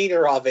the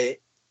remainder of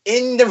it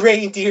in the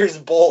reindeer's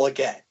bowl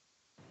again.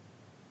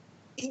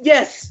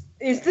 Yes.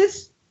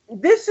 This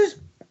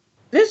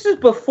is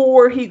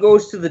before he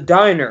goes to the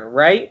diner,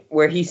 right?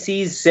 Where he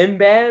sees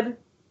Sinbad?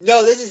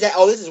 No, this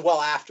is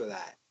well after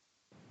that.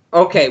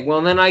 Okay,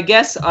 well then I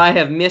guess I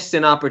have missed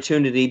an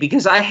opportunity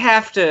because I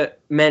have to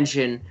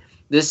mention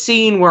the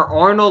scene where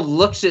Arnold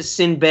looks at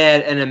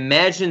Sinbad and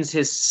imagines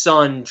his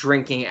son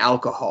drinking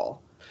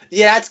alcohol.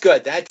 Yeah, that's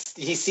good.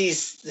 He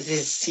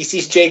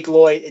sees Jake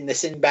Lloyd in the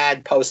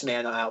Sinbad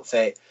postman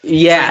outfit.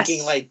 Yes.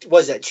 Drinking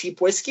was that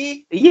cheap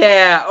whiskey?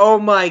 Yeah. Oh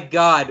my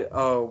God.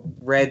 Oh,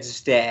 Red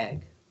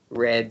Stag.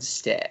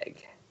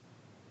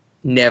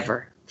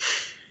 Never.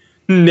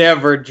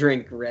 Never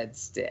drink Red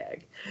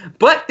Stag.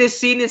 But this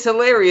scene is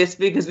hilarious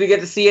because we get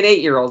to see an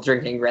 8-year-old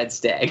drinking Red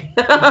Stag.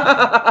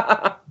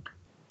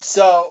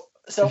 So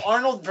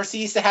Arnold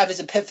proceeds to have his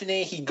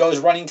epiphany. He goes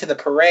running to the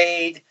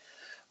parade.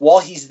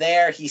 While he's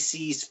there, he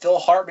sees Phil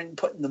Hartman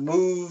putting the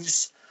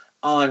moves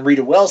on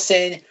Rita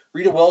Wilson.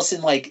 Rita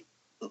Wilson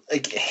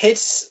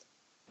hits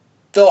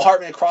Phil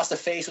Hartman across the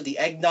face with the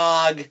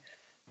eggnog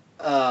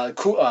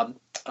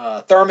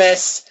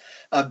thermos.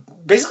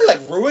 Basically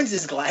ruins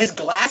his glass. His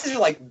glasses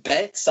are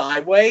bent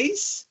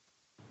sideways,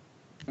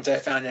 which I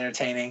found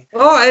entertaining.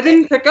 Oh, I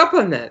didn't pick up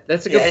on that.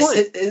 That's a good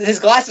point. His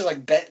glasses are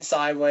bent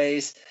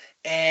sideways,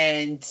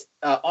 and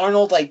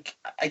Arnold I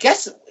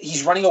guess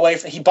he's running away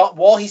from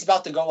while he's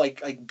about to go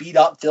beat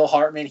up Phil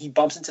Hartman. He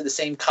bumps into the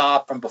same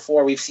cop from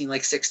before we've seen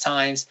 6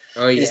 times.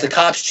 Oh yeah. As the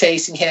cop's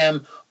chasing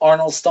him,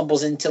 Arnold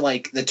stumbles into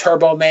the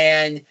Turbo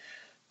Man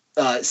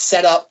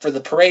set up for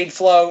the parade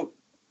float.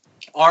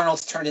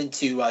 Arnold's turned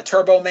into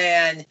Turbo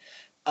Man.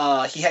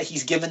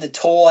 He's given the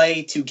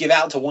toy to give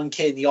out to one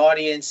kid in the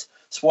audience.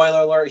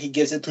 Spoiler alert, he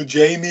gives it to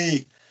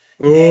Jamie.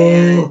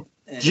 Oh,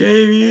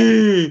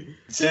 Jamie!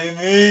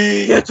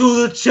 Jamie! Get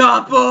to the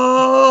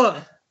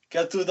chopper!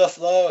 Get to the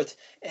float.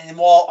 And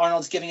while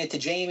Arnold's giving it to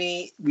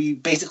Jamie, we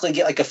basically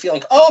get a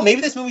feeling, oh,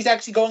 maybe this movie's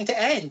actually going to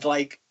end.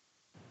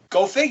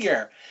 Go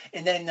figure.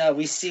 And then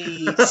we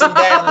see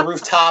Sinbad on the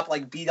rooftop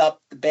beat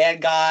up the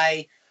bad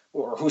guy,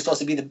 or who's supposed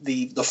to be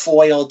the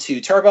foil to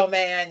Turbo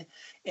Man,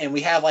 and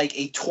we have a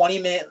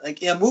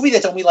 20-minute in a movie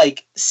that's only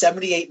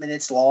 78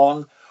 minutes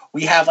long.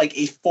 We have a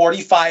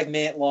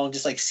 45-minute long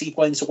just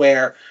sequence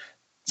where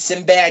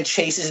Sinbad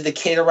chases the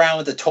kid around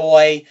with the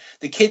toy.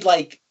 The kid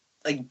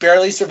like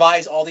barely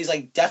survives all these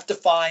like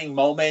death-defying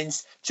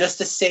moments just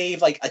to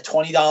save like a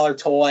 $20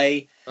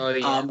 toy. Oh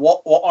yeah.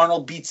 While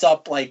Arnold beats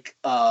up like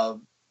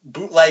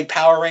bootleg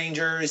Power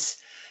Rangers,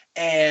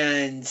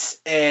 and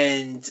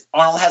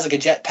Arnold has like a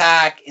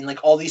jetpack, and like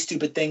all these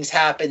stupid things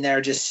happen.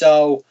 They're just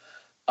so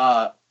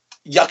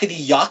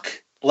yuckity yuck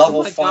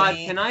level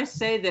funny. God, can I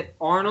say that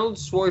Arnold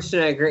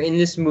Schwarzenegger in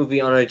this movie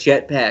on a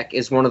jetpack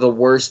is one of the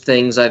worst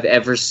things I've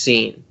ever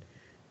seen.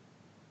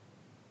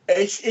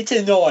 It's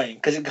annoying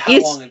because how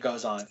long it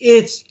goes on.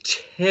 It's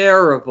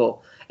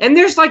terrible. And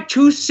there's like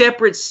 2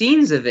 separate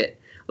scenes of it.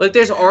 Like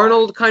there's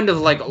Arnold kind of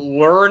like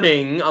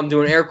learning, I'm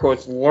doing air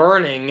quotes,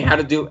 learning how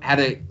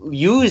to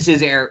use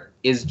his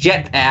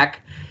jetpack.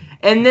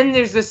 And then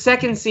there's the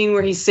second scene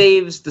where he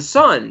saves the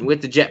son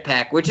with the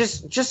jetpack, which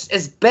is just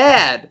as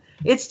bad.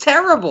 It's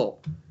terrible.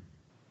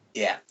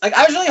 Yeah. Like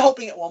I was really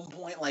hoping at one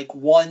point, like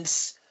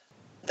once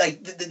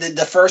like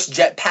the first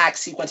jetpack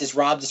sequence, as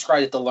Rob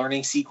described it, the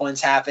learning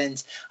sequence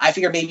happens, I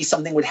figured maybe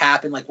something would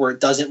happen like where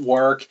it doesn't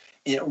work.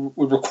 It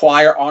would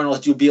require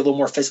Arnold to be a little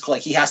more physical.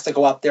 Like he has to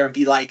go up there and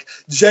be like,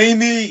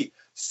 Jamie,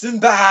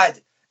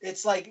 Sinbad.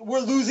 It's like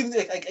we're losing.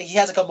 Like he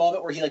has like a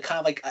moment where he like kind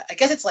of like, I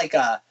guess it's like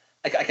a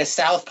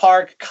South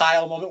Park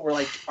Kyle moment where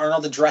like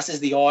Arnold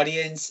addresses the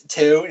audience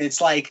too, and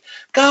it's like,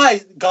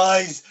 guys,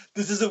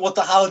 this isn't what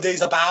the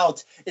holiday's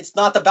about. It's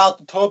not about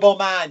the Turbo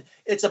Man.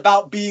 It's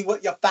about being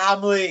with your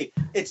family.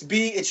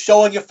 It's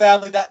showing your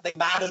family that they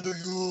matter to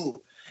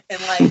you.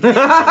 And like something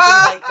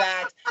like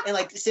that. And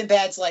like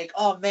Sinbad's like,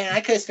 oh man,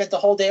 I could have spent the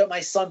whole day with my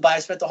son, but I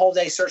spent the whole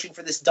day searching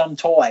for this dumb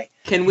toy.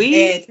 Can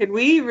we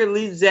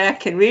release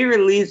Zach? Can we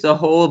release a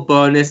whole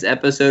bonus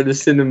episode of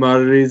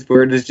Cinemodities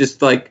where it is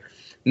just like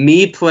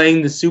me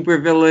playing the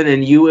supervillain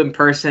and you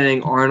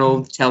impersonating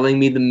Arnold telling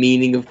me the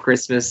meaning of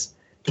Christmas?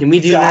 Can we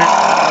do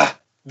that?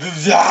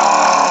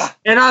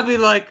 And I'll be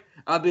like,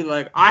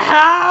 I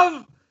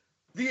have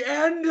the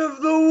end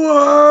of the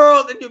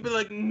world, and you'll be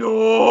like,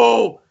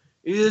 no.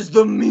 It is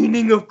the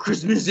meaning of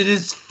Christmas. It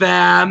is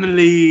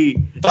family.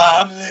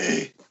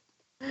 Family.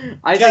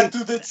 Get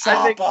to the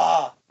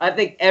chopper. I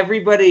think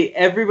everybody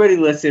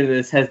listening to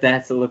this has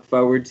that to look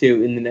forward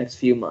to in the next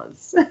few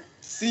months.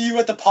 See you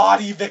at the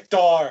party,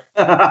 Victor.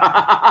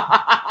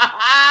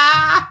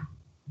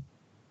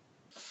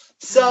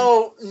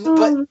 So,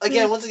 but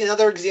again, once again,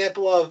 another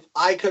example of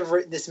I could have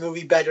written this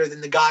movie better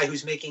than the guy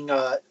who's making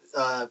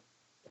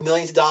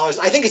millions of dollars.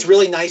 I think it's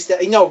really nice that,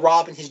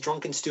 Rob in his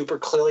drunken stupor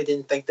clearly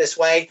didn't think this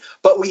way,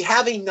 but we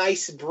have a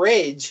nice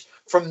bridge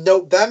from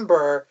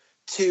November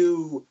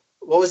to,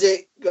 what was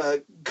it,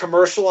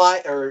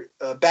 commercialize or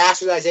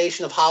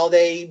bastardization of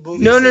holiday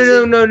movies? No.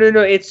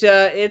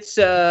 It's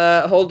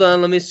hold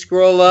on, let me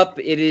scroll up.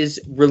 It is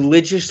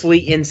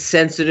Religiously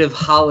Insensitive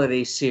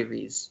Holiday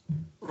Series.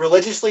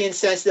 Religiously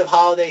Insensitive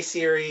Holiday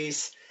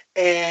Series.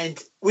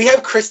 And we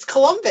have Chris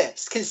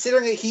Columbus,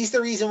 considering that he's the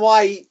reason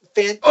why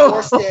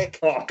Fantastic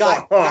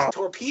got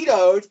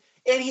torpedoed,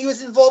 and he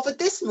was involved with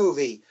this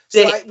movie.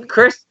 So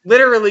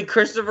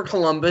Christopher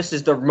Columbus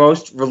is the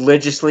most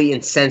religiously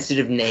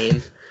insensitive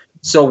name.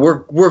 So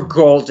we're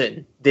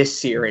golden this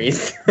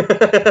series.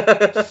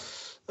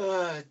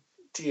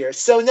 Dear.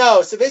 So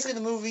basically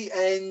the movie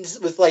ends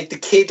with like the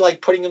kid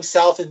like putting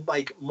himself in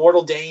like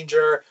mortal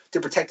danger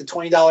to protect the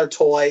 $20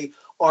 toy.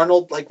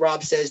 Arnold, like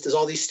Rob says, does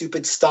all these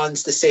stupid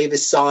stunts to save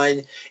his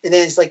son, and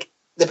then it's like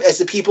as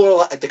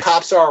the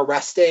cops are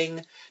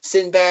arresting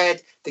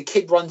Sinbad, the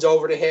kid runs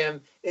over to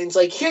him and it's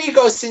like, "Here you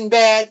go,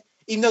 Sinbad."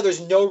 Even though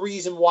there's no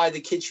reason why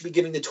the kid should be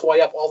giving the toy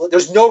up.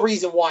 There's no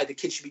reason why the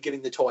kid should be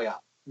giving the toy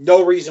up.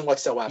 No reason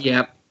whatsoever.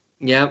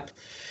 Yep.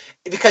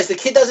 Because the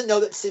kid doesn't know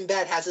that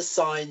Sinbad has a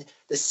son.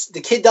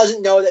 The kid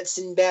doesn't know that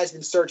Sinbad's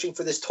been searching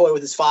for this toy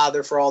with his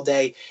father for all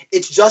day.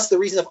 It's just the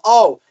reason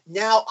of,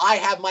 now I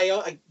have my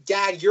own.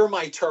 Dad, you're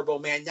my Turbo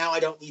Man. Now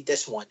I don't need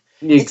this one.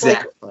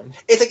 Exactly.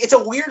 It's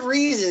a weird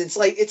reason. It's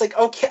like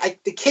okay,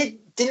 the kid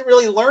didn't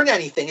really learn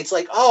anything. It's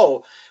like,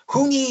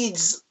 who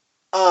needs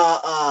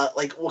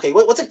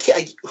what's a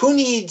kid? Who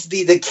needs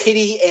the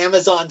Kitty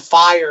Amazon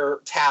Fire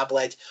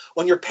tablet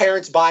when your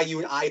parents buy you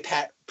an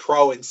iPad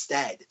Pro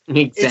instead?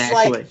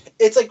 Exactly.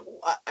 It's like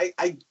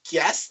I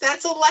guess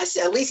that's a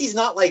lesson. At least he's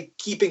not like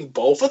keeping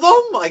both of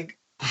them. Like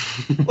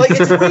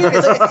it's weird.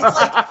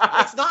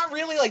 It's not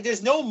really like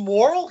there's no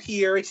moral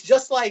here. It's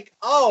just like,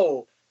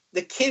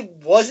 the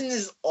kid wasn't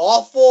as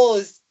awful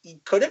as he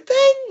could have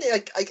been.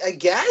 Like I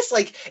guess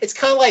like it's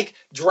kind of like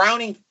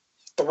drowning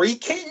 3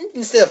 kittens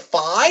instead of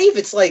 5.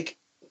 It's like,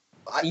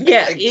 I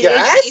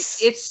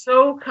guess it's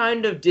so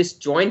kind of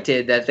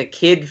disjointed that the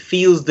kid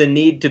feels the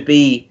need to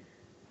be,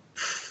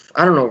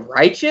 I don't know,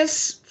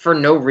 righteous for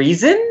no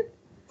reason.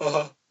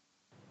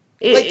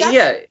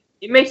 It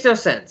makes no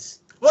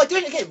sense. Well,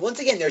 once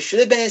again, there should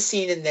have been a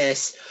scene in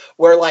this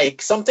where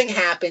like something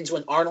happens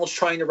when Arnold's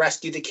trying to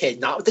rescue the kid,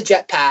 not with the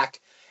jetpack,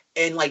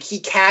 and like he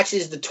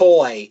catches the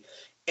toy.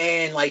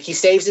 And like he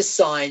saves his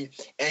son,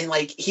 and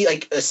like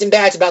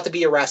Sinbad's about to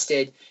be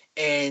arrested,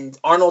 and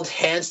Arnold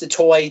hands the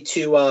toy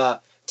to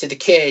the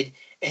kid,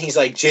 and he's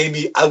like,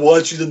 "Jamie, I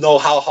want you to know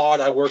how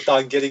hard I worked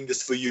on getting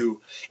this for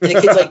you." And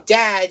the kid's like,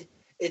 "Dad,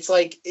 it's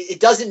like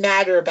it doesn't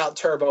matter about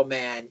Turbo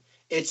Man.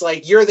 It's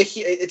like you're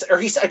the or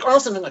he's like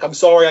or something like, I'm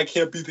sorry, I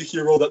can't be the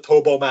hero that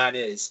Turbo Man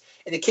is.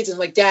 And the kid's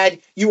like,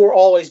 Dad, you were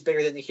always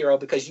bigger than the hero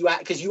because you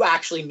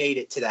actually made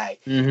it today.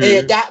 Mm-hmm. And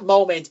at that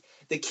moment,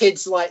 the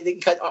kid's like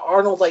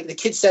Arnold, like the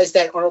kid says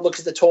that, Arnold looks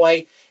at the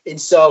toy, and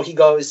so he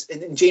goes,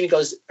 and Jamie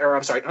goes, or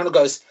I'm sorry, Arnold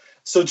goes,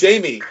 so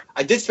Jamie,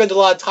 I did spend a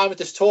lot of time with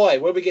this toy.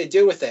 What are we gonna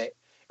do with it?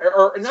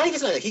 Or not even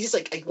something. He just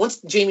like once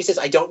Jamie says,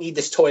 I don't need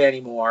this toy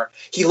anymore,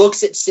 he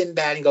looks at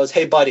Sinbad and goes,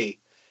 hey buddy,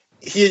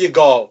 here you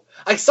go.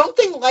 Like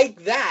something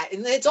like that.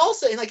 And it's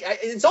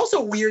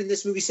also weird in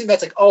this movie.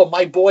 Sinbad's like, oh,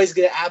 my boy's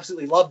gonna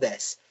absolutely love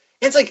this.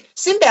 And it's like,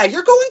 Sinbad,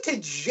 you're going to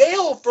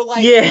jail for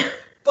like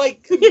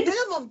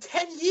minimum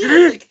 10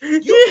 years. Like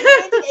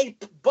you planted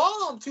a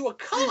bomb to a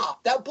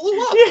cop that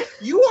blew up. Yeah.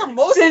 You are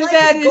most Sinbad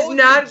likely is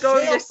not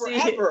going to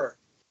forever.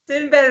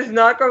 Sinbad is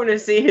not going to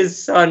see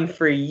his son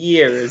for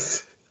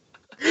years.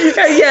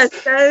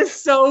 Yes, that is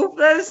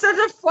such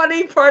a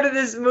funny part of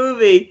this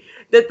movie,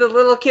 that the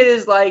little kid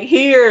is like,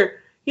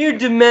 here,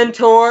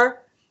 Dementor,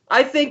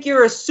 I think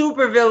you're a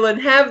supervillain,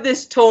 have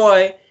this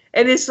toy.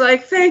 And it's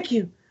like, thank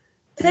you,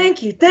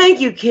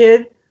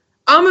 kid.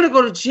 I'm going to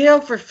go to jail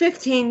for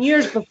 15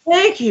 years, but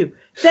thank you,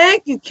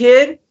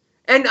 kid.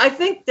 And I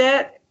think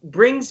that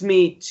brings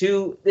me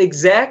to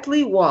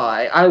exactly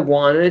why I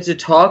wanted to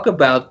talk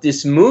about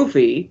this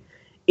movie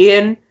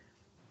in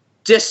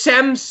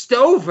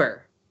Decemstover.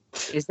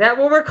 Is that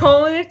what we're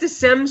calling it?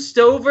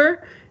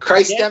 Decemstover?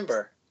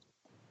 Christember.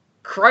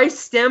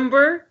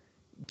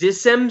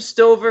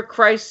 Decemstover,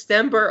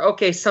 Christember.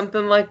 Okay,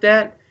 something like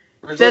that.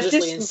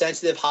 Religiously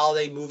insensitive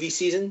holiday movie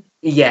season?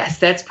 Yes,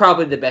 that's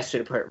probably the best way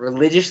to put it.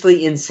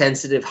 Religiously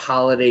insensitive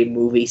holiday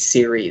movie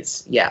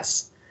series.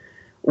 Yes.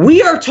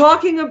 We are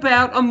talking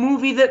about a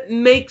movie that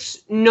makes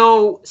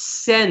no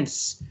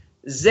sense.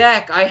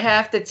 Zach, I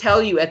have to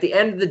tell you, at the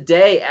end of the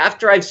day,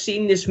 after I've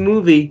seen this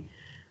movie,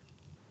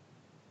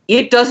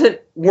 it doesn't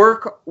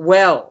work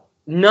well.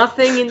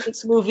 Nothing in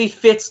this movie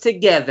fits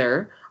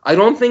together. I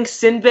don't think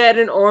Sinbad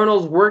and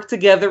Arnold work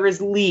together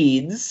as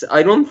leads.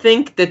 I don't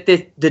think that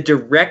the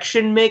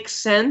direction makes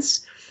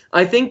sense.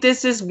 I think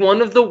this is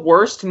one of the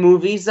worst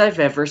movies I've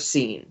ever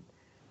seen.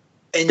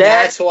 And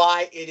that's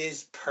why it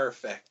is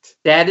perfect.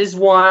 That is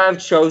why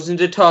I've chosen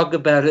to talk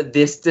about it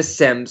this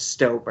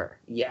Decemstober.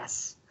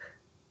 Yes.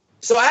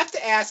 So I have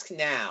to ask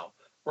now,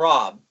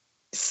 Rob,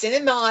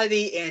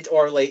 cinematography and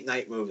or late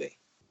night movie?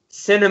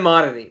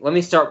 Cinematography. Let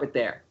me start with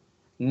there.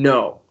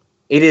 No,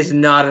 it is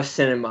not a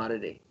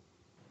cinematography.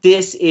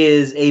 This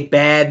is a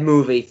bad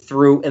movie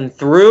through and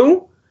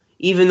through,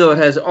 even though it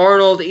has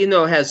Arnold, even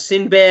though it has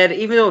Sinbad,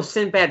 even though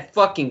Sinbad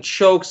fucking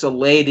chokes a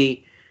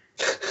lady.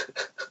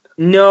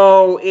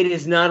 No, it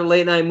is not a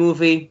late night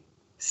movie.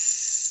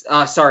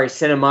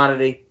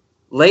 Cinematography.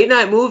 Late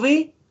night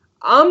movie?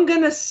 I'm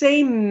gonna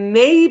say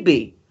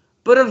maybe,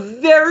 but a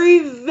very,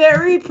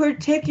 very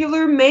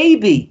particular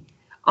maybe.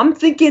 I'm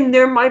thinking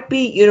there might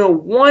be,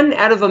 1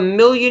 out of a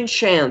million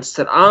chance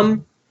that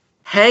I'm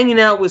hanging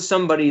out with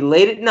somebody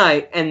late at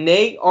night and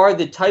they are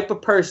the type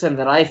of person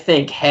that I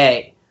think,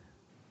 hey,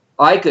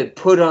 I could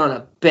put on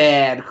a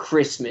bad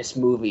Christmas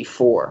movie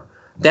for.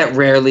 That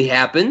rarely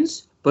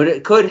happens, but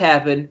it could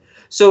happen.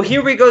 So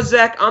here we go,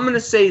 Zach. I'm going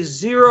to say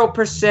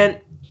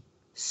 0%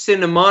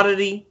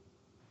 cinematography,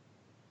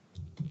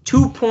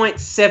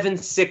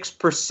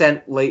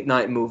 2.76% late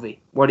night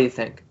movie. What do you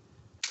think?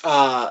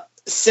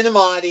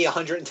 Cinematography,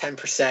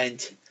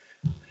 110%.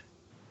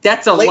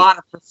 That's a lot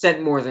of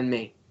percent more than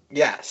me.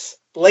 Yes.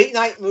 Late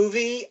night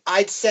movie,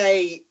 I'd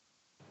say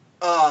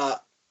no,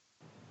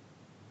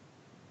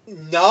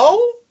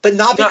 but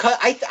not because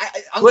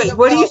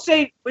what do you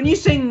say when you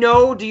say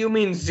no? Do you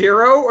mean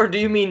 0 or do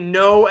you mean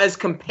no as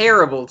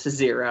comparable to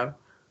 0?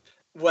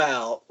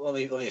 Well, let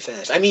me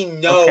finish. I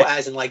mean no, okay.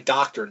 As in like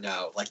Dr.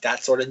 No, like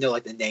that sort of no,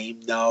 like the name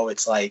no.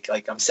 It's like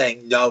I'm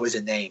saying no is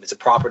a name. It's a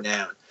proper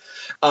noun.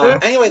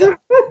 Anyway, though.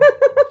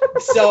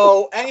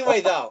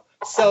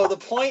 So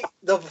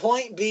the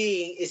point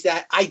being is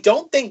that I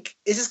don't think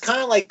this is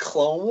kind of like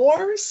Clone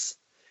Wars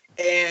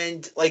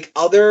and like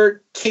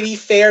other kiddie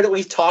fare that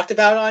we've talked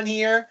about on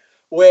here,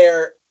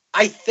 where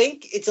I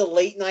think it's a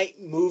late night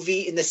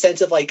movie in the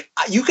sense of like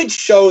you could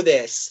show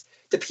this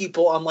to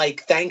people on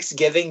like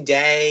Thanksgiving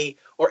Day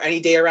or any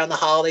day around the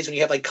holidays when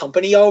you have like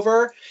company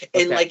over.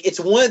 And like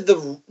it's one of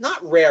the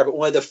not rare, but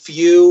one of the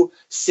few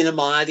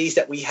cinematographies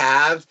that we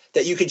have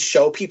that you could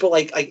show people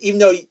like even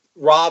though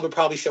Rob would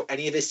probably show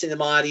any of his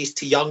cinematographies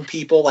to young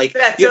people, like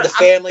you have the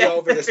family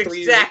over, there's 3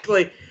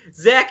 exactly.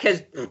 Zach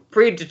has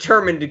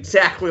predetermined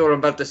exactly what I'm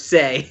about to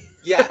say.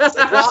 Yeah,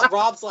 like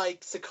Rob's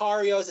like,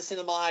 Sicario is a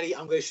cinemati.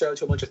 I'm going to show it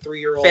to a bunch of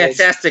 3-year-olds.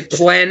 Fantastic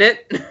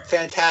Planet.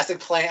 Fantastic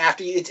Planet.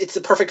 It's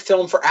the perfect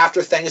film for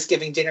after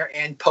Thanksgiving dinner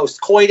and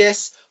post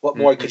coitus. What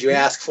more could you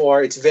ask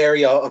for? It's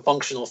very a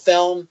functional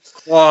film.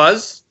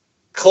 Claws.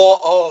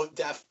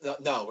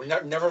 No,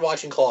 we're never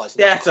watching Claws.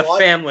 No, that's Claws,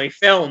 a family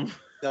film.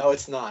 No,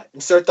 it's not.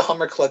 Insert the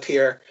Hummer clip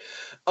here.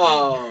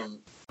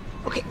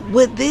 Okay,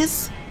 would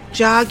this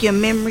jog your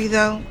memory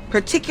though?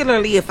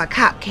 Particularly if a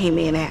cop came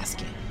in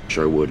asking.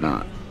 Sure would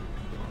not.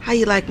 How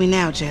you like me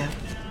now, Jeff?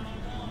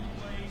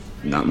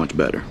 Not much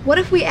better. What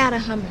if we add a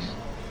Hummer?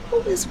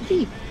 Oh, this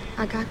beep.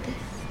 I got this.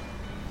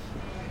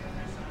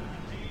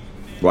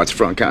 Watch the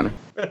front counter.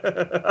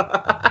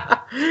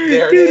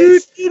 There it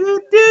is.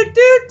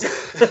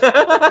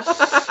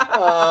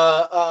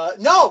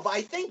 No, but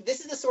I think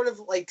this is the sort of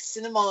like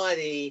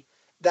cinemati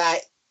that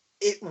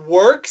it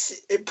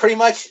works. It pretty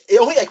much, it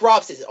only, like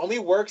Rob says, it only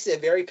works at a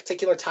very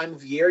particular time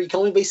of year. You can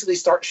only basically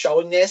start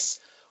showing this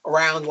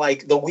around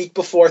like the week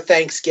before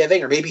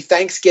Thanksgiving, or maybe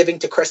Thanksgiving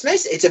to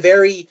Christmas. It's a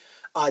very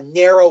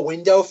narrow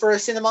window for a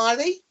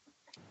cinemati.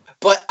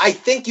 But I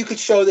think you could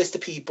show this to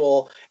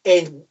people,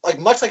 and like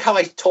much like how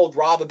I told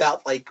Rob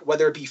about like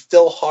whether it be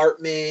Phil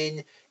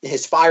Hartman in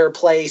his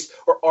fireplace,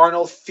 or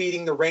Arnold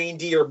feeding the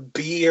reindeer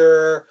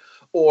beer,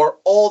 or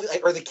or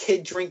the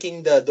kid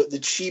drinking the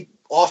cheap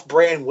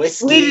off-brand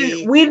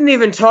whiskey. We didn't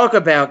even talk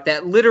about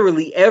that.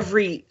 Literally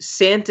every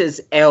Santa's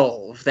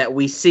elf that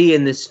we see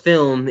in this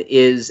film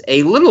is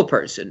a little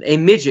person, a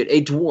midget,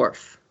 a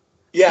dwarf.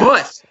 Yeah.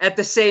 But at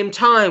the same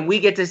time, we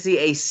get to see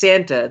a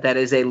Santa that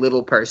is a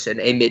little person,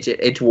 a midget,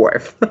 a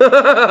dwarf.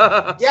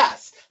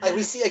 Yes. Like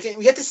we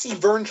get to see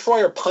Vern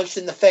Troyer punched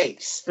in the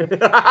face.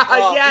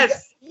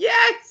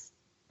 Yes.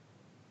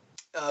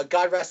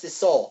 God rest his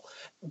soul.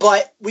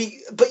 But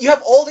you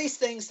have all these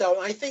things though,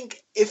 and I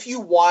think if you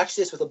watch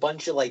this with a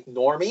bunch of like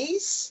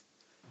normies,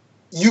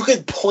 you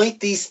could point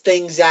these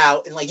things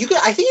out, and like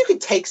I think you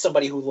could take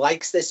somebody who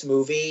likes this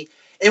movie.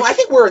 And I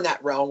think we're in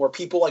that realm where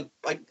people like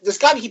there's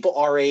got to be people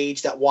our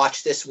age that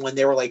watched this when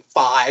they were like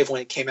 5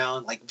 when it came out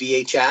on like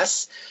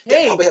VHS.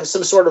 They probably have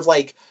some sort of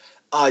like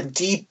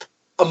deep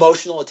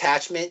emotional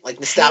attachment, like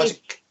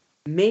nostalgic.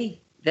 Hey,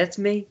 me, that's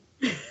me.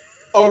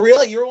 Oh,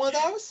 really? You're one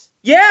of those?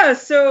 Yeah.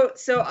 So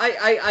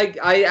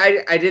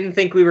I didn't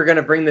think we were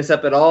gonna bring this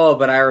up at all,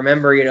 but I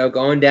remember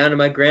going down to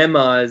my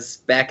grandma's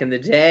back in the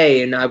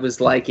day, and I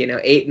was like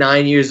 8,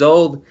 9 years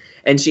old,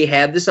 and she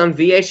had this on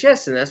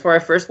VHS, and that's where I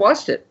first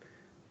watched it.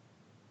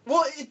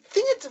 Well,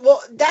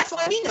 that's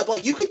what I mean.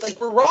 Like, you could, like,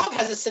 where Rob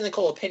has a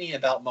cynical opinion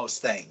about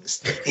most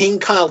things. He can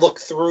kind of look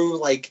through,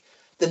 like,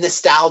 the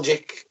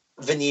nostalgic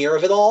veneer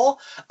of it all.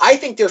 I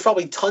think there's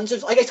probably tons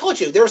of, like I told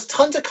you, there's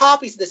tons of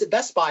copies of this at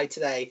Best Buy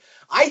today.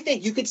 I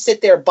think you could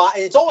sit there, buy,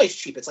 and it's always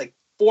cheap. It's like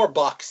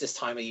 $4 this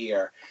time of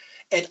year.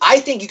 And I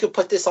think you could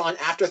put this on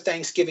after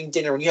Thanksgiving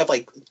dinner when you have,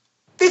 like,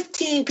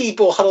 15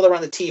 people huddled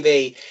around the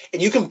TV,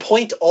 and you can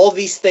point all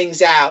these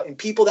things out, and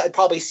people that had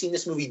probably seen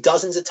this movie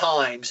dozens of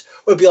times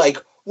would be like,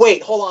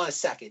 wait, hold on a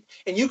second.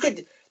 And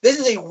this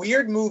is a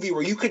weird movie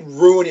where you could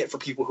ruin it for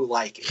people who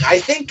like it. I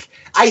think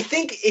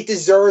it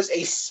deserves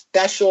a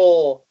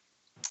special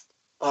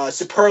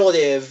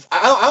superlative.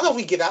 I don't know if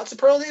we give out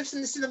superlatives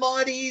in the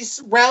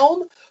Cinemati's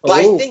realm, but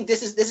I think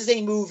this is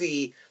a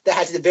movie that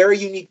has a very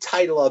unique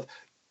title of,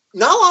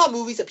 not a lot of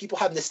movies that people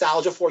have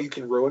nostalgia for you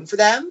can ruin for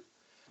them.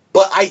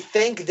 But I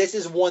think this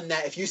is one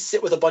that if you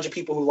sit with a bunch of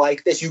people who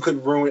like this, you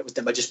could ruin it with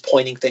them by just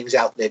pointing things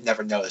out they've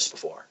never noticed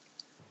before.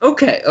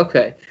 Okay.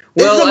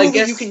 Well, I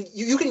guess you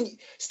can.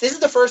 This is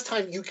the first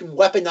time you can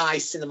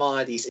weaponize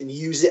Cinematis and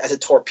use it as a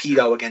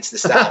torpedo against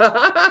nostalgia.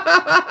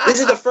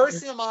 This is the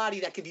first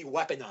Cinemati that can be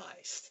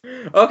weaponized.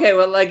 Okay.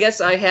 Well, I guess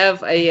I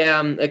have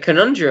a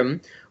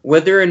conundrum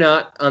whether or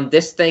not on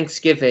this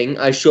Thanksgiving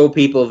I show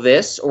people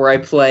this or I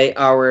play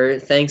our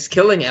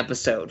Thanksgiving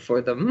episode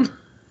for them.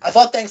 I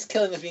thought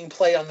Thanksgiving was being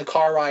played on the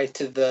car ride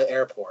to the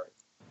airport.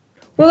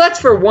 Well, that's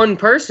for one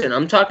person.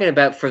 I'm talking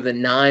about for the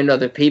 9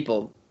 other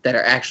people that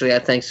are actually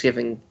at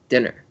Thanksgiving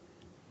dinner.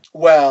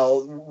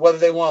 Well, whether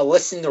they want to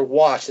listen or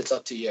watch, it's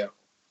up to you.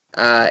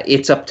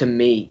 It's up to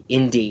me,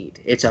 indeed.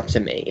 It's up to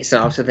me. It's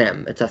not up to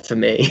them. It's up to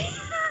me.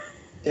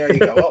 There you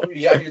go. Well,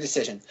 you have your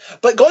decision.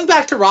 But going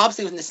back to Rob's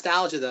thing with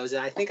nostalgia, though, and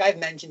I think I've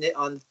mentioned it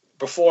on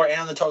before and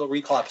on the Total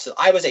Recall episode,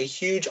 I was a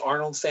huge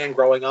Arnold fan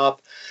growing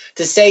up.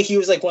 To say he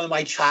was like one of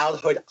my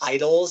childhood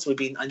idols would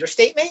be an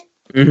understatement.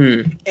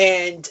 Mm-hmm.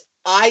 And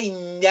I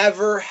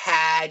never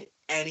had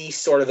any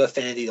sort of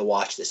affinity to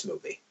watch this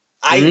movie.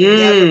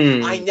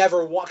 I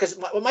never watched, because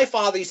what my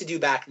father used to do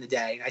back in the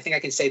day, and I think I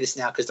can say this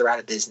now because they're out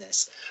of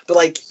business, but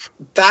like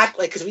back,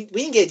 like, because we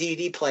didn't get a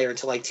DVD player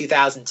until like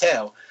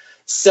 2002,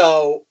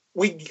 so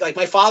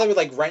my father would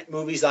like rent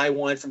movies that I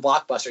wanted from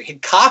Blockbuster.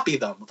 He'd copy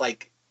them with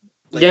like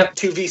 2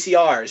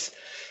 VCRs,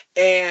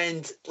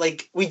 and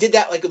like we did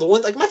that, like the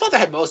one, like my father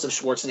had most of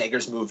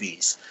Schwarzenegger's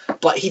movies,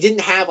 but he didn't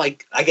have,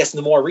 like, I guess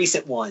the more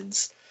recent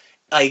ones,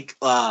 like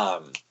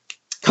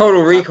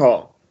Total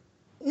Recall.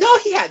 No,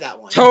 he had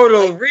that one.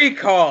 Total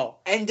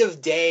Recall. End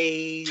of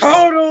Days.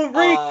 Total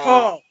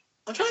Recall.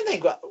 I'm trying to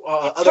think what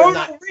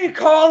Total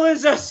Recall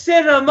is a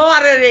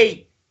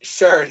cinemodity.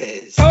 Sure it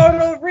is.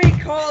 Total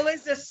Recall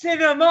is a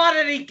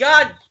cinemodity.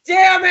 God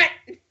damn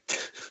it.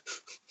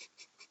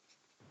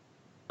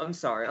 I'm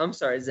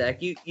sorry,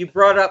 Zach. You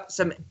brought up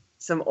some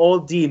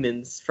old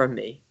demons from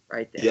me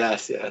right there.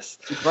 Yes.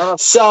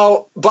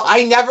 So, but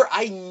I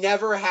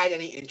never had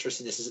any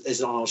interest in this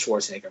as an Arnold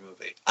Schwarzenegger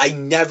movie.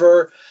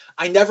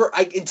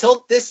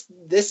 Until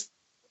this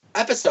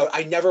episode,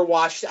 I never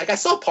watched. Like, I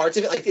saw parts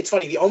of it. Like, it's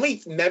funny.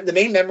 The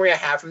main memory I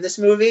have from this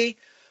movie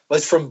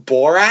was from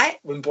Borat,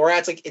 when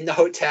Borat's like in the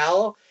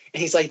hotel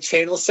and he's like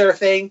channel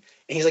surfing and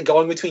he's like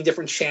going between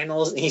different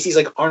channels and he sees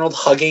like Arnold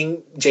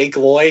hugging Jake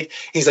Lloyd.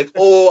 He's like,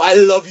 "Oh, I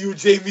love you,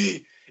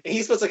 Jamie," and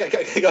he's supposed to like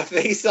a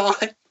face on.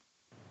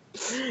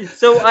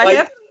 So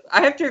I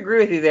have to agree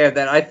with you there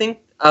that I think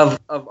of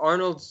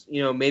Arnold's,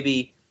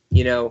 maybe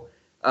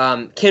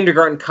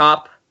Kindergarten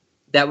Cop.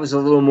 That was a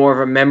little more of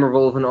a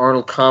memorable of an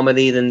Arnold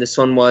comedy than this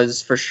one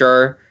was for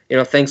sure.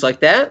 Things like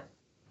that.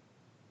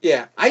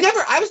 Yeah, I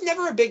was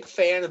never a big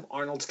fan of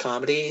Arnold's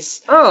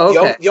comedies. Oh,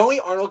 okay. The only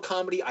Arnold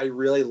comedy I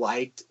really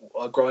liked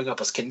growing up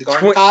was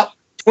Kindergarten Cop.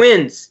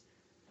 Twins.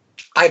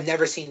 I've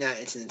never seen that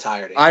in its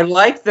entirety. I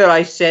like that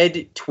I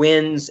said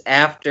Twins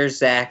after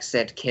Zach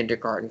said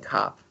Kindergarten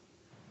Cop.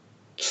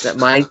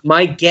 That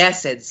my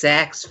guess at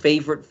Zach's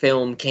favorite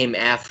film came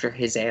after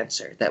his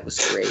answer. That was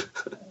great.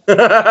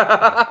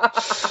 But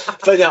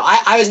no,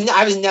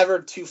 I was never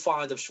too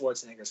fond of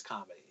Schwarzenegger's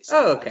comedies.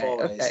 Oh,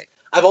 okay.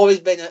 I've always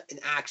been an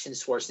action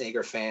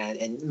Schwarzenegger fan,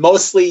 and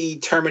mostly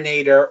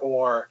Terminator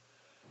or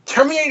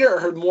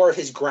more of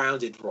his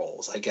grounded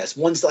roles, I guess.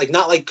 One's like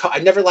not like I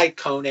never liked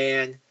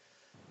Conan.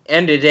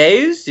 End of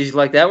Days? Did you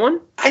like that one?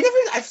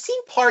 I've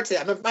seen parts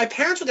of it. My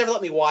parents would never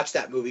let me watch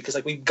that movie because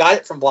like we got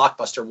it from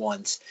Blockbuster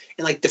once,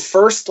 and like the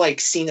first like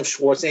scene of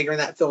Schwarzenegger in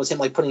that film was him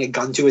like putting a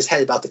gun to his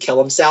head about to kill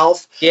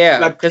himself.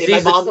 Yeah, because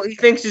he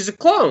thinks he's a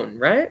clone,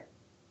 right?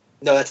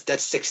 No,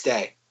 that's Sixth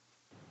Day.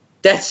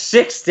 That's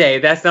Sixth Day.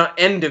 That's not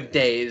End of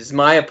Days.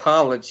 My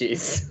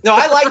apologies. No,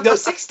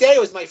 Sixth Day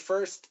was my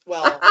first.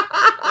 Well,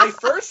 my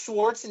first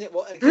Schwarzenegger.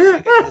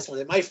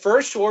 Well, my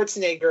first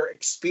Schwarzenegger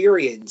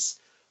experience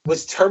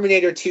was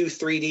Terminator 2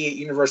 3D at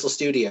Universal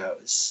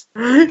Studios,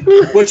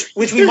 which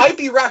we might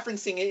be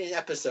referencing in an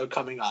episode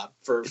coming up.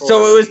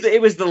 So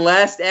it was the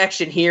last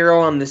action hero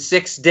on the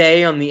 6th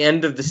day on the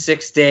end of the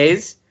 6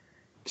 days.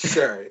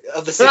 Sure,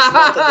 of the 6th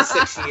month of the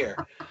 6th year.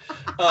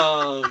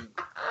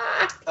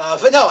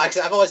 But no,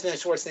 actually, I've always been a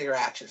Schwarzenegger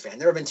action fan.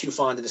 Never been too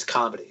fond of his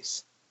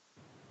comedies,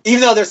 even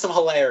though there's some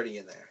hilarity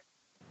in there.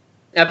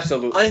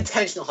 Absolutely.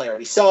 Unintentional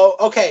hilarity. So,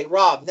 okay,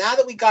 Rob, now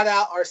that we got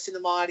out our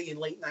Cinemati and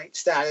late night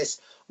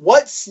status,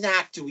 what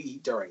snack do we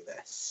eat during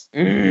this?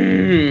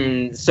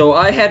 So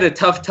I had a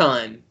tough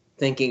time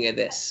thinking of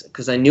this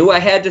because I knew I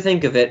had to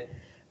think of it,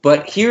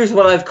 but here's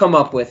what I've come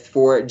up with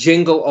for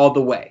Jingle All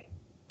the Way.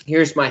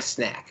 Here's my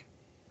snack.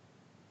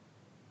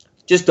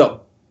 Just a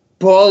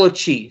ball of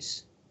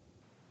cheese.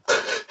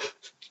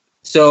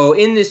 So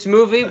in this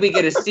movie, we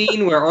get a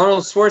scene where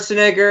Arnold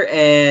Schwarzenegger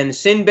and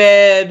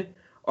Sinbad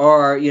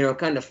are,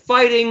 kind of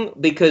fighting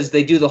because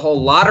they do the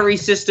whole lottery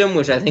system,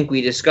 which I think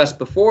we discussed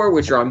before,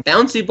 which are on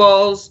bouncy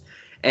balls.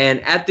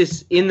 And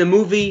in the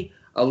movie,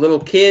 a little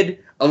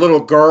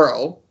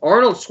girl,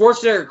 Arnold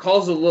Schwarzenegger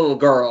calls a little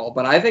girl,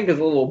 but I think it's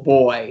a little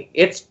boy.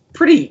 It's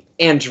pretty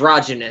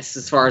androgynous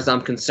as far as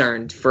I'm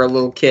concerned for a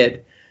little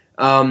kid.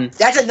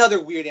 That's another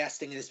weird ass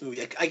thing in this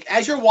movie. Like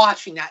as you're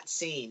watching that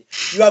scene,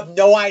 you have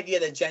no idea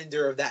the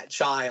gender of that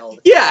child.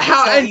 Yeah,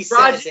 how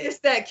androgynous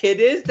that kid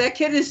is. That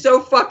kid is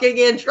so fucking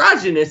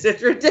androgynous.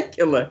 It's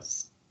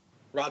ridiculous.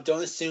 Rob,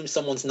 don't assume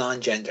someone's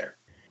non-gender.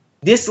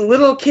 This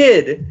little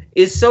kid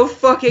is so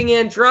fucking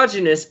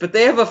androgynous, but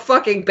they have a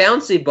fucking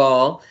bouncy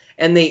ball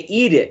and they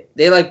eat it.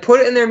 They put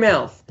it in their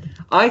mouth.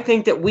 I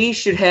think that we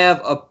should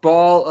have a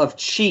ball of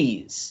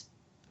cheese.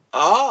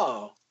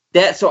 Oh.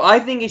 So I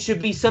think it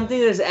should be something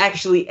that is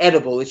actually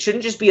edible. It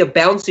shouldn't just be a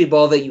bouncy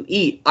ball that you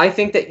eat. I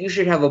think that you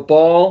should have a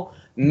ball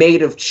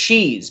made of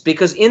cheese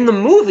because in the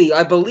movie,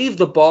 I believe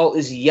the ball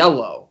is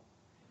yellow.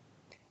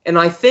 And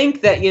I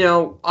think that,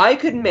 I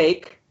could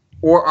make,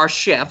 or our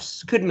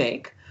chefs could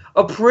make,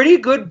 a pretty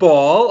good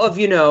ball of,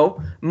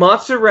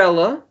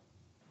 mozzarella,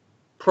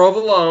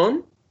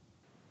 provolone,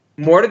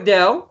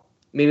 mortadella,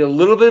 maybe a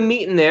little bit of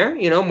meat in there,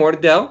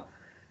 mortadella.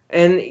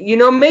 And,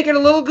 make it a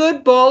little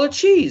good ball of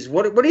cheese.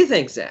 What do you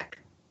think, Zach?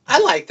 I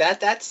like that.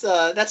 That's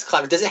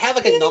clever. Does it have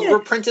a number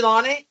printed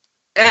on it?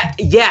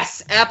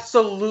 Yes,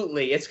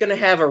 absolutely. It's going to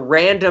have a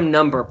random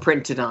number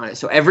printed on it.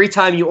 So every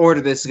time you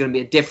order this, it's going to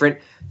be a different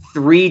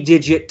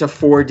 3-digit to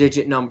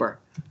 4-digit number.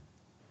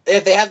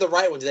 If they have the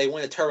right one, do they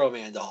win a Turbo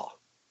Man doll?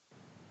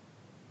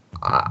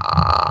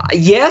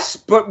 Yes,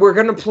 but we're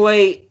going to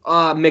play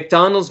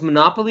McDonald's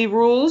Monopoly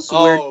rules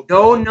where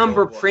no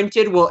number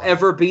printed will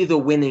ever be the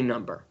winning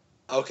number.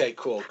 Okay,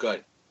 cool.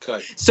 Good.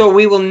 So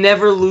we will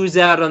never lose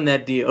out on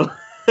that deal.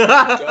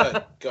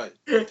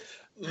 Good.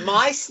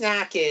 My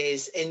snack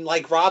is, and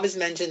like Rob has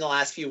mentioned the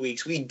last few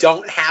weeks, we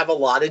don't have a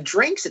lot of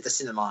drinks at the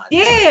Cinemati.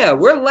 Yeah,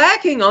 we're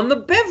lacking on the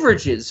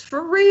beverages,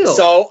 for real.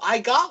 So I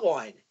got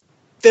one.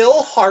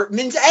 Phil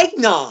Hartman's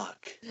Eggnog.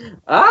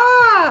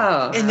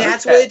 And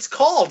that's what it's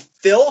called.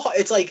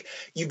 It's like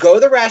you go to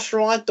the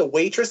restaurant, the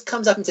waitress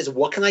comes up and says,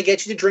 "What can I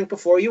get you to drink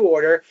before you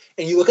order?"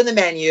 And you look at the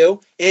menu,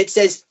 and it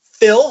says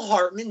Phil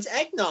Hartman's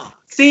Eggnog.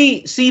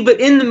 See, but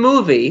in the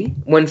movie,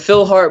 when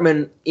Phil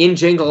Hartman, in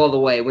Jingle All the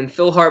Way, when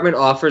Phil Hartman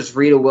offers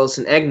Rita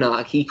Wilson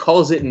eggnog, he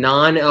calls it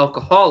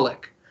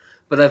non-alcoholic.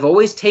 But I've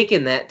always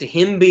taken that to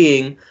him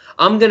being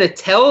I'm going to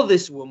tell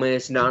this woman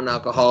it's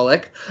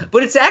non-alcoholic,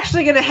 but it's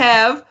actually going to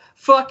have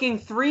fucking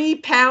 3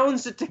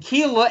 pounds of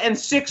tequila and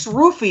 6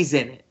 roofies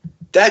in it.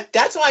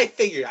 That's what I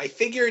figured. I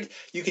figured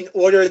you can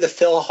order the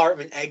Phil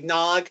Hartman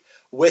eggnog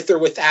with or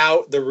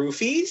without the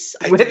roofies.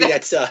 I think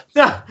that's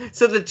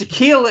So the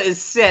tequila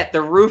is set. The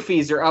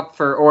roofies are up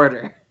for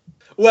order.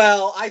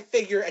 Well, I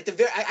figure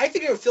I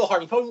figure with Phil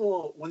Hartman, you probably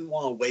wouldn't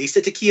want to waste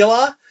the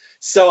tequila.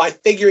 So I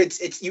figure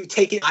it's you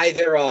take it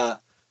either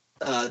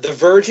the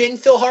virgin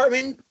Phil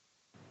Hartman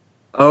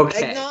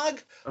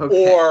eggnog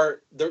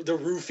or the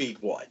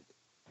roofied one.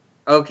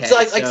 Okay.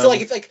 So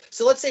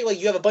so let's say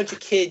you have a bunch of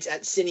kids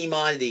at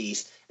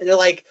Cinemodities and they're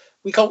like,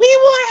 we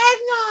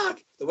want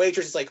eggnog. The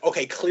waitress is like,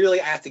 okay,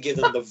 clearly I have to give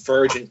them the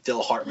virgin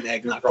Phil Hartman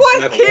eggnog.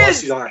 What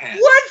kids? On our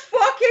hands. What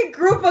fucking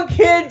group of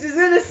kids is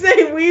gonna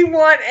say we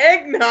want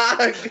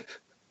eggnog?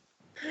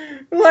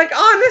 Like,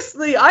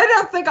 honestly, I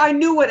don't think I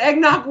knew what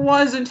eggnog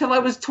was until I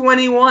was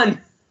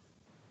 21.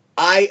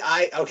 I'm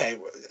not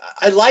even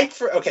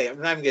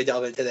gonna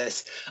delve into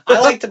this.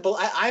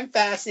 I'm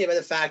fascinated by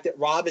the fact that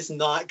Rob is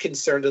not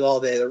concerned at all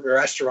that the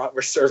restaurant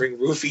we're serving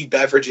roofied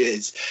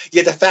beverages.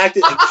 Yet the fact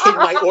that a kid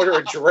might order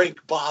a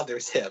drink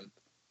bothers him.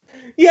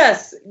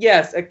 Yes,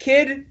 a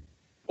kid.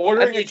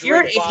 If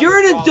you're an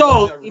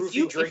adult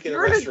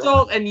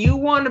and you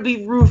want to be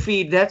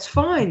roofied, that's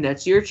fine.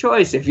 That's your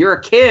choice. If you're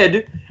a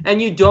kid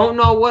and you don't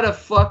know what a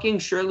fucking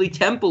Shirley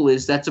Temple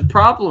is, that's a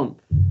problem.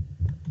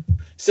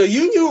 So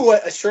you knew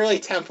what a Shirley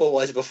Temple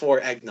was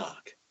before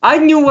eggnog? I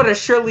knew what a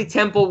Shirley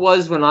Temple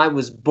was when I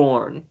was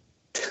born.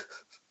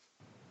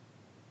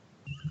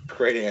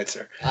 Great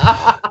answer.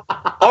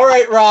 All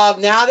right, Rob,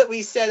 now that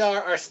we said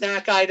our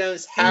snack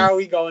items, how are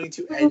we going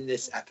to end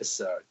this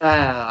episode?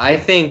 I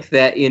think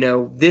that,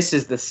 this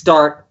is the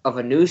start of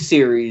a new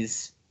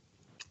series.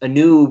 A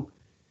new,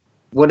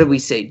 what did we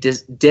say?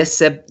 Decebstober?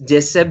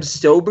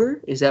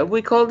 Is that what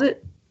we called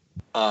it?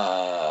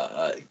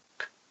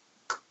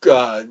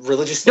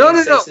 Religiously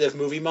insensitive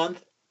movie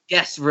month?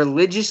 Yes,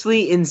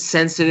 religiously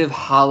insensitive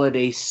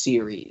holiday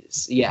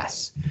series.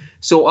 Yes.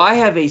 So I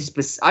have a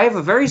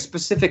very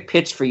specific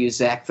pitch for you,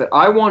 Zach, that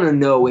I want to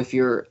know if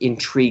you're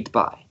intrigued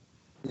by.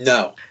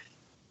 No.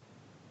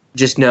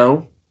 Just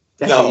no?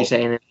 That's no. What you're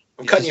saying?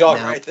 I'm cutting you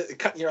off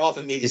cutting you off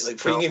immediately.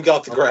 Before you even go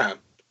off the ground.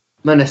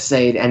 I'm going to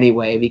say it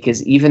anyway,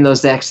 because even though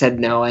Zach said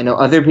no, I know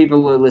other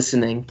people are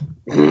listening.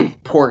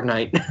 Porg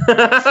night.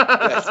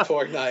 Yes,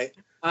 porg night.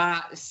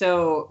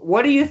 So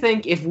what do you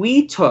think if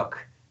we took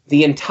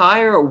the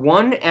entire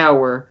 1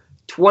 hour,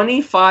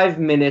 25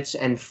 minutes,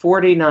 and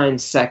 49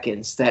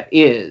 seconds that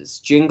is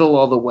Jingle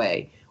All the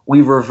Way,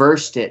 we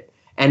reversed it,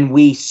 and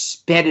we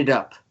sped it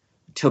up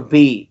to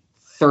be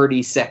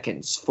 30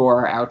 seconds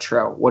for our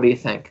outro? What do you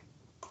think?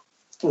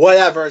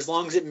 Whatever, as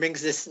long as it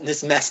brings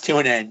this mess to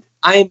an end.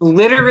 I'm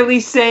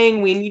literally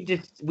saying we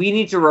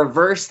need to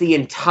reverse the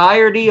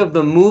entirety of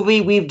the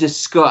movie we've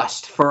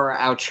discussed for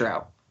our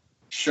outro.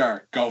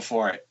 Sure, go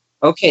for it.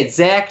 Okay,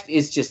 Zach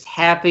is just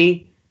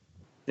happy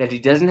that he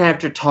doesn't have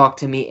to talk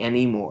to me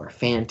anymore.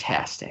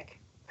 Fantastic.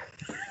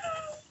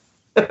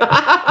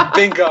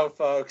 Bingo,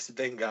 folks.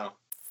 Bingo.